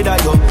 afraid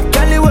of you.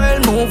 Girl, the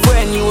world move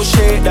when you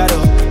shake that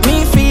up.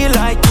 Me feel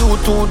like you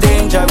too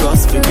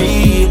dangerous for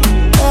real.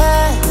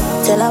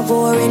 Tell a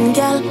boring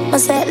girl, my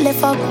set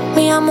lift up.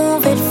 Me I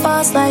move it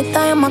fast like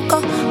time I go.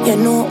 You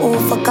know who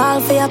for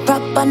call for your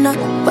proper now.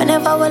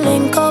 Whenever we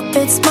link up,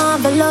 it's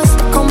marvelous.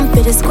 Come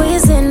for the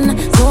squeezing.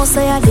 No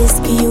say I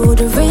disc you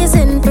the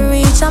reason for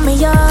reach on me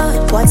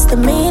yard. What's the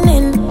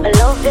meaning? I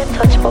love your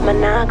touch, but me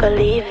not gonna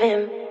leave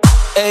him.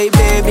 Hey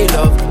baby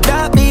love,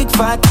 that big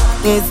fat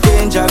is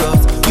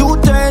dangerous. You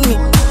turn me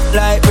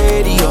like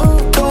radio.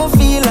 Don't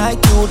feel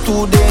like you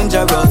too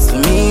dangerous for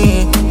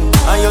me.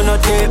 And you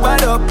not take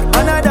bad up.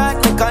 And that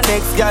make a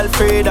next girl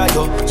afraid of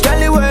you. Girl,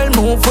 the world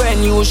move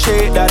when you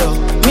shake that up.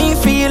 Me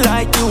feel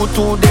like you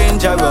too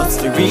dangerous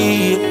to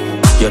read.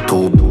 You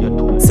too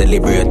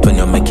celebrate when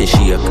you make it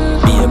shake.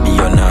 Baby,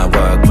 you not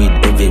walk with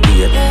every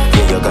weight.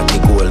 Yeah, you got the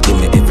goal, give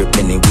me every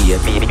penny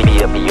weight.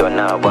 Baby, you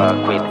not walk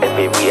with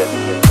every weight.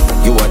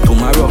 You are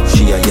tomorrow,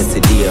 she are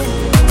yesterday.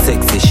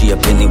 Sexy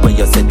shape anyway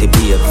you set the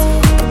babes.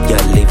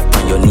 Girl live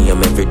on your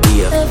name every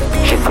day.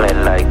 She smell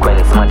like when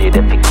it's muddy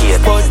defecate.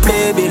 But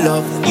baby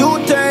love, you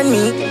turn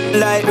me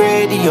like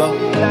radio.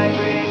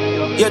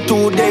 You're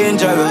too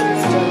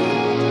dangerous.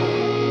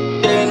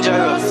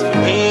 Dangerous,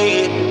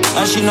 me.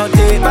 And she not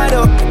take bad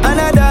up. And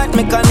that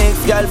make a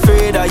next girl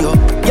afraid of you.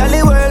 Girl,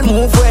 the world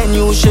move when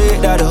you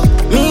shake that up.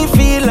 Me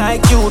feel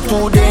like you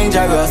too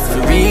dangerous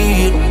for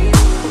real.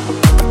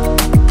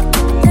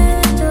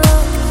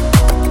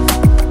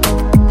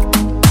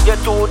 You're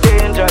too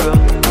dangerous.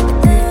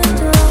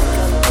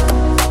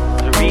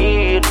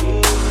 Read.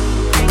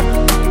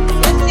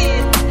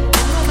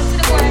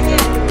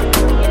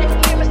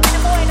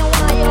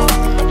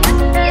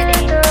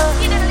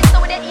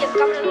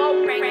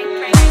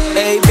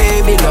 Hey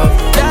baby love,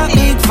 that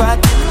big fat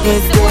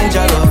is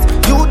dangerous.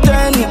 You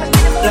turn me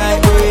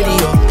like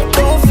radio.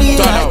 Don't feel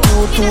like you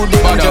too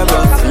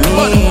dangerous.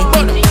 Me,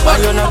 but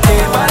you're not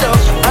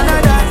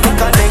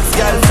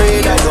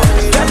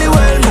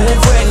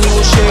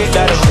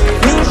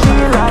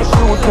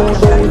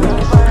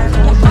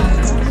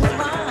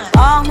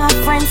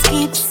friends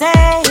keep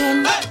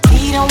saying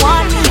he don't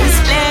want me to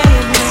stay.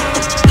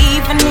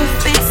 Even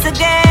if it's a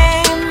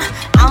game,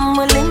 I'm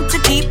willing to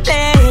keep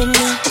playing.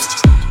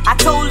 I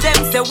told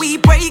them that we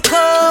break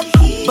up,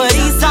 but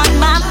he's on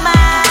my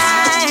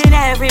mind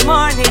every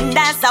morning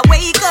as I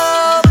wake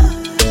up.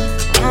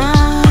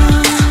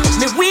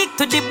 Me weak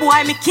to the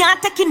boy, me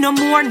can't take it no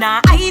more now.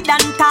 I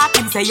done talk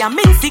him say I'm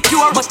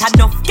insecure, but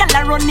enough gal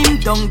run him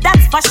down,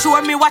 that's for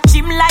sure. Me watch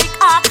him like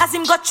cause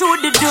him go through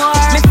the door.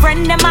 Me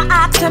friend them a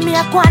ask me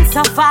a go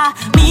so far.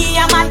 Me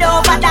I'm mad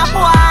over that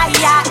boy,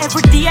 yeah.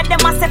 Every day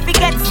them a say fi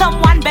get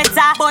someone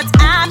better, but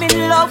I'm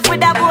in love with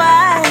that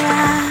boy,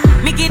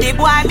 yeah. Me give the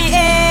boy me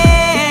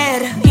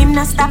head, him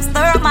no stop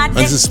stir my dick.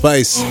 This is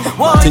Spice,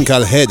 thing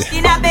called Head.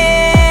 In a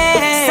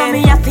bed, so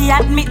me have to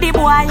admit the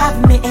boy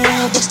have me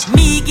head.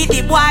 Me give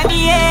the boy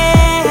me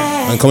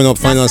head. And coming up,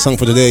 final song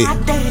for the day.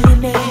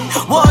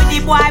 Whoa, the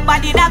boy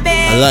body in a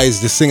bed. Elias,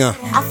 the singer.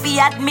 I feel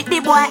admit the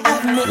boy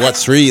have me.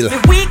 What's real? Me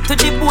weak to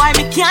the boy,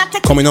 me can't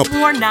take coming up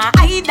more now.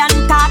 I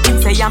done talk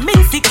him say I'm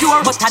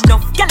insecure, but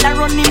enough gal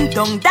run him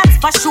down, that's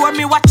for sure.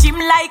 Me watch him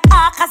like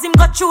cause him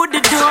go through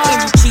the door.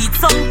 Him cheat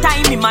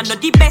sometime, him a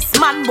not the best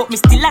man, but me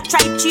still a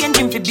try change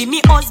him to be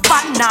me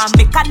husband. Now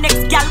make a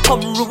next gal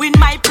come ruin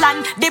my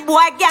plan. The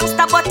boy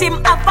gangster, but him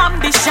have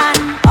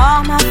ambition.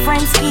 All my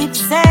friends keep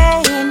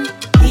saying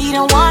he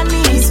don't want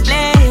me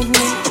displaying.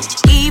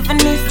 Even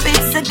if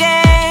it's a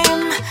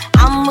game,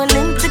 I'm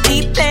willing to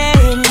keep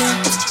playing.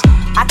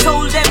 I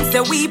told them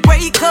that we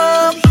break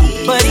up,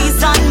 but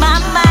he's on my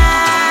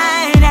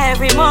mind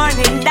every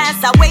morning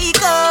as I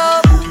wake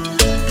up.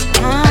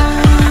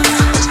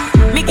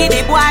 Me give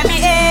the boy me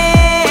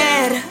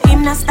head,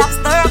 him not stop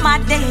stir my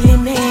daily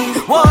man.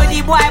 Whoa,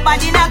 the boy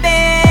body in a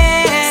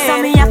bed,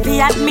 so me have to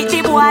admit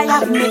the boy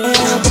have me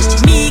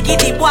head. Me give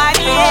the boy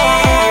me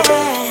head,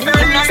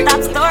 him not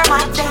stop stir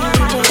my daily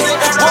man.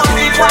 Whoa,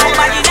 the boy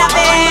body in a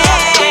bed.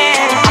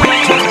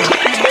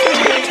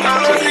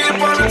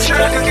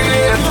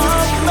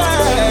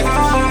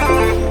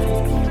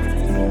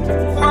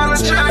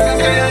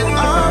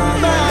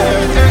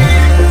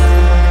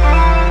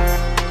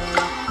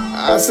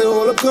 I say,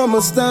 hola, ¿cómo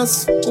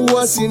estás?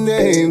 What's your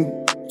name?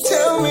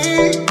 Tell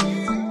me.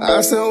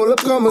 I say, hola,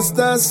 ¿cómo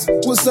estás?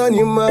 What's on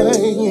your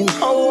mind?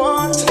 I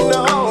want to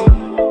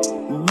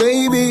know.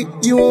 Baby,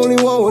 you only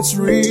want what's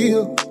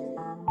real.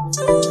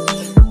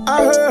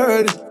 I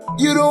heard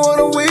you don't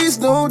wanna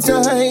waste no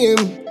time.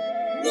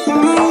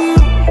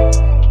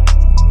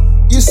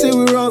 You say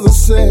we're all the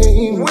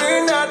same.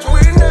 We're not.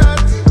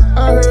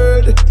 I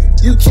heard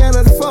you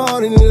cannot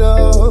fall in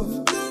love.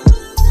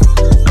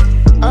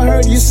 I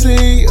heard you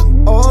say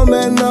all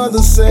men are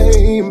the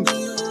same.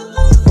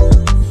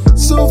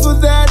 So for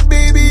that,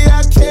 baby,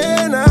 I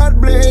cannot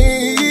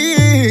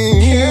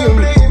blame. Can't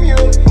blame you.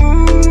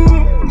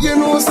 You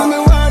know, say me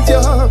want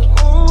you.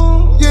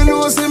 You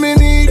know, say me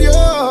need you.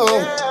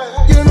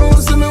 You know,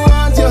 say me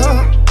want you.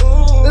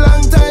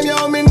 Long time,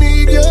 y'all, me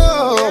need you.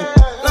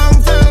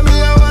 Long time,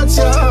 me I want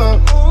you.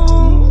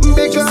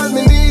 Because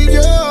me need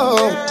you.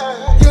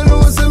 You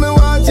know, say me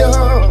want you.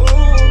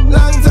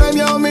 Long time,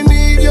 y'all, me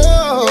need you.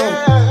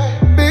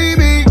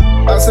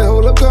 I say,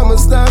 hola, ¿cómo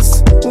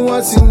estás?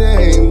 What's your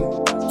name?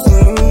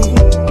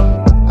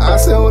 I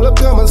say, hola,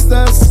 ¿cómo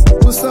estás?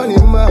 What's on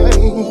your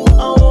mind?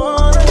 I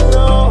wanna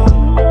know.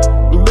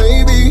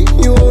 Baby,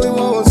 you only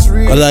want what's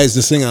real. Elias,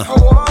 the singer.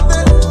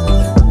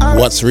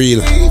 What's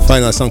real?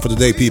 Final song for the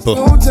day, people.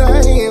 No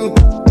time.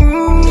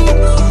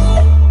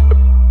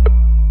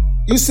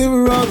 You say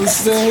we're all the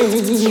same.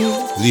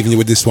 Leaving you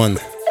with this one.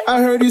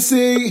 I heard you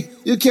say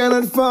you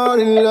cannot fall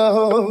in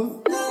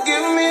love.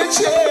 Give me a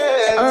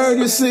chance. I heard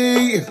you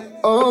say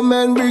all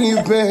men bring you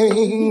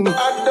pain.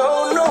 I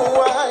don't know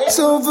why.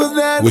 So for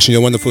that, wishing you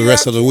a wonderful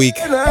rest of the week.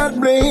 Can't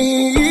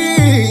blame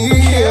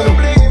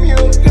you,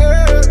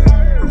 girl.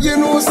 You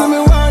know, say me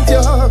want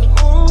you.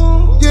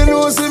 You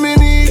know, say me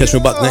need. Catch me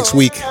back next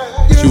week,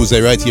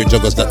 Tuesday, right here,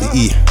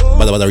 Juggles.de.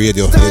 Badda Badda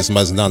Radio. Here's some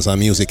buzz and dance and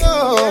music.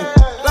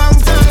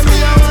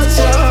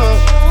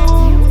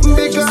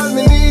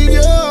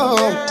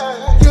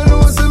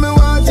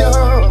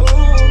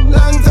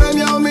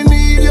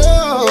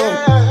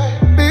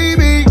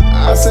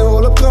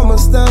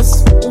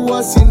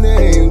 What's your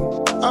name?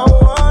 I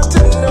want to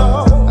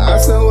know. I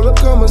say, hola,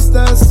 ¿cómo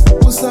estás?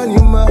 What's on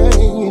your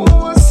mind?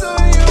 What's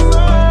on your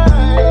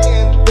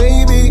mind?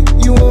 Baby,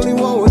 you only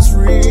want what's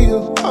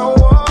real. I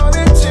want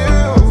it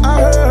too. I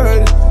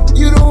heard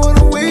you don't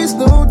wanna waste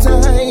no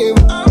time.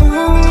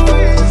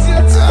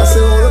 I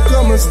say, hola,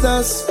 ¿cómo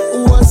estás?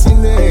 What's your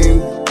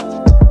name?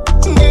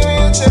 Give me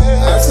a chance.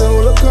 I say,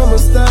 hola, ¿cómo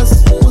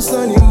estás? What's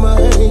on your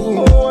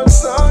mind?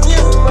 What's on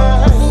your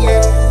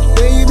mind?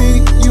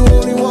 Baby, you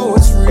only want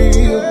what's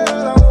real.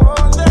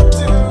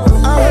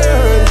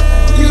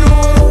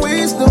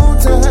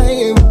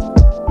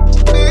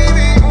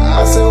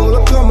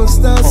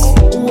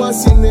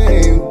 What's your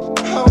name?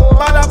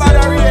 Badda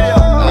Badda Radio.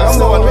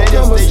 Number one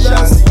radio station.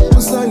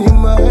 What's on your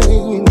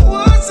mind?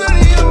 What's on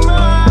your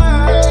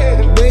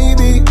mind?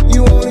 Baby,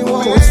 you only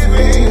want what's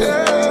real.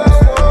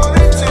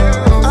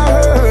 I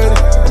heard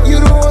you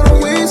don't wanna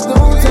waste no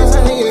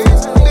time.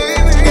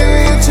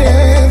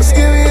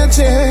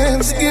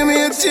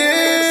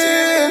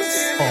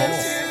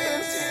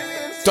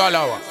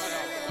 Talawa.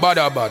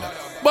 Badda.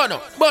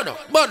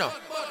 Bono.